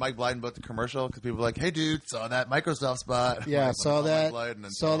when Mike Blyden booked the commercial, because people were like, hey, dude, saw that Microsoft spot. Yeah, saw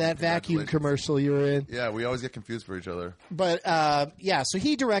that vacuum commercial you were in. Yeah, we always get confused for each other. But, so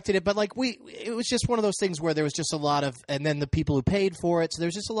he directed it, but it was just one of those things where there was just a lot of, and then the people who paid for it, so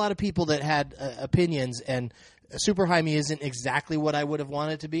there's just a lot of people that had opinions, and Super High Me isn't exactly what I would have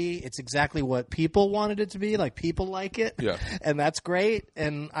wanted it to be. It's exactly what people wanted it to be. Like, people like it. Yeah. And that's great.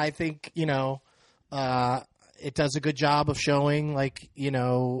 And I think, it does a good job of showing,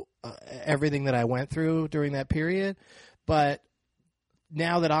 everything that I went through during that period. But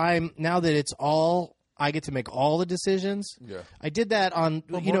now that I get to make all the decisions. Yeah. I did that on,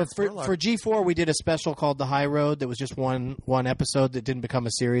 for G4, we did a special called The High Road that was just one episode that didn't become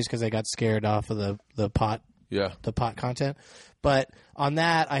a series because I got scared off of the pot. Yeah. The pot content. But on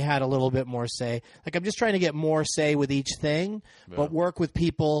that, I had a little bit more say. Like, I'm just trying to get more say with each thing, but work with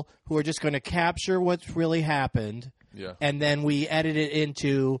people who are just going to capture what's really happened. Yeah. And then we edit it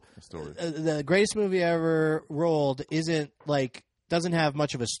into story. The greatest movie I ever rolled doesn't have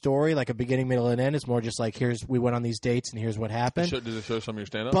much of a story, like a beginning, middle, and end. It's more just like, we went on these dates and here's what happened. Did it show some of your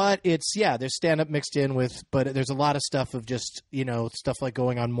stand-up? But there's stand-up mixed in with, but there's a lot of stuff of just, stuff like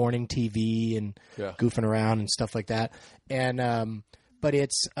going on morning TV and goofing around and stuff like that. And, but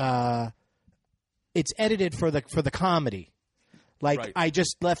it's edited for the comedy. Like, right. I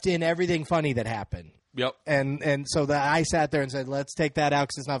just left in everything funny that happened. Yep. And so I sat there and said, let's take that out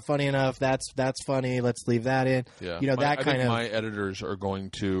because it's not funny enough. That's funny. Let's leave that in. Yeah. I think my editors are going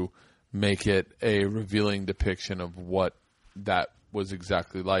to make it a revealing depiction of what that was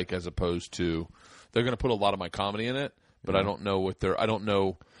exactly like, as opposed to they're going to put a lot of my comedy in it, but I don't know I don't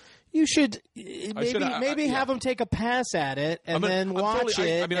know. You should maybe have them take a pass at it and then watch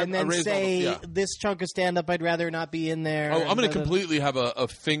it and then say, this chunk of stand-up I'd rather not be in there. I'm going to completely have a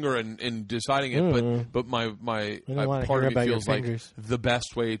finger in deciding it, but my part of me feels like the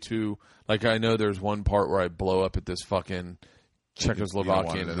best way to, like, I know there's one part where I blow up at this fucking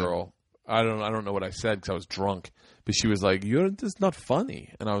Czechoslovakian girl. I don't know what I said because I was drunk, but she was like, "You're just not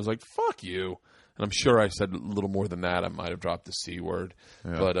funny," and I was like, "Fuck you." And I'm sure I said a little more than that. I might have dropped the C word,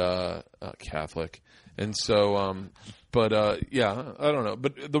 but Catholic. And so, I don't know.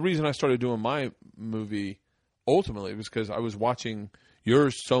 But the reason I started doing my movie ultimately was because I was watching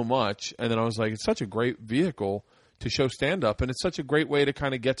yours so much, and then I was like, it's such a great vehicle to show stand-up, and it's such a great way to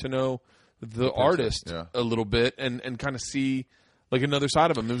kind of get to know the artist a little bit and kind of see like another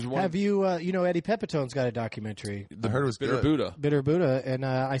side of him. There was one. Have you, Eddie Pepitone's got a documentary. I heard it was Bitter good. Bitter Buddha, and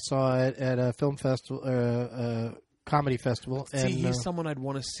I saw it at a film festival, comedy festival. See, he's someone I'd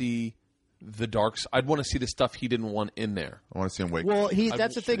want to see the darks. I'd want to see the stuff he didn't want in there. I want to see him wake. Well,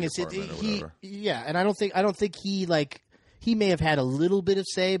 that's the thing is, and I don't think he may have had a little bit of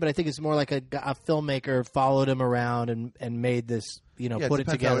say, but I think it's more like a filmmaker followed him around and made this, put it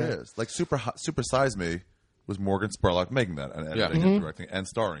together. How it is. Like Super Size Me was Morgan Spurlock making that and editing and directing and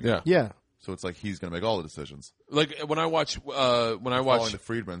starring. Yeah. So it's like he's going to make all the decisions. Like when I watch Following the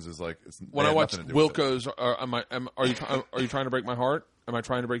Friedmans is like when I watch Wilco's. Are you trying to break my heart? Am I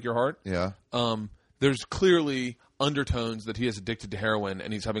trying to break your heart? Yeah. There's clearly undertones that he is addicted to heroin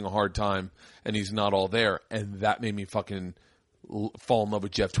and he's having a hard time and he's not all there, and that made me fucking fall in love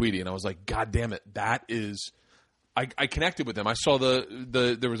with Jeff Tweedy, and I was like, God damn it, that is. I connected with him. I saw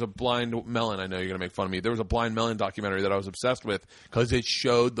there was a Blind Melon. I know you're going to make fun of me. There was a Blind Melon documentary that I was obsessed with because it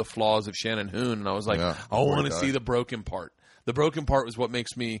showed the flaws of Shannon Hoon, and I was like, I want to see the broken part. The broken part was what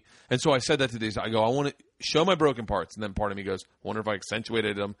makes me, and so I said that to these. I go, I want to show my broken parts, and then part of me goes, I wonder if I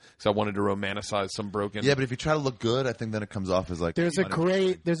accentuated them because I wanted to romanticize some broken. Yeah, but if you try to look good, I think then it comes off as like there's a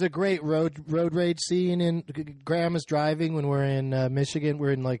great road rage scene in Graham is driving when we're in Michigan.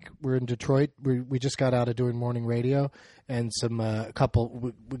 We're in Detroit. We just got out of doing morning radio, and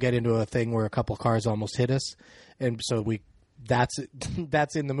we get into a thing where a couple cars almost hit us, and so we that's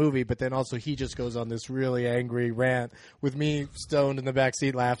in the movie, but then also he just goes on this really angry rant with me stoned in the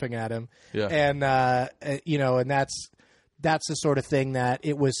backseat laughing at him. Yeah. And and that's the sort of thing that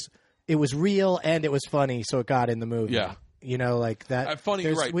it was real and it was funny, so it got in the movie. Yeah. Like that. Funny,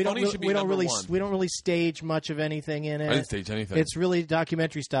 you're right. Funny should be number one. We don't really stage much of anything in it. I didn't stage anything. It's really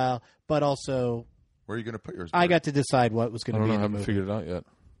documentary style, but also Where are you going to put yours? I got to decide what was going to be in I the haven't movie. figured it out yet.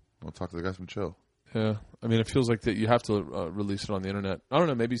 We'll talk to the guys from Chill. Yeah, I mean, it feels like that you have to release it on the internet. I don't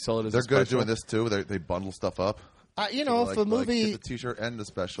know, maybe sell it as They're a good at special. doing this too. They bundle stuff up. If a movie, get the T-shirt and the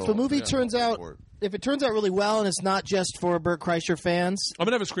special. if a movie turns out, if it turns out really well, and it's not just for Bert Kreischer fans, I'm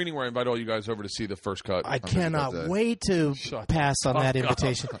gonna have a screening where I invite all you guys over to see the first cut. I cannot wait to pass on that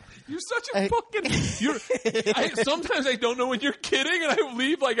invitation. You're such a fucking. Sometimes I don't know when you're kidding, and I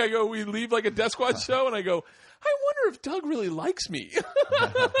leave we leave like a Death Squad show, and I go, I wonder if Doug really likes me.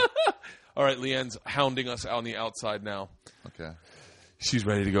 All right, Leanne's hounding us on the outside now. Okay. She's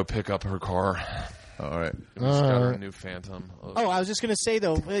ready to go pick up her car. All right. She's got her new Phantom. I was just going to say,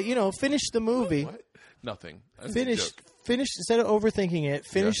 though, finish the movie. What? Nothing. Finish, instead of overthinking it,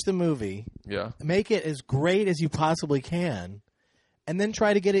 finish the movie. Yeah. Make it as great as you possibly can. And then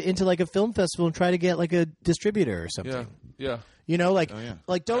try to get it into like a film festival and try to get like a distributor or something. Yeah.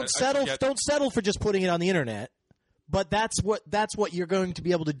 Don't settle for just putting it on the internet. But that's what you're going to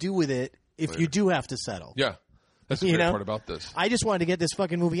be able to do with it if you do have to settle. Yeah. That's the great part about this. I just wanted to get this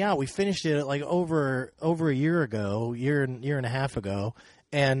fucking movie out. We finished it like over a year and a half ago,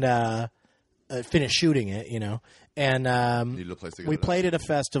 and finished shooting it, And Need a place to get we it played at a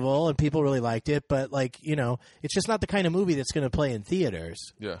festival, and people really liked it. But it's just not the kind of movie that's going to play in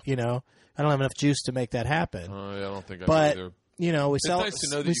theaters. Yeah. I don't have enough juice to make that happen. I don't think I but either. we sell nice to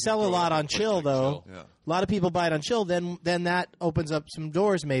know that we you sell can a throw lot it on Chill like though. Chill. Yeah. A lot of people buy it on Chill. Then that opens up some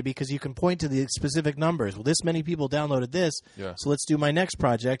doors maybe because you can point to the specific numbers. Well, this many people downloaded this, so let's do my next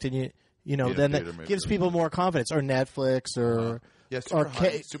project, and then that gives people more confidence. Or Netflix or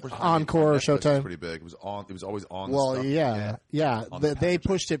Super Encore or Showtime. Pretty big. It was always on. Well, the stuff. They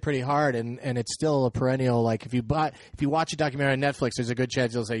pushed it pretty hard, and it's still a perennial. Like if you watch a documentary on Netflix, there's a good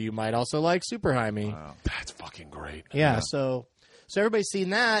chance they'll say you might also like Super Jaime. Wow. That's fucking great. Yeah. So everybody's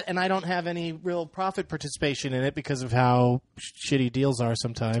seen that, and I don't have any real profit participation in it because of how shitty deals are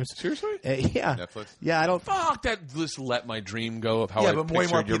sometimes. Seriously? Yeah. Netflix? Yeah, I don't. Fuck that! Just let my dream go of how I but way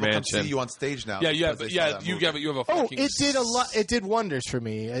more pictured your people come mansion. see you on stage now. Yeah, You have a fucking. It did a lot. It did wonders for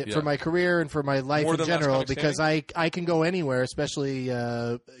me, for my career and for my life More in than general, Last Comic because I can go anywhere, especially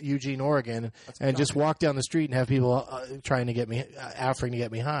Eugene, Oregon, and just walk down the street and have people offering to get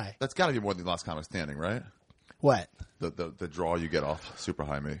me high. That's got to be more than Last Comic Standing, right? What? The draw you get off Super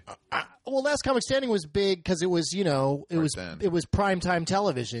Jaime. Well, Last Comic Standing was big because it was it was primetime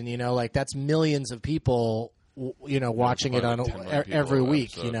television. Like that's millions of people. Watching it on every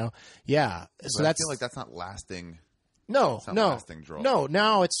week. Yeah. So I feel like that's not lasting. No. Lasting draw. No.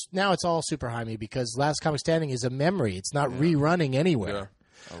 Now it's all Super Jaime because Last Comic Standing is a memory. It's not rerunning anywhere. Yeah.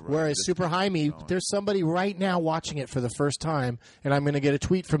 Oh, right. Whereas Super Jaime, there's somebody right now watching it for the first time, and I'm going to get a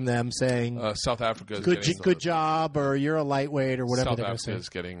tweet from them saying, South Africa is good job, or you're a lightweight, or whatever South they're going to Africa say. is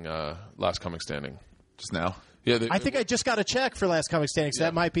getting Last Comic Standing. Just now? Yeah, I think I just got a check for Last Comic Standing, so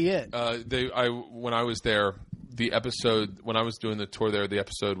that might be it. When I was there, the episode when I was doing the tour there, the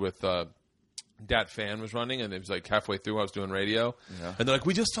episode with Dat Fan was running, and it was like halfway through. I was doing radio, and they're like,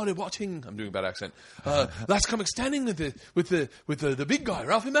 "We just started watching." I'm doing a bad accent. Last Comic Standing with the big guy,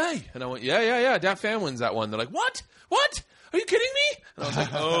 Ralphie May, and I went, "Yeah. Dat Fan wins that one." They're like, "What? Are you kidding me?" And I was like,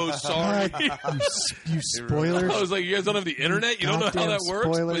 "Oh, sorry, you spoilers." I was like, "You guys don't have the internet. You don't know how that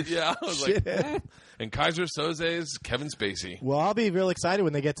works." Spoilers. But yeah, I was like. And Kaiser Soze's Kevin Spacey. Well, I'll be real excited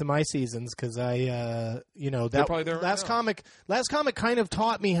when they get to my seasons because that probably there Last Comic kind of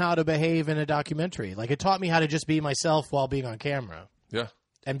taught me how to behave in a documentary. Like it taught me how to just be myself while being on camera. Yeah,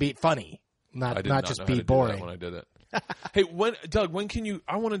 and be funny, not just be know how to boring. do that when I did it. Hey, Doug? When can you?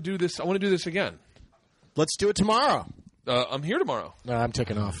 I want to do this. I want to do this again. Let's do it tomorrow. I'm here tomorrow. No, I'm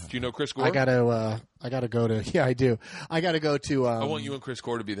taking off. Do you know Chris Gore? I gotta go to. Yeah, I do. I gotta go to. I want you and Chris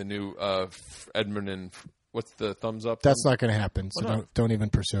Gore to be the new Edmund and what's the thumbs up? That's not going to happen. So don't even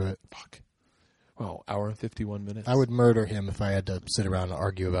pursue it. Fuck. Well, hour and 51 minutes. I would murder him if I had to sit around and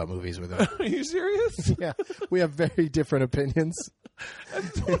argue about movies with him. Are you serious? Yeah, we have very different opinions.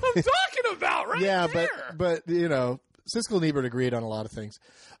 That's what I'm talking about, right? Yeah, there. but Siskel and Ebert agreed on a lot of things.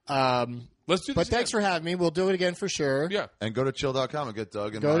 Let's do this. But thanks for having me. We'll do it again for sure. Yeah. And go to chill.com and get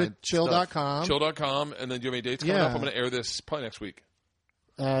Doug and go my to chill.com. Chill.com. And then do you have any dates coming up? I'm going to air this probably next week.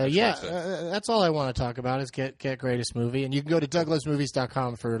 That's all I want to talk about is get greatest movie, and you can go to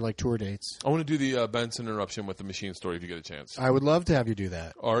douglasmovies.com for like tour dates. I want to do the Benson interruption with the machine story if you get a chance. I would love to have you do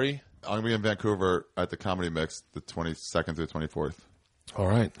that. Ari? I'm going to be in Vancouver at the Comedy Mix the 22nd through the 24th. All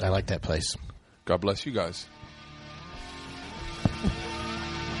right. I like that place. God bless you guys.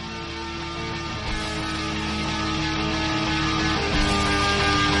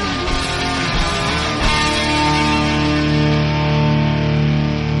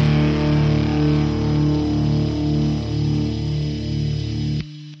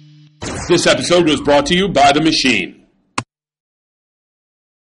 This episode was brought to you by The Machine.